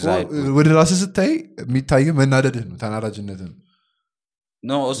you reside ወደ ራስ ስታይ የሚታየው መናደድህ ነው ተናራጅነትህ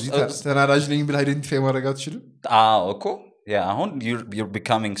ነው ተናራጅ ነኝ ብለህ አይደንቲፋይ ማድረግ አትችልም እኮ አሁን you're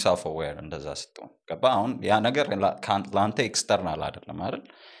becoming self aware እንደዛ ስትሆን ገባ አሁን ያ ነገር ላንተ ኤክስተርናል አይደለም አይደል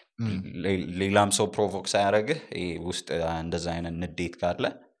ሌላም ሰው ፕሮቮክ ሳያደርግህ ውስጥ እንደዛ አይነት ንዴት ካለ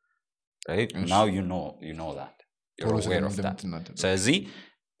right now you know that you're aware of that ስለዚህ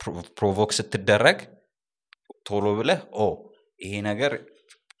ፕሮቮክ ስትደረግ ቶሎ ብለህ ይሄ ነገር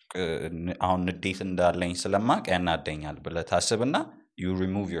አሁን ንዴት እንዳለኝ ስለማቅ ያናደኛል ብለህ ታስብና you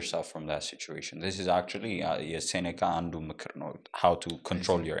remove yourself from that situation this is actually Seneca andu ምክር ነው how to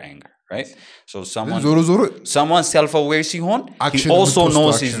control your anger right so someone self aware sihon he also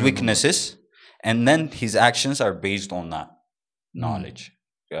knows his weaknesses and then his actions are based on that knowledge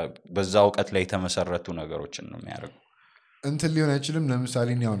በዛው ቀት ላይ ተመሰረቱ ነገሮችን ነው የሚያደርገው እንትን ሊሆን አይችልም ለምሳሌ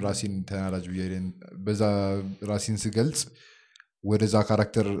ነው ራሲን ተናራጅ ብዬን በዛ ራሲን ስገልጽ ወደዛ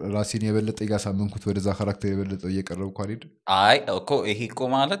ካራክተር ራሲን የበለጠ ያሳመንኩት ወደዛ ካራክተር የበለጠ እየቀረብኩ አይደል አይ እኮ ይሄ እኮ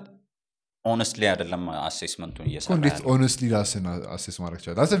ማለት honestly አይደለም አሴስመንቱን እየሰራ እንዴት honestly ራስን አሴስ ማድረግ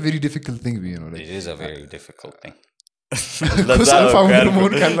ይችላል that's a very difficult thing you know it is a very difficult thing ለዛ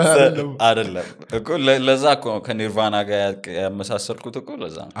ሆርሞን አይደለም እኮ ለዛ እኮ ከኒርቫና ጋር ያመሳሰልኩት እኮ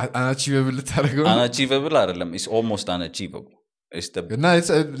ለዛ unachievable ታረጋው unachievable አይደለም it's almost unachievable it's the እና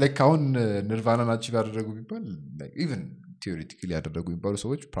it's like አሁን ኒርቫና achieve ያደረጉ ቢባል like even theoretically ያደረጉ ቢባሉ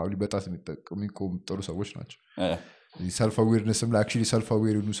ሰዎች probably በጣም የሚቆጠሩ ሰዎች ናቸው self awareness ላይ actually self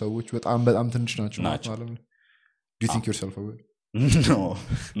aware የሆኑ ሰዎች በጣም ትንሽ ናቸው ማለት ነው do you think you're self aware no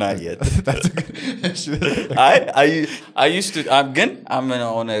not yet I used to I'm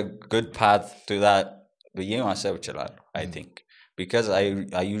on a good path to that ብዬ ማሰብ እችላለሁ I think because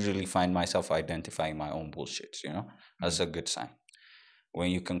I usually find myself identifying my own bullshit you know that's a good sign when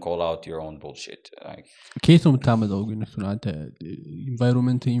you can call out your own bullshit like ከየት ነው የምታመጣው ግን እሱ አንተ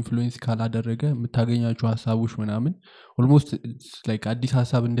environment influence ካላደረገ የምታገኛቸው ሐሳቦች ምናምን almost like አዲስ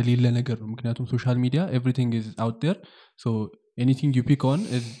ሐሳብ እንደሌለ ነገር ነው ምክንያቱም ሶሻል ሚዲያ everything is out there so anything you pick on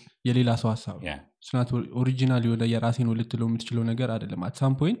is የሌላ ሰው ሐሳብ it's not original የሆነ የራሴ ነው ልትለው የምትችለው ነገር አይደለም at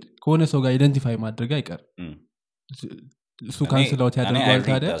some point ከሆነ ሰው ጋር identify ማድረግ አይቀር እሱ ካንስል አውት ያደርጋል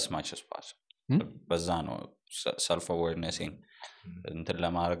ታዲያ as much as possible በዛ ነው self awareness እንትን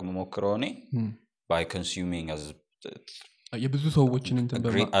ለማድረግ መሞክረው እኔ by consuming as የብዙ ሰዎችን እንትን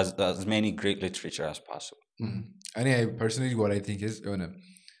as many great literature as possible እኔ personally what I think is የሆነ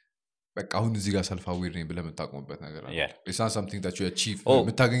በቃ አሁን እዚህ ጋር self aware ነኝ ብለህ የምታቆምበት ነገር አለ it's not something that you achieve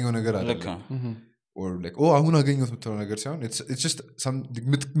የምታገኘው ነገር አይደለም or like አሁን አገኘሁት የምትለው ነገር ሳይሆን it's just some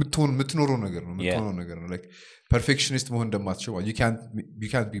የምትኖረው ነገር ነው like perfectionist መሆን እንደማትችል you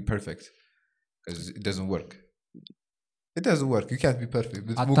can't be perfect because it doesn't work you can't be perfect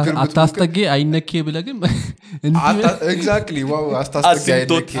አታስተጌ አይነኬ ብለግም exactly wow አታስተጌ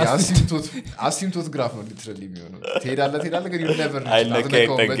አይነኬ አሲምቶት ግራፍ ነው literally የሚሆነው ትሄዳለህ ግን you never አይነኬ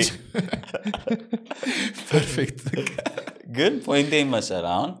perfect ግን ፖይንቴ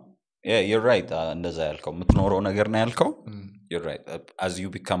መሰለህ አሁን you're right እንደዛ ያልከው የምትኖረው ነገር ነው ያልከው you're right as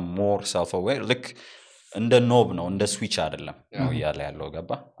you become more self aware like እንደ ኖብ ነው እንደ ስዊች አይደለም ነው ያለው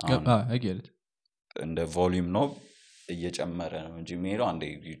ገባ I get it እንደ ቮሊዩም ኖብ እየጨመረ ነው እንጂ የሚሄደው አንዴ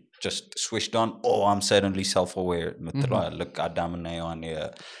just switched on I'm suddenly self aware ምትለው ልክ አዳምና ሔዋን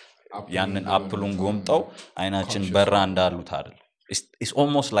ያንን አፕሉን ጎምጠው አይናችን በራ እንዳሉት አይደል it's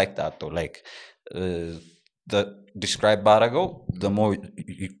almost like that though like the describe ባረገው the more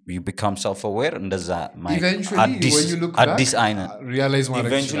you become self aware እንደዛ አዲስ አይነት realize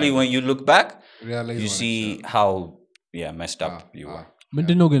ማድረግ eventually when you look back you see how messed up you were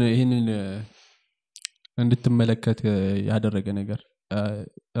ምንድነው ግን ይሄንን እንድትመለከት ያደረገ ነገር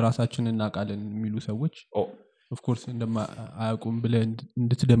ራሳችንን እናቃለን የሚሉ ሰዎች of course እንደማያውቁም ብለህ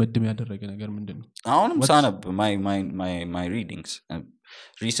እንድትደመድም ያደረገ ነገር ምንድነው አሁንም ሳነብ my readings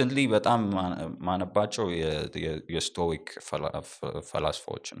recently በጣም ማነባቸው የስቶይክ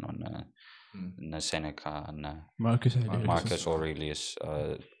ፈላስፎች ነው እነ ሴኔካ እና ማርከስ ኦሬሊየስ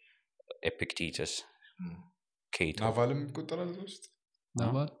ኤፒክቴተስ ኬቶ ናቫልም ይቆጠራል ውስጥ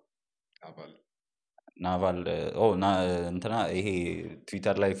ናቫል እንትና ይሄ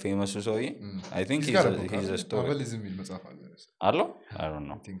ትዊተር ላይ ፌመስ ሰውዬ I think he's a story ናቫሊዝም የሚል መጽሐፍ አለ አለው I don't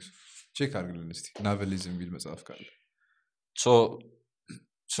know ቼክ አድርግልን እስቲ ናቫሊዝም የሚል መጽሐፍ ካለ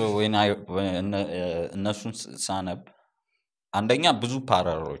so when እነሱን ሳነብ አንደኛ ብዙ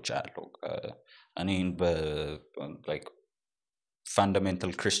ፓራሎች አለው እኔ like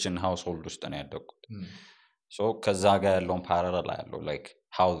fundamental Christian household ውስጥ ነው ያደግኩት so ከዛ ጋር ያለውን ፓራል አለው like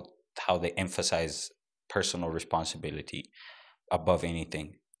how they emphasize personal responsibility above anything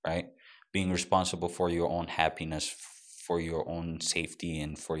right being responsible for your own happiness for your own safety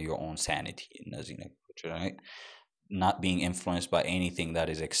and for your own sanity right not being influenced by anything that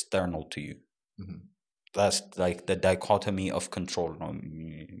is external to you that's like the dichotomy of control no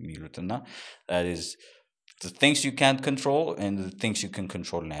milutna that is the things you can't control and the things you can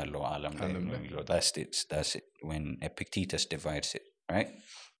control na lo alam that's it when Epictetus divides it right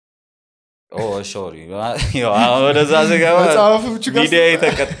oh sorry ወደዛ ዘገባ ሚዲያ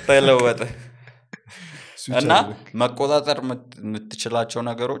የተከተለወጠ እና መቆጣጠር የምትችላቸው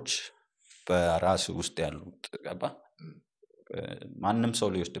ነገሮች በራስ ውስጥ ያሉት ገባ ማንንም ሰው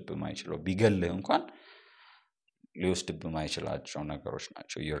ሊወስድብህ ማይችለው ቢገልህ እንኳን ሊወስድብህ ማይችላቸው ነገሮች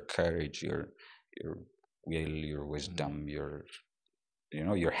ናቸው your courage your will your wisdom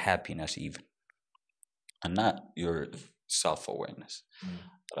your happiness even and not your self awareness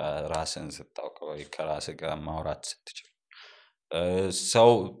ራስን ስታውቀው ከራስ ጋር ማውራት ስትችል ሰው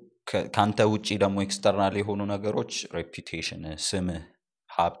ካንተ ውጪ ደግሞ ኤክስተርናል የሆኑ ነገሮች ሬፑቴሽን ስምህ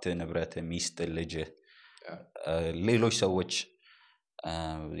ሀብት ንብረት ሚስት ልጅ ሌሎች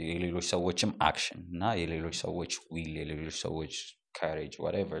ሰዎችም አክሽን እና የሌሎች ሰዎች ዊል የሌሎች ሰዎች ካሬጅ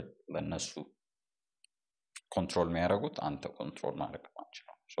whatever በእነሱ ኮንትሮል የሚያደርጉት አንተ ኮንትሮል ማድረግ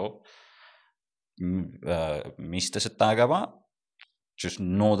ማችለው so ሚስት ስታገባ just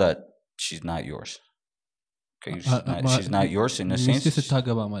know that she's not yours okay she's not yours in a sense ሚስት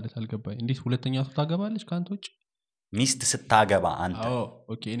ስታገባ ማለት አልገባኝ እንዴት ሁለተኛ ሰው ታገባለች ካንተ ውጪ ሚስት ስታገባ አንተ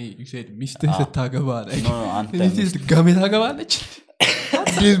ኦኬ እኔ you said ሚስት ስታገባ like no አንተ ሚስት ጋሜ ታገባለች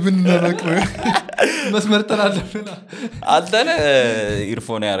እንዴት ብንነረቅ መስመር ተላለፈና አንተ ነህ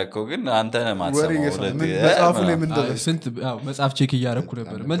ኢርፎን ያረከው ግን አንተ ነህ ማትሰማው መጽሐፉ ላይ ምን ደረሰ ስንት መጽሐፍ ቼክ እያረኩ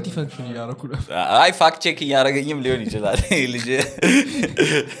ነበር መልቲ ፈንክሽን እያረኩ ነበር አይ ፋክት ቼክ እያረገኝም ሊሆን ይችላል ልጅ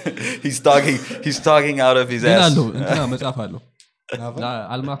he's talking out of his ass እንትና መጽሐፍ አለው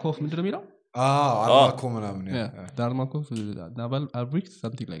አልማኮፍ ምንድነው የሚለው አልማኮ ምናምን አልማኮፍ ናቫል አብሪክት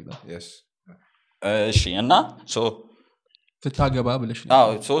something like that yes እሺ እና so ስታገባ ብለሽ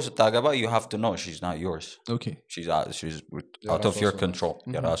so ስታገባ you have to know she's not yours okay she's out of your control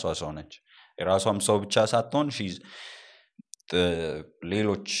የራሷ ሰው ነች የራሷም ሰው ብቻ ሳትሆን she's the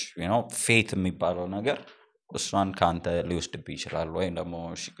ሌሎች fate የሚባለው ነገር እሷን ካንተ ሊወስድብህ ይችላል ወይ ደግሞ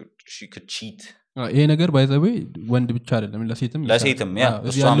she could cheat ይሄ ነገር by the way ወንድ ብቻ አይደለም ለሴትም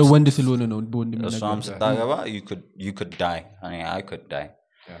ያለው ወንድ ስለሆነ ነው ወንድ የሚነገር እሷም ስታገባ you could die I could die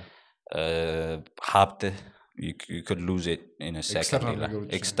ሀብት you could lose it in a second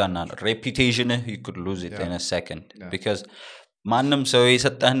external reputation you could lose it in a second because ማንም ሰው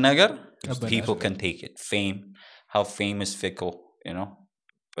የሰጠህን ነገር people can take it how fame is fickle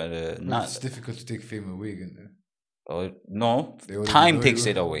but it's difficult to take fame away again no time takes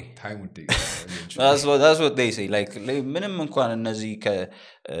it away time would take it that's what they say like ምንም እንኳን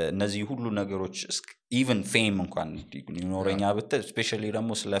እነዚህ ሁሉ ነገሮች even fame እንኳን ይኖረኛ ብት especially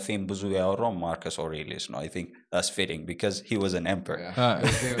ደግሞ ስለ fame ብዙ ያወራው ማርከስ ኦሬሊየስ ነው I think that's fitting because he was an emperor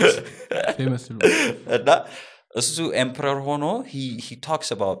famous እና እሱ emperor ሆኖ he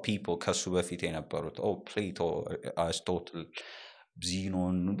talks about people ከሱ በፊት የነበሩት Plato Aristotle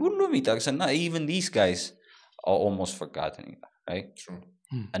Xenon ሁሉም ይጠቅስና even these guys are almost forgotten right true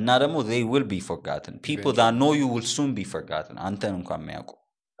and now ደግሞ they will be forgotten people that know you will soon be forgotten አንተን እንኳን የሚያውቁ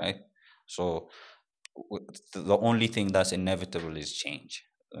right so the only thing that's inevitable is change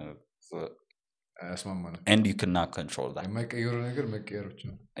asmamana and you cannot control that የማይቀየሩ ነገር መቀየር ብቻ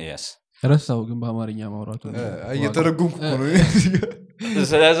yes ረሳው ግን በአማርኛ ማውራቱ እየተረጎምኩ ነው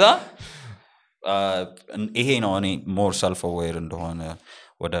ስለዛ ይሄ ነው እኔ ሞር ሰልፍ አዌር እንደሆነ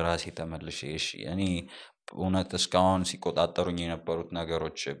ወደ ራሴ ተመልሼ እሺ እኔ እውነት እስካሁን ሲቆጣጠሩኝ የነበሩት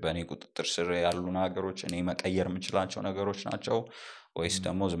ነገሮች በእኔ ቁጥጥር ስር ያሉ ነገሮች እኔ መቀየር የምችላቸው ነገሮች ናቸው ወይስ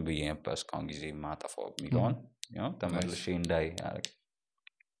ደግሞ ዝም ብዬ ነበር እስካሁን ጊዜ ማጠፋው የሚለውን ተመልሼ እንዳይ ያደርግ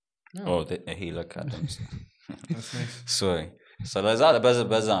ይሄ ለካ ደምስ ስለዛ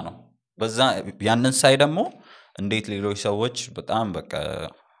በዛ ነው በዛ ያንን ሳይ ደግሞ እንዴት ሌሎች ሰዎች በጣም በቃ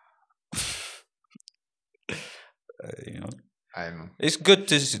I know it's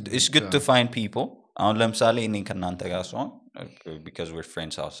good to find people አሁን ለምሳሌ እኔ ከናንተ ጋር ሰው because we're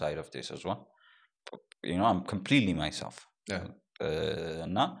friends outside of this as well I'm completely myself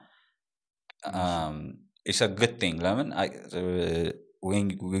እና it's a good thing ለምን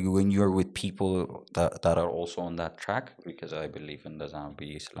when you're with people that are also on that track because I believe in that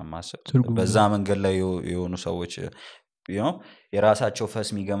ብዬ ስለማስብ በዛ መንገድ ላይ የሆኑ ሰዎች የራሳቸው ፈስ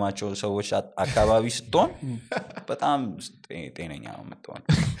የሚገማቸው ሰዎች አካባቢ ስትሆን በጣም ጤነኛ ነው የምትሆን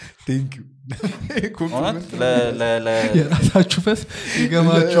thank you የራሳቸው ፈስ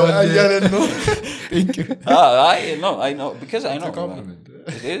ይገማቸዋል አያለን ነው thank you I know because I know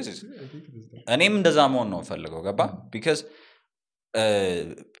it is እኔም እንደዛ መሆን ነው ፈልገው ገባ because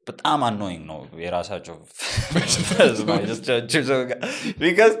በጣም annoying ነው የራሳቸው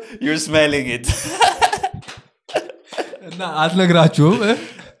because you're smelling it እና አትነግራቸውም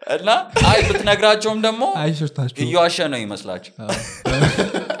እና አይ ብትነግራቸውም ደግሞ አይሽርታችሁ እያዋሸ ነው ይመስላችሁ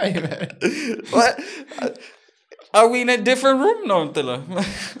Are we in a different room? No,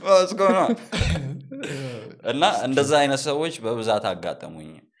 what's going on? እና እንደዛ አይነት ሰዎች በብዛት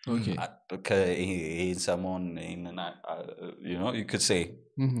አጋጠሙኝ ይሄን ሰሞን you could say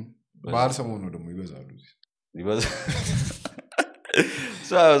ባህል ሰሞን ነው ደግሞ ይበዛሉ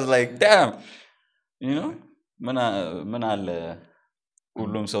so I was like damn ምን አለ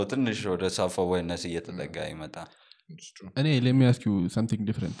ሁሉም ሰው ትንሽ ወደ self awareness እየተጠጋ ይመጣ እኔ let me ask you something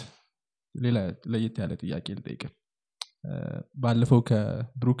different ሌላ ለየት ያለ ጥያቄ ልጠይቅ ባለፈው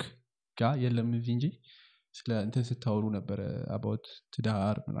ከብሩክ ጋር የለም እዚህ እንጂ ስለ እንትን ስታወሩ ነበር about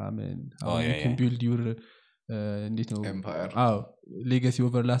ትዳር ምናምን how you can build your እንዴት ነው legacy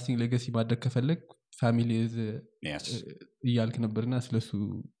everlasting legacy ማድረግ ከፈለግ family is እያልክ ነበርና ስለሱ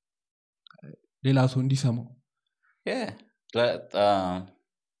ሌላ ሰው እንዲሰማው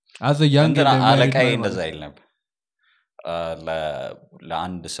as a young አለቃዬ እንደዛ ይል ነበር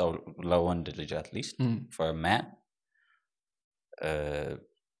ለአንድ ሰው ለወንድ ልጅ at least for a man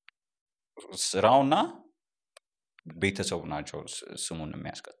ስራውና ቤተሰቡ ናቸው ስሙን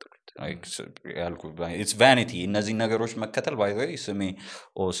የሚያስቀጥሉት it's vanity እነዚህ ነገሮች መከተል by the way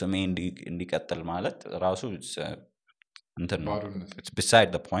ስሜ እንዲቀጥል ማለት ራሱ እንትን ነው it's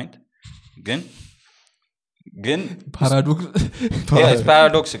beside the point ግን it's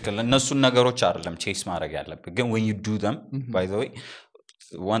paradoxical እነሱን ነገሮች አይደለም ቼስ ማድረግ ያለብህ ግን when you do them by the way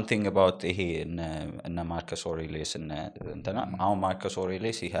one thing about ይሄ እነ ማርከስ ኦሬሊየስ እንትና አሁን ማርከስ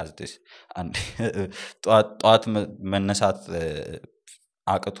ኦሬሊየስ he has this and ጧት መነሳት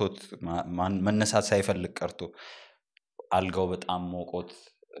አቅቶት መነሳት ሳይፈልግ ቀርቶ አልጋው በጣም ሞቆት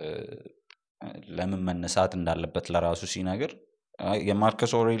ለምን መነሳት እንዳለበት ለራሱ ሲነግር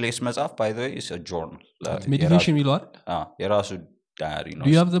የማርከስ ኦሬሊየስ መጽሐፍ by the way is a journal meditation ይሏል የራሱ diary ነው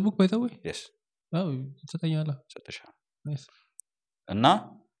do you have the book by the way yes ተጠኛላ nice እና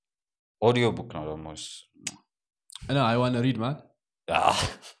ኦዲዮ ቡክ ነው ደግሞ እና I want to read man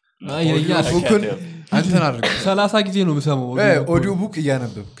ኦዲዮ ቡክን አንተን አድርግ 30 ጊዜ ነው የምሰማው ኦዲዮ ቡክ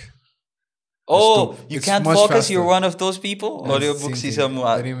እያነበብክ you can't focus faster. You're one of those people audio books ይሰሙ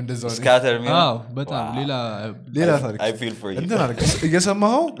scatter me በጣም ሌላ ታሪክ I feel for you እንትን አድርግ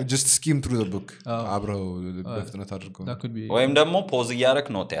እየሰማኸው just skim through the book አብረው በፍጥነት አድርገው ወይም ደግሞ ፖዝ እያደረክ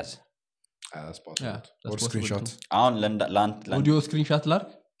ኖት ያዝ or screenshot አሁን audio screenshot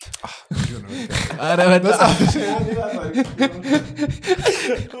ላድርግ አረ በጣም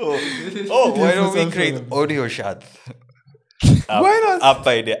why don't we create audio shot why not up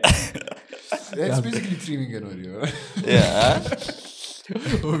idea it's basically streaming an audio yeah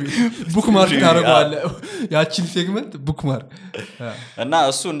bookmark ታረጋለ ያቺን ሴግመንት bookmark እና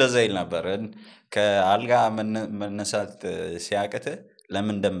እሱ እንደዛ ይል ነበር ከአልጋ መነሳት ሲያቀተ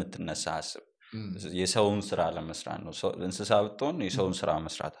ለምን እንደምትነሳ አስብ የሰውን ስራ ለመስራት ነው እንስሳ ብትሆን የሰውን ስራ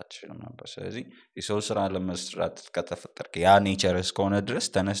መስራት አትችልም ነበር ስለዚህ የሰው ስራ ለመስራት ከተፈጠርክ ያ ኔቸር እስከሆነ ድረስ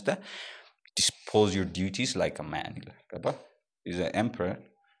ተነስተ dispose your duties like a man ገባ he's an emperor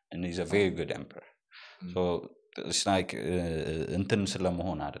and he's a very good emperor so it's like እንትን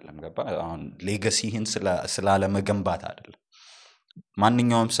ስለመሆን አይደለም ገባ አሁን ሌጋሲህን ስላለ መገንባት አይደለም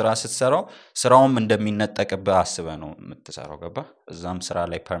ማንኛውም ስራ ስትሰራው ስራውም እንደሚነጠቅብህ አስበህ ነው የምትሰራው ገባ እዛም ስራ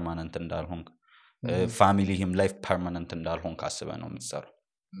ላይ ፐርማነንት እንዳልሆን ፋሚሊህም ላይፍ ፐርማነንት እንዳልሆን አስበህ ነው የምትሰራው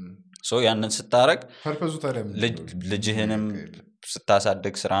ሶ ያንን ስታረግ ፐርፐዙ ታዲያ ልጅህንም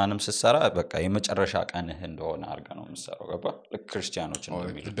ስታሳድግ ስራንም ስትሰራ በቃ የመጨረሻ ቀንህ እንደሆነ አድርገህ ነው የምትሰራው ገባ ለክርስቲያኖች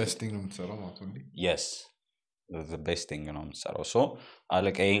እንደሚሉት ቤስት ቲንግ ነው የምትሰራው ማለት ነው yes the best thing ነው የምትሰራው ሶ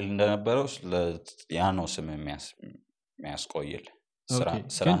አለቃዬ እንደነበረው ያ ነው ስም የሚያስቆይል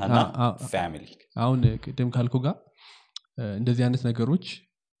ስራህና ፋሚሊ አሁን ቅድም ካልኩ ጋር እንደዚህ አይነት ነገሮች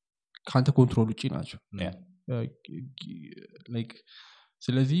ካንተ ኮንትሮል ውጪ ናቸው ላይክ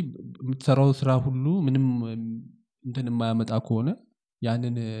ስለዚህ የምትሰራው ስራ ሁሉ ምንም እንትን የማያመጣ ከሆነ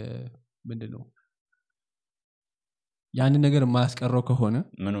ያንን ምንድነው ያንን ነገር የማያስቀረው ከሆነ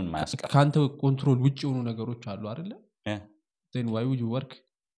ምኑን የማያስቀር ካንተ ኮንትሮል ውጪ ሆኑ ነገሮች አሉ አይደለ then why would you work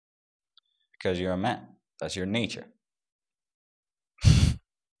because you're a man that's your nature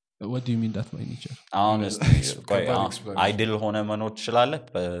what do you mean that's my nature honestly ideal ሆነ መኖር ትችላለህ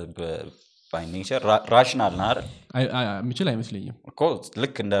by nature rational ነው አይደል ምችል አይመስለኝም እኮ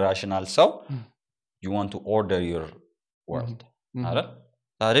ልክ እንደ rational ሰው you want to order your world አይደል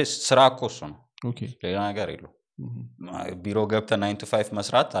ታዲያ ስራ እኮ እሱ ነው ኦኬ ሌላ ነገር የለውም ቢሮ ገብተህ 9 to 5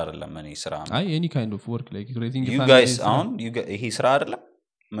 መስራት አይደለም እኔ ስራ ነው አይ any kind of work like raising you guys on ይሄ ስራ አይደለም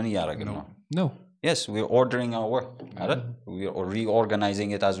ምን ያደርግን ነው no yes we're ordering our work አይደል we're reorganizing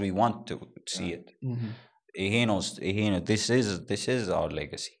it as we want to see it ይሄ ነው this is our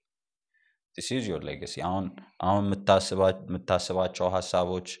legacy this is your legacy አሁን የምታስባቸው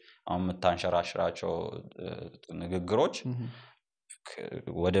ሐሳቦች አሁን የምታንሸራሽራቸው ንግግሮች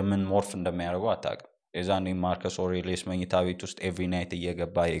ወደ ምን ሞርፍ እንደሚያደርጉ አታውቅም የዛኔ ማርከስ ኦሬሊየስ መኝታ ቤት ውስጥ ኤቭሪ ናይት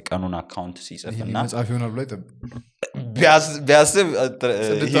እየገባ የቀኑን አካውንት ሲጽፍና መጽሐፍ ይሆናል ብሎ ቢያስብ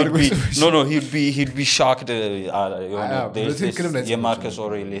no he'd be shocked የማርከስ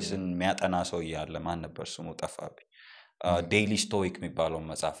ኦሬሊየስን የሚያጠና ሰው ያለ ማን ነበር ስሙ ጠፋብኝ ዴይሊ ስቶይክ የሚባለው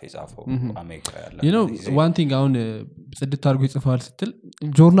መጽሐፍ የጻፈው አሜሪካ ያለ you know one thing አሁን ጽድት አድርጎ ይጽፋል ስትል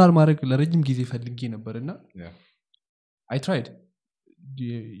ጆርናል ማድረግ ለረጅም ጊዜ ፈልጌ ነበርና I tried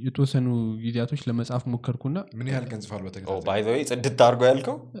የተወሰኑ ጊዜያቶች ለመጻፍ ሞከርኩና ምን ያህል ቀን ጽፋል በተከታታይ by the way ጽድት አድርጎ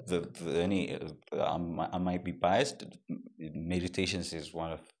ያልከው እኔ I might be biased meditations is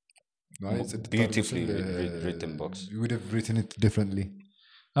one of beautifully written books you would have written it differently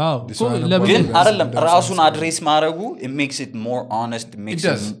ግን አይደለም ራሱን አድሬስ ማድረጉ it makes it more honest makes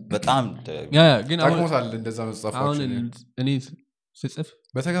it በጣም ግን አሁን እንደዛ መጻፋችሁ አሁን እኔ ስጽፍ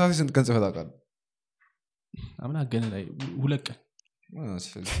በተከታታይ ስንት ቀን ጽፈህ ታውቃለህ አምና ገና ላይ ሁለት ቀን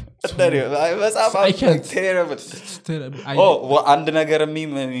አንድ ነገር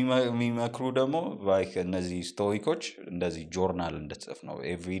የሚመክሩ ደግሞ እነዚህ ስቶይኮች እንደዚህ ጆርናል እንድትጽፍ ነው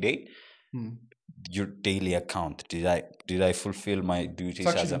every day your daily account did I fulfill my duties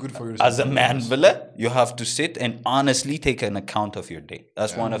as a man bile you have to sit and honestly take an account of your day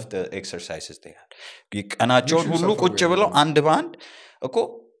that's one of the exercises they had ቀናቸውን ሁሉ ቁጭ ብለው አንድ ባንድ እኮ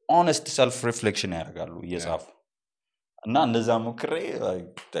honest self reflection ያደርጋሉ እየጻፉ እና እንደዛ ሞክሬ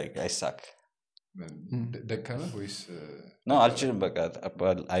አይሳክ ደከመ ወይስ no አልችልም በቃ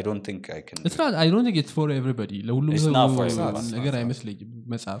I don't think I can I don't think it's for everybody ለሁሉም ነገር አይመስለኝም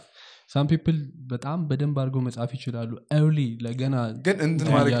መጽሐፍ some people በጣም በደንብ አድርገው መጻፍ ይችላሉ early ለገና ግን እንትን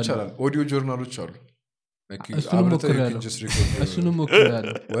ማድረግ ይችላል ኦዲዮ ጆርናሎች አሉ እሱንም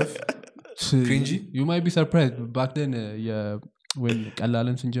ሞክሬያለሁ ወፍ cringy you might be surprised back then when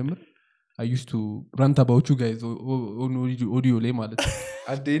ቀላልን ስንጀምር I used to rant about you guys on audio ላይ ማለት ነው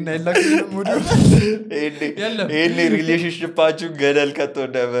አዴና ይላከም audio ይሄን ሪሌሽንሺፓችሁ ገደል ከቶ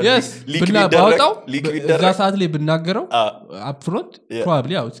ነበር ሊክዊድ እዛ ሰዓት ላይ ብናገረው up front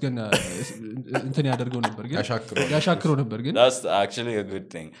probably I was gonna እንትን ያደርገው ነበር ግን ያሻክረው ነበር ግን that's actually a good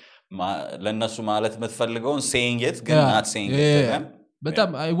thing ለነሱ ማለት የምትፈልገውን saying it ግን not saying it በጣም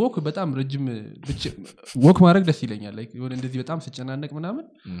አይ ወክ በጣም ረጅም ወክ ማድረግ ደስ ይለኛል ላይክ የሆነ እንደዚህ በጣም ስጨናነቅ ምናምን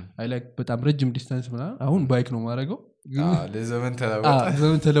አይ ላይክ በጣም ረጅም ዲስታንስ ምናምን አሁን ባይክ ነው ማድረገው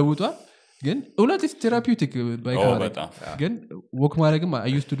ለዘመን ተለውጧል ግን እውነት ቴራፒውቲክ ባይክ ማለት ግን ወክ ማድረግም አይ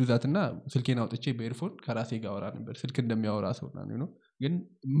ዩዝድ ቱ ዱ ዛት እና ስልኬን አውጥቼ በኤርፎን ከራሴ ጋር አወራ ነበር ስልክ እንደሚያወራ ሰው ነው ግን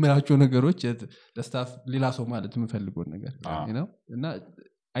ምራቸው ነገሮች ለስታፍ ሌላ ሰው ማለት የምፈልገው ነገር ነው እና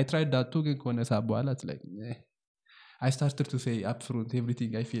I tried that too ግን ከሆነ ሰዓት በኋላ it's like I started to say up front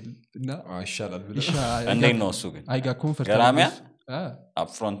everything I feel እና ይሻላል ብለ እንዴ ነው እሱ ግን I got comfortable ገራሚያ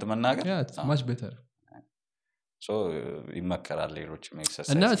up front መናገር yeah it's much better so ይመከራል ሌሎች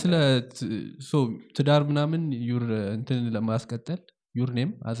ኤክሰርሳይዝ እና ስለ so ትዳር ምናምን your እንትን ለማስቀጠል your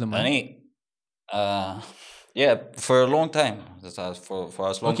name as a man እኔ yeah for a long time for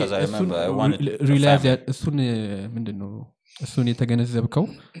as long as I remember I wanted realize that እሱን ምንድነው እሱን የተገነዘብከው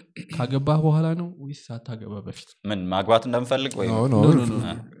ካገባህ በኋላ ነው ወይስ ሳታገባ በፊት ምን ማግባት እንደምፈልግ ወይ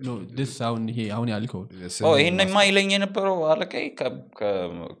ኖ this አሁን ይሄ አሁን ያልከው ይሄን ማይለኝ የነበረው አለቀይ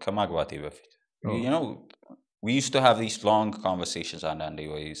ከማግባቴ በፊት you know we used to have these long conversations አንዳንዴ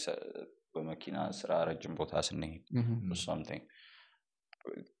ወይ በመኪና ስራ ረጅም ቦታ ስንሄድ or something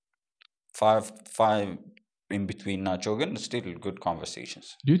five in between ናቸው ግን still good conversations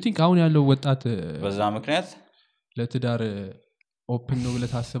do you think አሁን ያለው ወጣት በዛ ምክንያት ለትዳር ኦፕን ነው ብለህ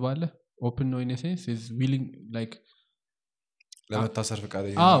ታስባለህ ኦፕን ነው in a sense is willing like ለመታሰር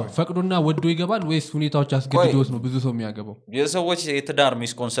ፈቃደኛ ፈቅዶና ወዶ ይገባል ወይስ ሁኔታዎች አስገድዶት ነው ብዙ ሰው የሚያገባው የሰዎች የትዳር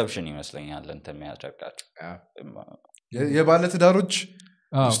ሚስኮንሰፕሽን ይመስለኛል እንትን የሚያደርጋቸው የባለ ትዳሮች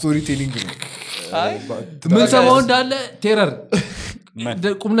ስቶሪ ቴሊንግ ነው ምን ሰማው እንዳለ ቴረር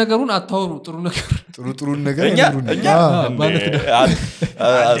ቁም ነገሩን አታወሩ ጥሩ ነገር እኛ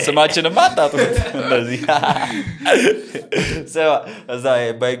ስማችንም አጣጥሩት እንደዚህ so as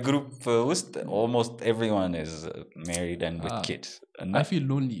by group ውስጥ almost everyone is married and with kids and I feel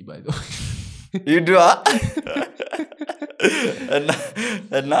lonely by the way you do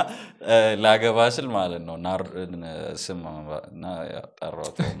እና ላገባስል ማለት ነው ናር ስምና ያጣራው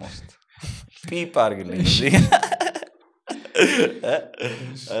almost ፒፕ አርግልኝ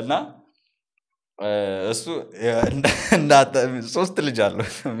እና እሱ ሶስት ልጅ አለው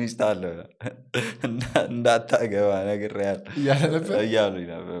ሚስት አለ እንዳታገባ ነገር ያያሉኝ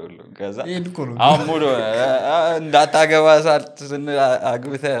ነበር ሁሉ ከዛ አሁን ሙሉ እንዳታገባ ሳልት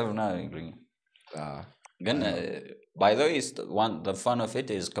አግብተህ ምናምን ይሉኝ ግን by the way the fun of it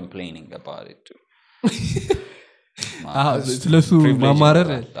is complaining about it too ስለሱ ማማረር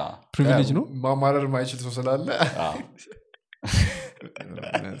ፕሪቪሌጅ ነው ማማረር ማይችል ሰው ስላለ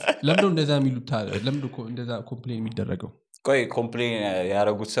ለምን እንደዛ የሚሉት ለምን እንደዛ ኮምፕሌን የሚደረገው ቆይ ኮምፕሌን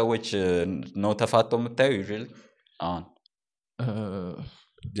ያደረጉት ሰዎች ነው ተፋተው የምታዩ usually አሁን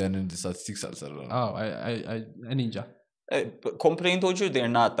ያንን ስታቲስቲክስ አልሰራም እኔ እንጃ ኮምፕሌንቶቹ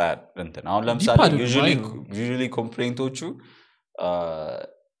they're not that እንትን አሁን ለምሳሌ usually ኮምፕሌንቶቹ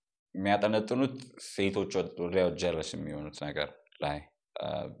የሚያጠነጥኑት ሴቶች ወዲያው ጀለስ የሚሆኑት ነገር ላይ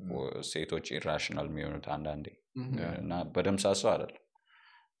ሴቶች ኢራሽናል የሚሆኑት አንዳንዴ እና በደምሳሱ አይደል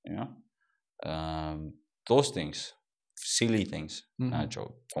you know those things silly things ናቸው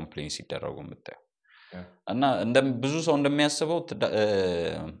ኮምፕሌን ሲደረጉ የምታየው እና ብዙ ሰው እንደሚያስበው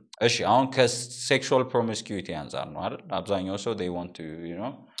እሺ አሁን ከሴክሹዋል ፕሮሚስኪዩቲ አንፃር ነው አይደል አብዛኛው ሰው they want to you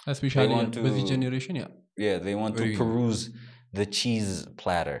know especially with the generation yeah they want to peruse the cheese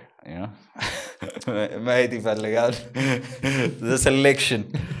platter you know might ይፈልጋል the selection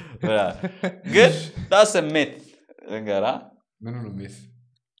good that's a myth እንገራ ምን ነው myth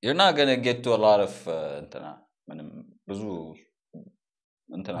you're not going to get to a lot of እንትና ምንም ብዙ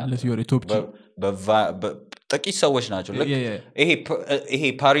እንትና unless you're a top ጥቂት ሰዎች ናቸው ይሄ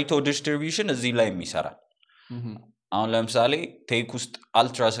ፓሪቶ ዲስትሪቢዩሽን እዚህ ላይ የሚሰራል አሁን ለምሳሌ ቴክ ውስጥ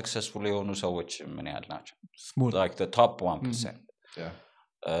አልትራ ሰክሰስፉል የሆኑ ሰዎች ምን ያህል ናቸው like the top 1%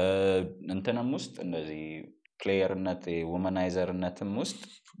 እንትንም ውስጥ እንደዚህ ፕሌየርነት ወመናይዘርነትም ውስጥ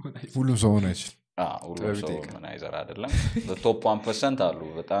ሁሉም ሰው ነው አይችል ሁሉም ሰው ወመናይዘር አይደለም the top 1% አሉ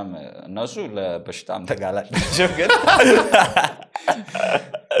በጣም እነሱ ለበሽታም ተጋላጭ ናቸው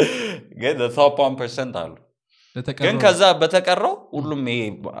ግን the top 1% አሉ ግን ከዛ በተቀረው ሁሉም ይሄ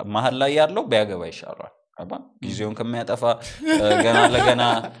መሃል ላይ ያለው ቢያገባ ይሻላል ጊዜውን ከሚያጠፋ ገና ለገና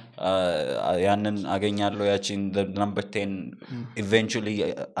ያንን አገኛለሁ ያቺን number 10 eventually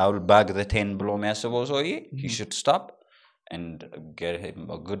I will bag the 10 ብሎ የሚያስበው ሰውዬ he should stop and get him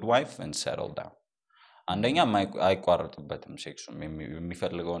a good wife and settle down አንደኛ አይቋረጥበትም ሴክሱም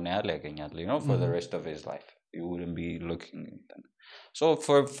የሚፈልገውን ያህል ያገኛል you know for the rest of his life you wouldn't be looking so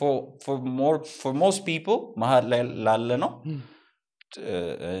for most people መሃል ላይ ላለ ነው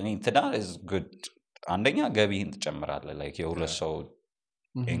ትዳር is good አንደኛ ገቢህን ትጨምራለህ like የሁለት ሰው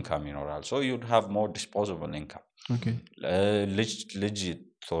income ይኖራል so you'd have more disposable income okay ልጅ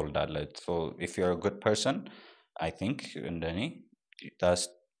ትወልዳለህ so if you're a good person I think እንደኔ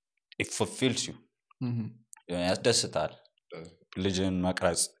it fulfills you ያስደስታል ልጅን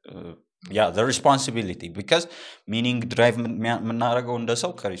መቅረጽ the responsibility because meaning drive የምናደርገው እንደ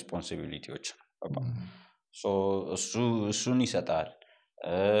ሰው ከresponsibilityዎች so እሱን ይሰጣል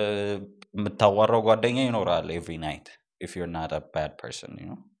የምታዋራው ጓደኛ ይኖራል every night if you're not a bad person you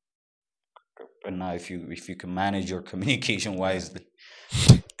know and now if you can manage your communication wisely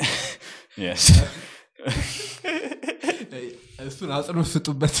yes እሱን አጽንኦ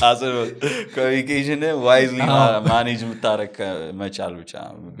ስጡበት communication wisely manage የምታረክ መቻል ብቻ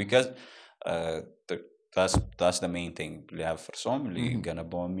because that's the main thing ሊያፈርሰውም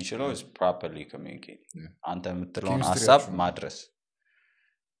ሊገነባው የሚችለው is properly communicate አንተ የምትለውን ሐሳብ ማድረስ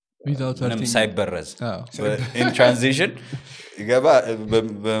ምንም ሳይበረዝ in transition ይገባ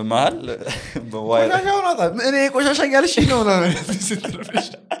በመሃል በዋይር እኔ ቆሻሻ ያልሽ ነው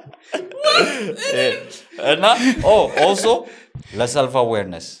እና also the self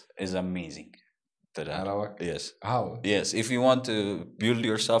awareness is amazing yes how yes if you want to build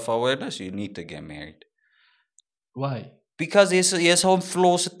your self awareness you need to get married why because የሰው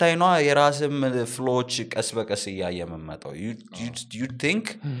flow ስታይ ነው የራስም ፍሎዎች ቀስ በቀስ ያየመመጣው you think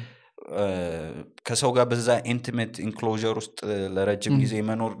ከሰው ጋር በዛ intimate enclosure ውስጥ ለረጅም ጊዜ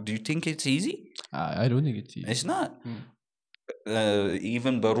መኖር do you think it's easy I don't think it's easy it's not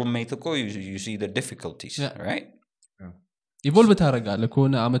even the roommate እኮ you see the difficulties right ኢቮልቭ ታረጋለ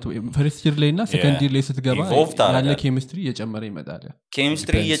ከሆነ አመት ፈርስት ይር ላይና ሰከንድ ይር ላይ ስትገባ ያለ ኬሚስትሪ እየጨመረ ይመጣል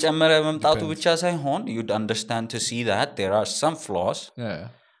ኬሚስትሪ እየጨመረ መምጣቱ ብቻ ሳይሆን you'd understand to see that there are some flaws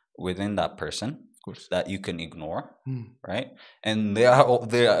within that person of course that you can ignore right and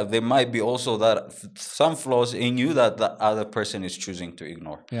there might be also that some flaws in you that the other person is choosing to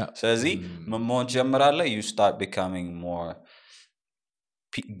ignore so as መሞን ጀምራለ you start becoming more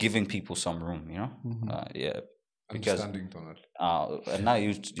giving people some room you know yeah because now you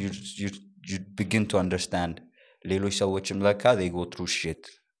begin to understand ሌሎች ሰዎችም ለካ they go through shit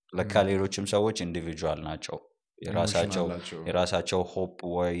ለካ ሌሎችም ሰዎች individual ናቸው የራሳቸው hope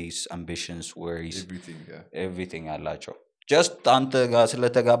worries ambitions worries everything አላቸው just አንተ ጋር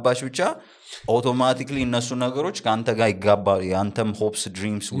ስለተጋባሽ ብቻ automatically እነሱ ነገሮች ካንተ ጋር ይጋባሉ ያንተም hopes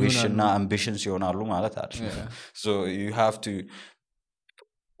dreams wish እና ambitions ይሆናሉ ማለት አይደል so you have to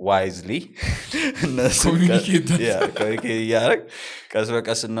wisely communicate that yeah cuz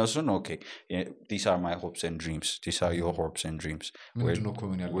በቀስ እነሱን okay these are my hopes and dreams these are your hopes and dreams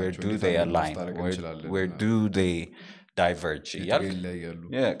where do they align where do they diverge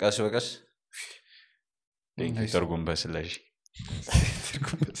yeah cuz በቀስ ትርጉም በስለሽ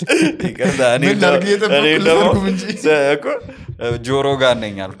ይቀርዳኒ ጆሮ ጋር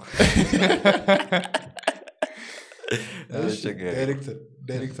ነኝ አልኩ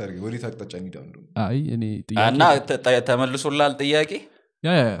ዳይሬክተር ወዴት አቅጣጫ የሚዳው ነው አይ እኔ እና ተመልሶላል ጥያቄ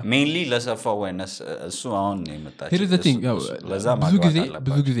ሜንሊ ለሰፋ ወይነስ እሱ አሁን ነው የመጣችው ለዛ ማግባት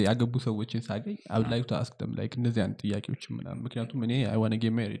ብዙ ጊዜ ያገቡ ሰዎችን ሳገኝ I would like to ask them like እንደዚህ አይነት ጥያቄዎች ምናምን ምክንያቱም እኔ I want to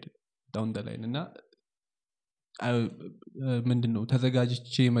get married down the line እና ምንድነው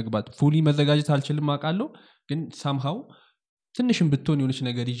ተዘጋጅቼ መግባት ፉሊ መዘጋጀት አልችልም አውቃለሁ ግን somehow ትንሽም ብትሆን የሆነች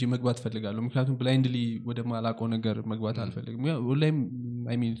ነገር ይዤ መግባት ፈልጋለሁ ምክንያቱም ብላይንድሊ ወደ ማላቀው ነገር መግባት አልፈልግም ኦንላይን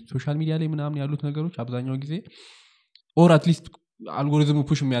I mean ሶሻል ሚዲያ ላይ ምናምን ያሉት ነገሮች አብዛኛው ጊዜ or at least አልጎሪዝሙ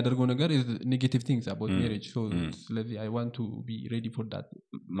ፑሽ የሚያደርገው ነገር is negative things about marriage so ስለዚህ I want to be ready for that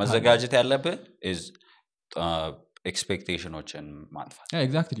መዘጋጀት ያለብህ is expectationዎችን ማጥፋት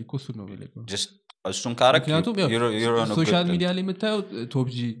exactly ኮሱ ነው የሚለው just እሱን ካረክ ሶሻል ሚዲያ ላይ የምታየው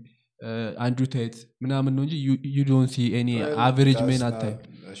ቶፕጂ Andrew Tate ምናምን ነው እንጂ you don't see any average men at time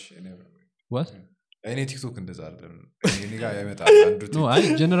what እኔ ቲክቶክ እንደዛ አይደለም እኔ ጋር ያመጣል አንዱ no I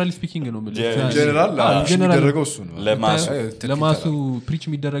generally speaking ነው ማለት ጀነራል ደረገው እሱ ነው ለማሱ ፕሪች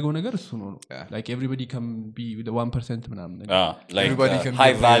የሚደረገው ነገር እሱ ነው like everybody can be the 1% ምናምን ነገር like everybody can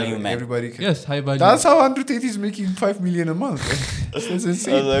high value man everybody can yes high value that's how Andrew Tate is making 5 million a month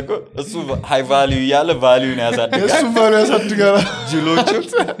እሱ high value ያለ value ነው ያሳድጋል እሱ value ያሳድጋል ጅሎቹ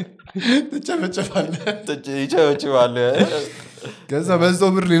ተጨፈጨፋለ ይጨፈጨፋለ ከዛ በዛው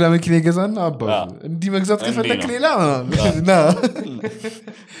ብር ሌላ መኪና ይገዛና አባቱ እንዲ መግዛት ከፈለክ ሌላ ና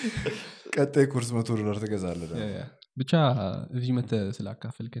ቀጣይ ኮርስ $100 ተገዛለህ ብቻ እዚህ መተ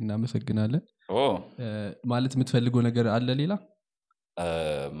ስላካፈልክ እናመሰግናለን ማለት የምትፈልገው ነገር አለ ሌላ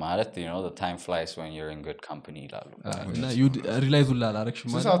ማለት you know the time flies when you're in good company ይላሉ እና you realize ሁላ አላረክሽ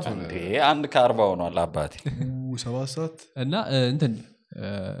ማለት እንዴ አንድ ከ40 ሆኗል አባቴ 7 ሰዓት እና እንትን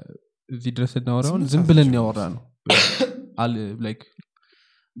እዚህ ድረስ እናወራውን ዝም ብለን ያወራ ነው like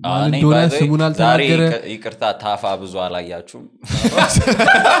ማን ዶራ ስሙን አልተናገረ ይቅርታ ታፋ ብዙ አላያችሁም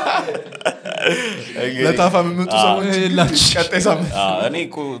ለታፋ ምንጡ ሰዎች ላች ቀጣይ ሳምንት እኔ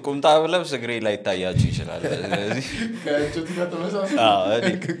ቁምጣ ብለብስ እግሬ ላይ ታያችሁ ይችላል ስለዚህ ከእንጨቱ ጋር ተመሳሳይ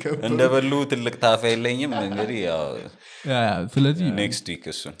እንደበሉ ትልቅ ታፋ የለኝም እንግዲህ ያው ስለዚህ next week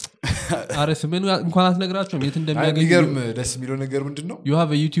እሱን አረስ ምን እንኳን አትነግራቸውም የት እንደሚያገኙ ይገርም ደስ የሚለው ነገር ምንድነው you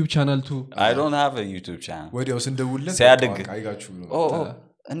have a YouTube channel too I don't have a YouTube channel ወዲያው ስንደውልለት ሲያድግ አይጋችሁ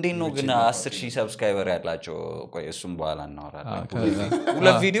እንዴት ነው ግን 10,000 ሰብስክራይበር ያላቸው ቆይ እሱም በኋላ እናወራለን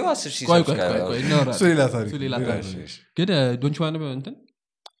ሁለት ቪዲዮ 10,000 ሰብስክራይበር ሱሌላ ታሪክ ግን don't you want to እንትን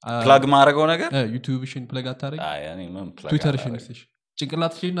ፕላግ ማድረገው ነገር YouTube ሽን ፕላግ አታረግ አይ እኔ ምን ፕላግ Twitter ሽን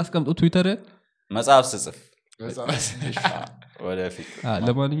ጭንቅላትሽን አስቀምጡ Twitter መጽሐፍ ስጽፍ ወደፊት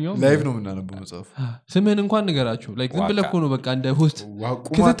ለማንኛውም ላይቭ ነው የምናነበው መጽሐፍ ስምህን እንኳን ንገራችሁ ላይክ ዝም ብለህ እኮ ነው በቃ እንደ ሆስት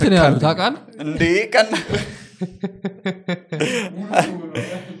ክትትል ያለው ታውቃለህ እንዴ ቀን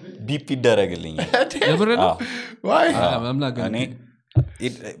ቢፒ ይደረግልኝ ለብረ ነው ዋይ አምላክ እኔ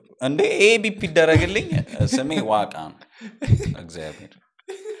እንዴ ቢፒ ይደረግልኝ ስሜ ዋቃ ነው እግዚአብሔር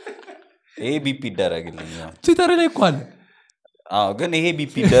ቢፒ ይደረግልኝ ትዊተር ላይ እኮ አለ ግን ይሄ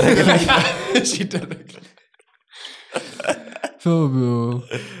ቢፒ ይደረግልኝ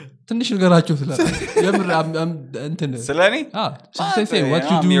ትንሽ ነገራቸው ስለራስ የምር እንትን ስለኔ say what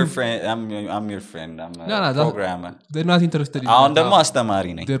you do I'm your friend I'm a no, programmer they're not interested in አሁን ደግሞ አስተማሪ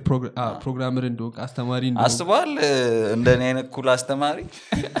ነኝ they're programmer እንደው አስተማሪ እንደው አስባል እንደኔ አይነት ኩል አስተማሪ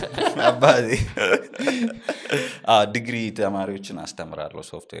አባቴ ዲግሪ ተማሪዎችን አስተምራለሁ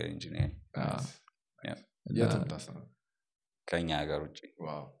ሶፍትዌር ኢንጂነሪንግ የትም ታስተምራለህ ከኛ ሀገር ውጪ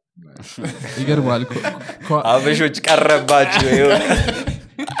ዋው ይገርማል አበሾች ቀረባችሁ ይሁን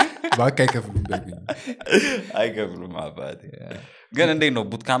ባካ አይከፍሉም ደግኝ አይከፍሉም አባቴ ግን እንዴት ነው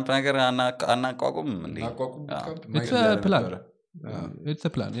ቡት ካምፕ ነገር አናቋቁም እንዴ አቋቁም it's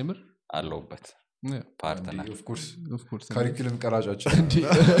a plan የምር አለውበት ፓርትነር of course ካሪኩለም ቀራጫችን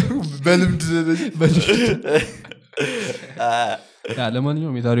በልምድ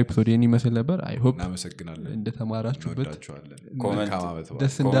ለማንኛውም የዛሬው ኤፒሶድ ይሄን ይመስል ነበር አይ ሆፕ እናመሰግናለን እንደተማራችሁበት ኮሜንት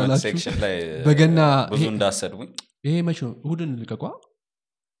እንዳላችሁ ሴክሽን ላይ በገና ብዙ እንዳሰድቡኝ ይሄ መቼ ነው እሁድን ልቀቋ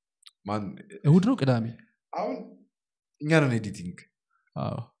ማን እሁድ ነው ቅዳሜ አሁን እኛ ነን ኤዲቲንግ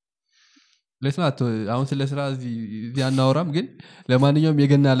ለስናት አሁን ስለ ስራ እዚህ አናወራም ግን ለማንኛውም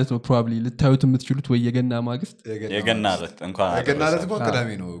የገና ዕለት ነው ፕሮባብሊ ልታዩት የምትችሉት ወይ የገና ማግስት የገና ዕለት እንኳን የገና ዕለት እንኳን ቅዳሜ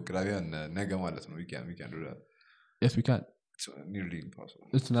ነው ቅዳሜ ነገ ማለት ነው weekend yes we can it's nearly impossible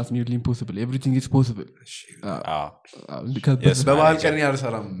it's not nearly impossible everything is possible በባህል ቀን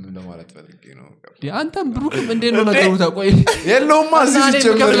ያልሰራም ለማለት ፈልጌ ነው አንተም ብሩክም እንዴት ነው ነገሩ ታቆይ የለውም እዚህ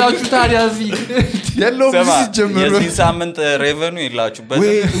ጀምራችሁ ታዲያ እዚህ የለውም እዚህ ጀምሩ የዚህ ሳምንት ሬቨኒው ይላችሁበት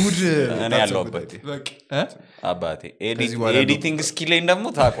ወይ እሁድ እኔ ያለሁበት አባቴ ኤዲቲንግ ስኪሌን ደግሞ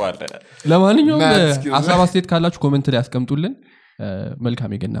ታውቀዋለህ ለማንኛውም 17 ካላችሁ ኮሜንት ላይ አስቀምጡልን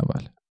መልካም የገና በዓል